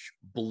 8-inch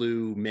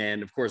blue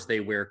men. Of course,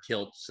 they wear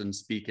kilts and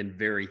speak in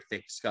very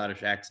thick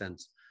Scottish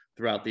accents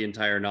throughout the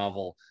entire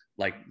novel,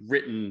 like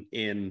written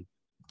in,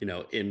 you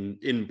know,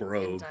 in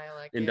brogue,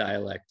 in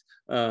dialect.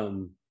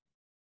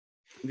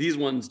 These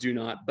ones do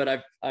not,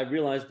 but I've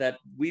realized that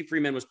We Free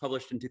Men was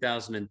published in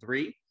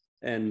 2003,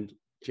 and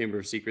Chamber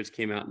of Secrets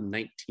came out in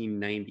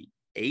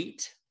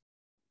 1998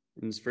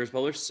 in its first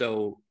published.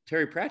 So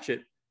Terry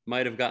Pratchett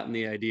might have gotten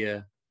the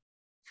idea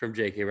from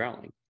J.K.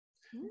 Rowling.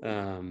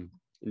 And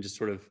just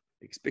sort of,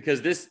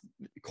 because this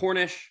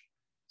Cornish,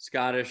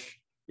 Scottish,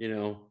 you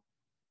know,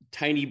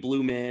 tiny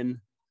blue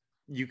men,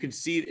 you could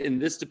see in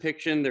this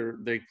depiction,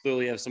 they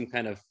clearly have some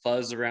kind of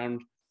fuzz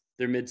around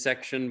their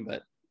midsection,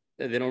 but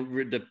they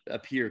don't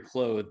appear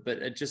clothed. But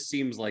it just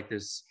seems like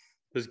there's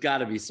got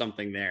to be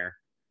something there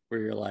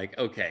where you're like,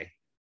 okay,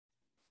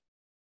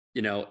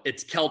 you know,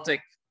 it's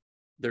Celtic,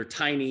 they're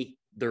tiny,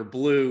 they're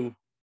blue,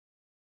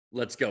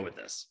 let's go with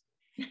this.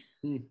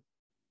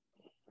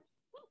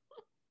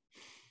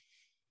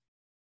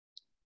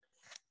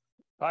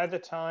 By the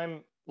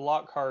time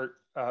Lockhart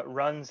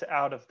runs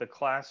out of the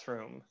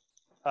classroom,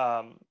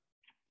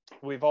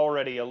 we've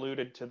already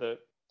alluded to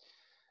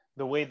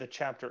the way the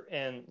chapter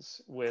ends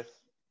with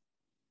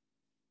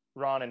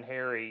Ron and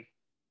Harry,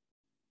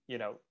 you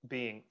know,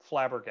 being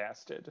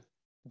flabbergasted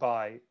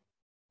by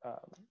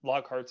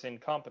Lockhart's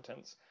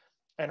incompetence,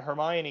 and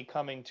Hermione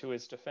coming to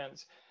his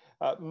defense.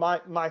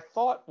 My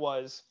thought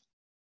was,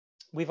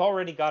 we've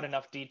already got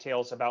enough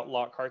details about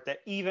Lockhart that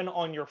even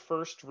on your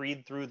first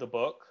read through the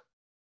book,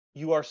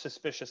 you are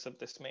suspicious of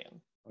this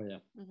man. Oh yeah.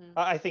 Mhm.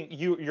 I think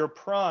you're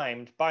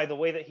primed by the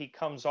way that he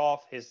comes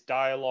off, his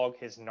dialogue,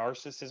 his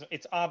narcissism.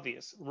 It's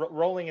obvious.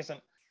 Rowling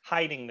isn't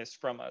hiding this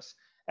from us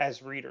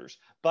as readers.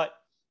 But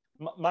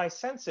my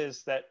sense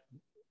is that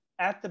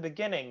at the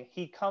beginning,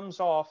 he comes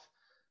off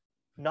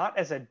not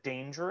as a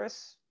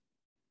dangerous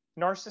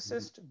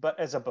narcissist, but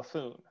as a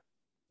buffoon.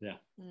 Yeah.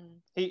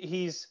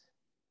 He's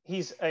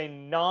a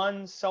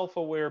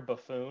non-self-aware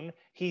buffoon.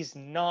 He's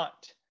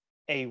not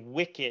a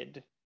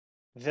wicked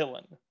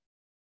villain.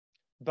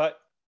 But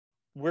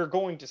we're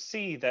going to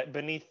see that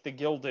beneath the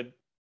gilded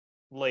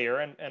layer,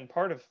 and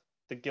part of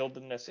the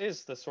gildedness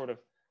is the sort of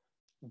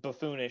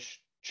buffoonish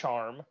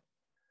charm,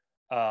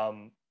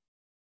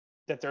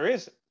 that there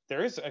is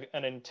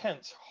an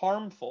intense,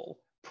 harmful,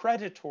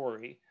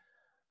 predatory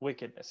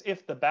wickedness.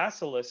 If the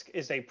basilisk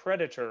is a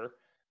predator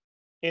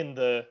in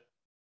the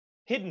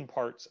hidden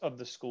parts of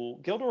the school,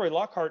 Gilderoy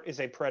Lockhart is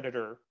a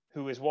predator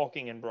who is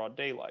walking in broad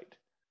daylight.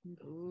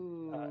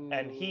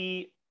 And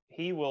he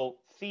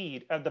will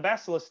feed. The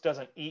basilisk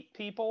doesn't eat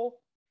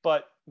people,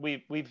 but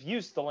we've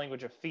used the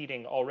language of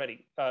feeding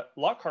already.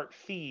 Lockhart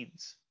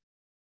feeds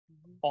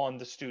on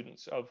the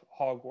students of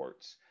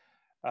Hogwarts.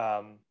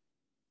 And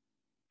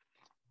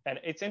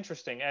it's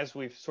interesting, as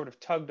we've sort of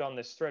tugged on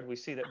this thread, we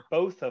see that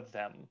both of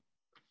them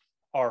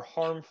are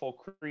harmful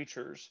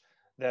creatures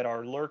that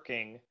are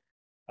lurking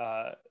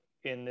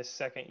in this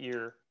second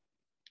year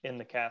in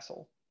the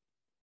castle.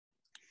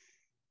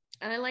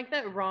 And I like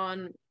that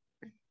Ron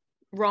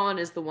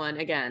is the one,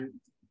 again,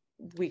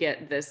 we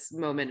get this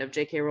moment of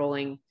J.K.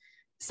 Rowling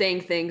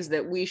saying things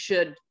that we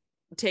should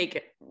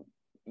take,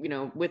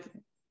 with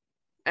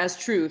as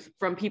truth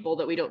from people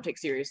that we don't take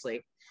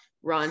seriously.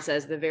 Ron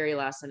says the very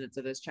last sentence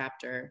of this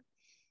chapter,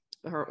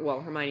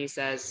 Hermione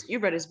says,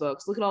 "You've read his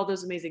books. Look at all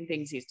those amazing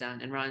things he's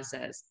done." And Ron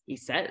says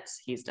he's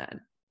done.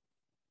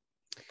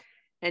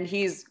 And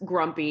he's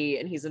grumpy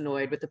and he's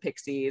annoyed with the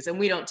pixies, and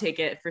we don't take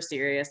it for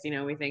serious.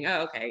 We think,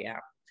 oh, okay, yeah,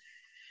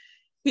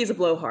 he's a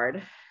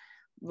blowhard.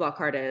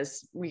 Lockhart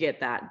is. We get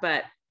that,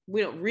 but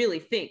we don't really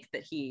think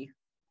that he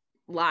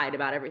lied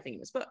about everything in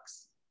his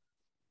books.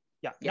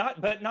 Yeah.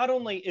 Not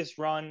only is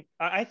Ron,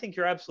 I think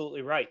you're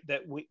absolutely right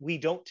that we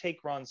don't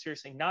take Ron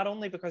seriously, not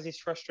only because he's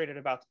frustrated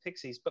about the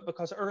pixies, but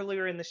because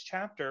earlier in this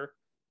chapter,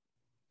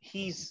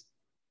 he's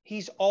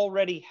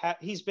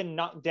been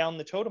knocked down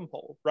the totem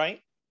pole,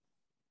 right?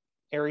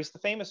 Harry's the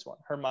famous one.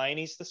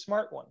 Hermione's the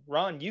smart one.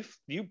 Ron,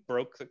 you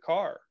broke the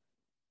car.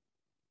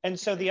 And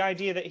so the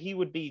idea that he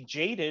would be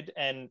jaded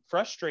and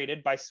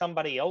frustrated by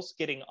somebody else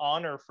getting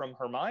honor from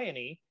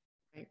Hermione,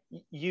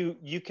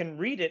 you can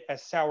read it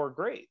as sour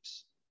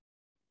grapes.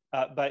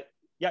 But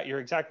yeah, you're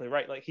exactly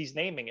right. Like, he's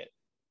naming it.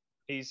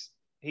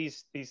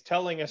 He's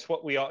telling us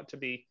what we ought to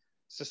be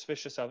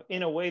suspicious of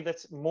in a way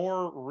that's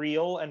more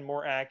real and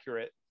more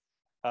accurate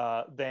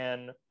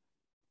than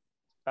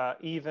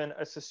even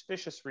a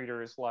suspicious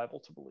reader is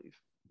liable to believe.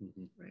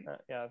 Right.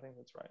 Yeah, I think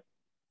that's right.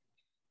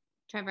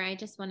 Trevor, I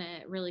just want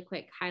to really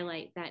quick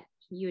highlight that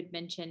you had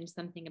mentioned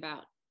something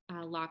about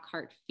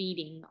Lockhart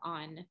feeding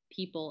on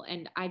people.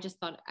 And I just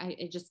thought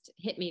it just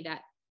hit me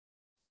that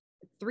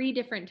 3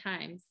 different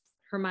times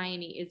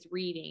Hermione is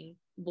reading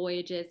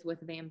Voyages with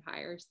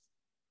Vampires.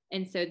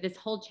 And so this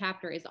whole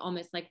chapter is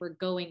almost like we're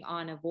going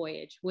on a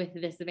voyage with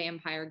this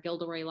vampire,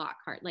 Gilderoy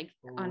Lockhart, like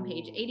on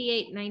page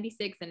 88,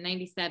 96, and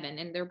 97.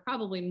 And there are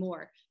probably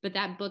more, but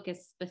that book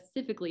is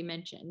specifically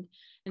mentioned.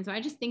 And so I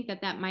just think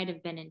that might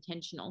have been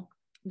intentional,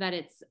 that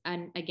it's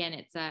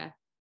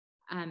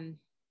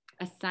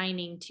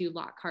assigning to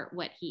Lockhart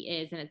what he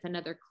is. And it's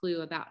another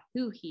clue about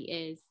who he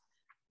is,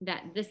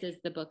 that this is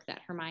the book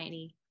that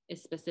Hermione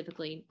is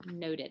specifically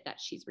noted that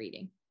she's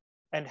reading.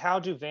 And how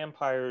do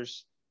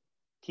vampires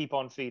keep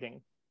on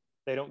feeding?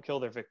 They don't kill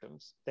their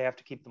victims. They have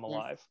to keep them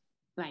alive. Yes.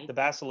 Right. The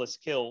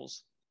basilisk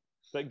kills,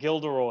 but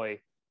Gilderoy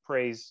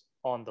preys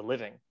on the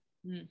living.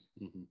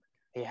 Mm-hmm.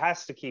 He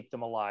has to keep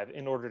them alive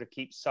in order to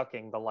keep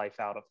sucking the life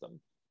out of them.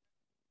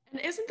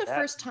 And isn't the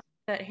first time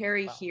that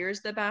Harry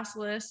hears the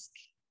basilisk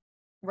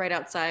right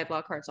outside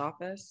Lockhart's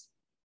office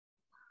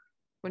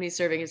when he's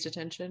serving his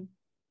detention?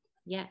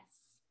 Yes.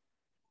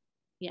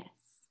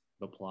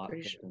 The plot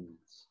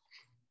thickens.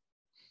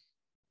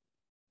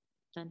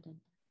 Dun, dun.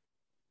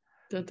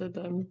 Dun, dun,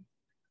 dun.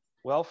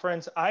 Well,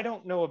 friends, I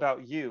don't know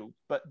about you,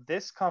 but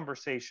this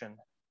conversation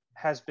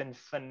has been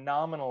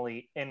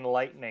phenomenally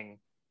enlightening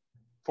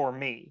for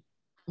me.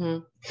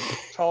 Mm-hmm.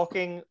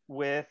 Talking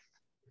with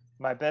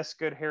my best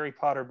good Harry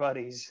Potter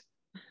buddies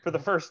for the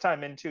first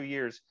time in 2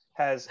 years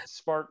has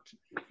sparked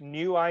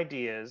new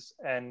ideas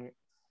and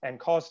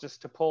caused us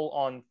to pull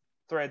on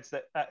threads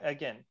that,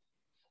 again,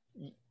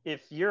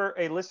 if you're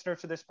a listener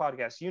to this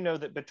podcast, you know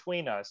that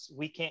between us,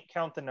 we can't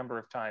count the number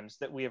of times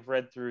that we have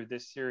read through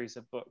this series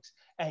of books,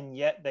 and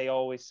yet they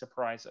always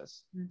surprise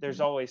us. Mm-hmm.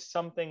 There's always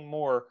something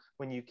more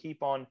when you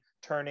keep on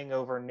turning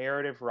over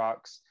narrative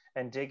rocks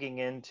and digging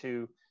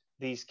into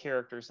these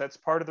characters. That's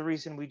part of the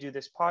reason we do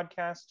this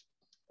podcast.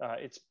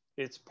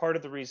 It's part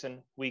of the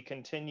reason we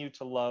continue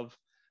to love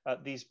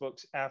these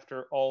books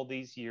after all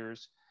these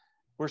years.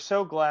 We're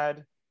so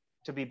glad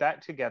to be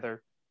back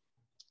together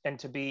and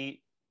to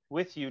be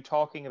with you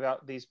talking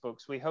about these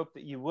books. We hope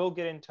that you will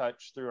get in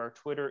touch through our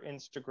Twitter,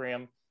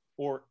 Instagram,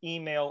 or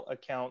email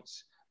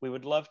accounts. We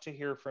would love to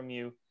hear from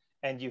you,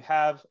 and you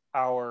have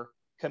our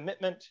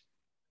commitment.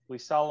 We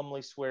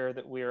solemnly swear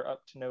that we are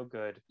up to no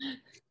good,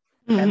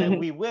 and that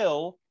we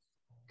will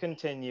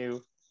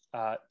continue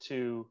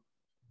to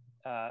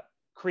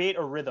create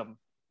a rhythm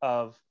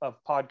of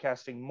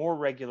podcasting more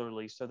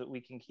regularly so that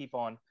we can keep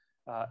on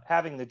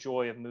having the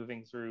joy of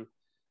moving through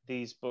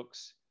these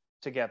books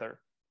together.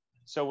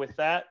 So with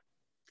that,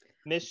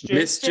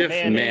 mischief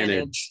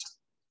managed.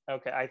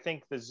 Okay, I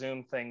think the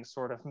Zoom thing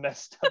sort of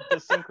messed up the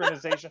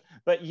synchronization,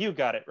 but you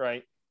got it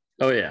right.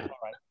 Oh, yeah. All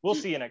right, we'll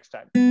see you next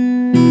time.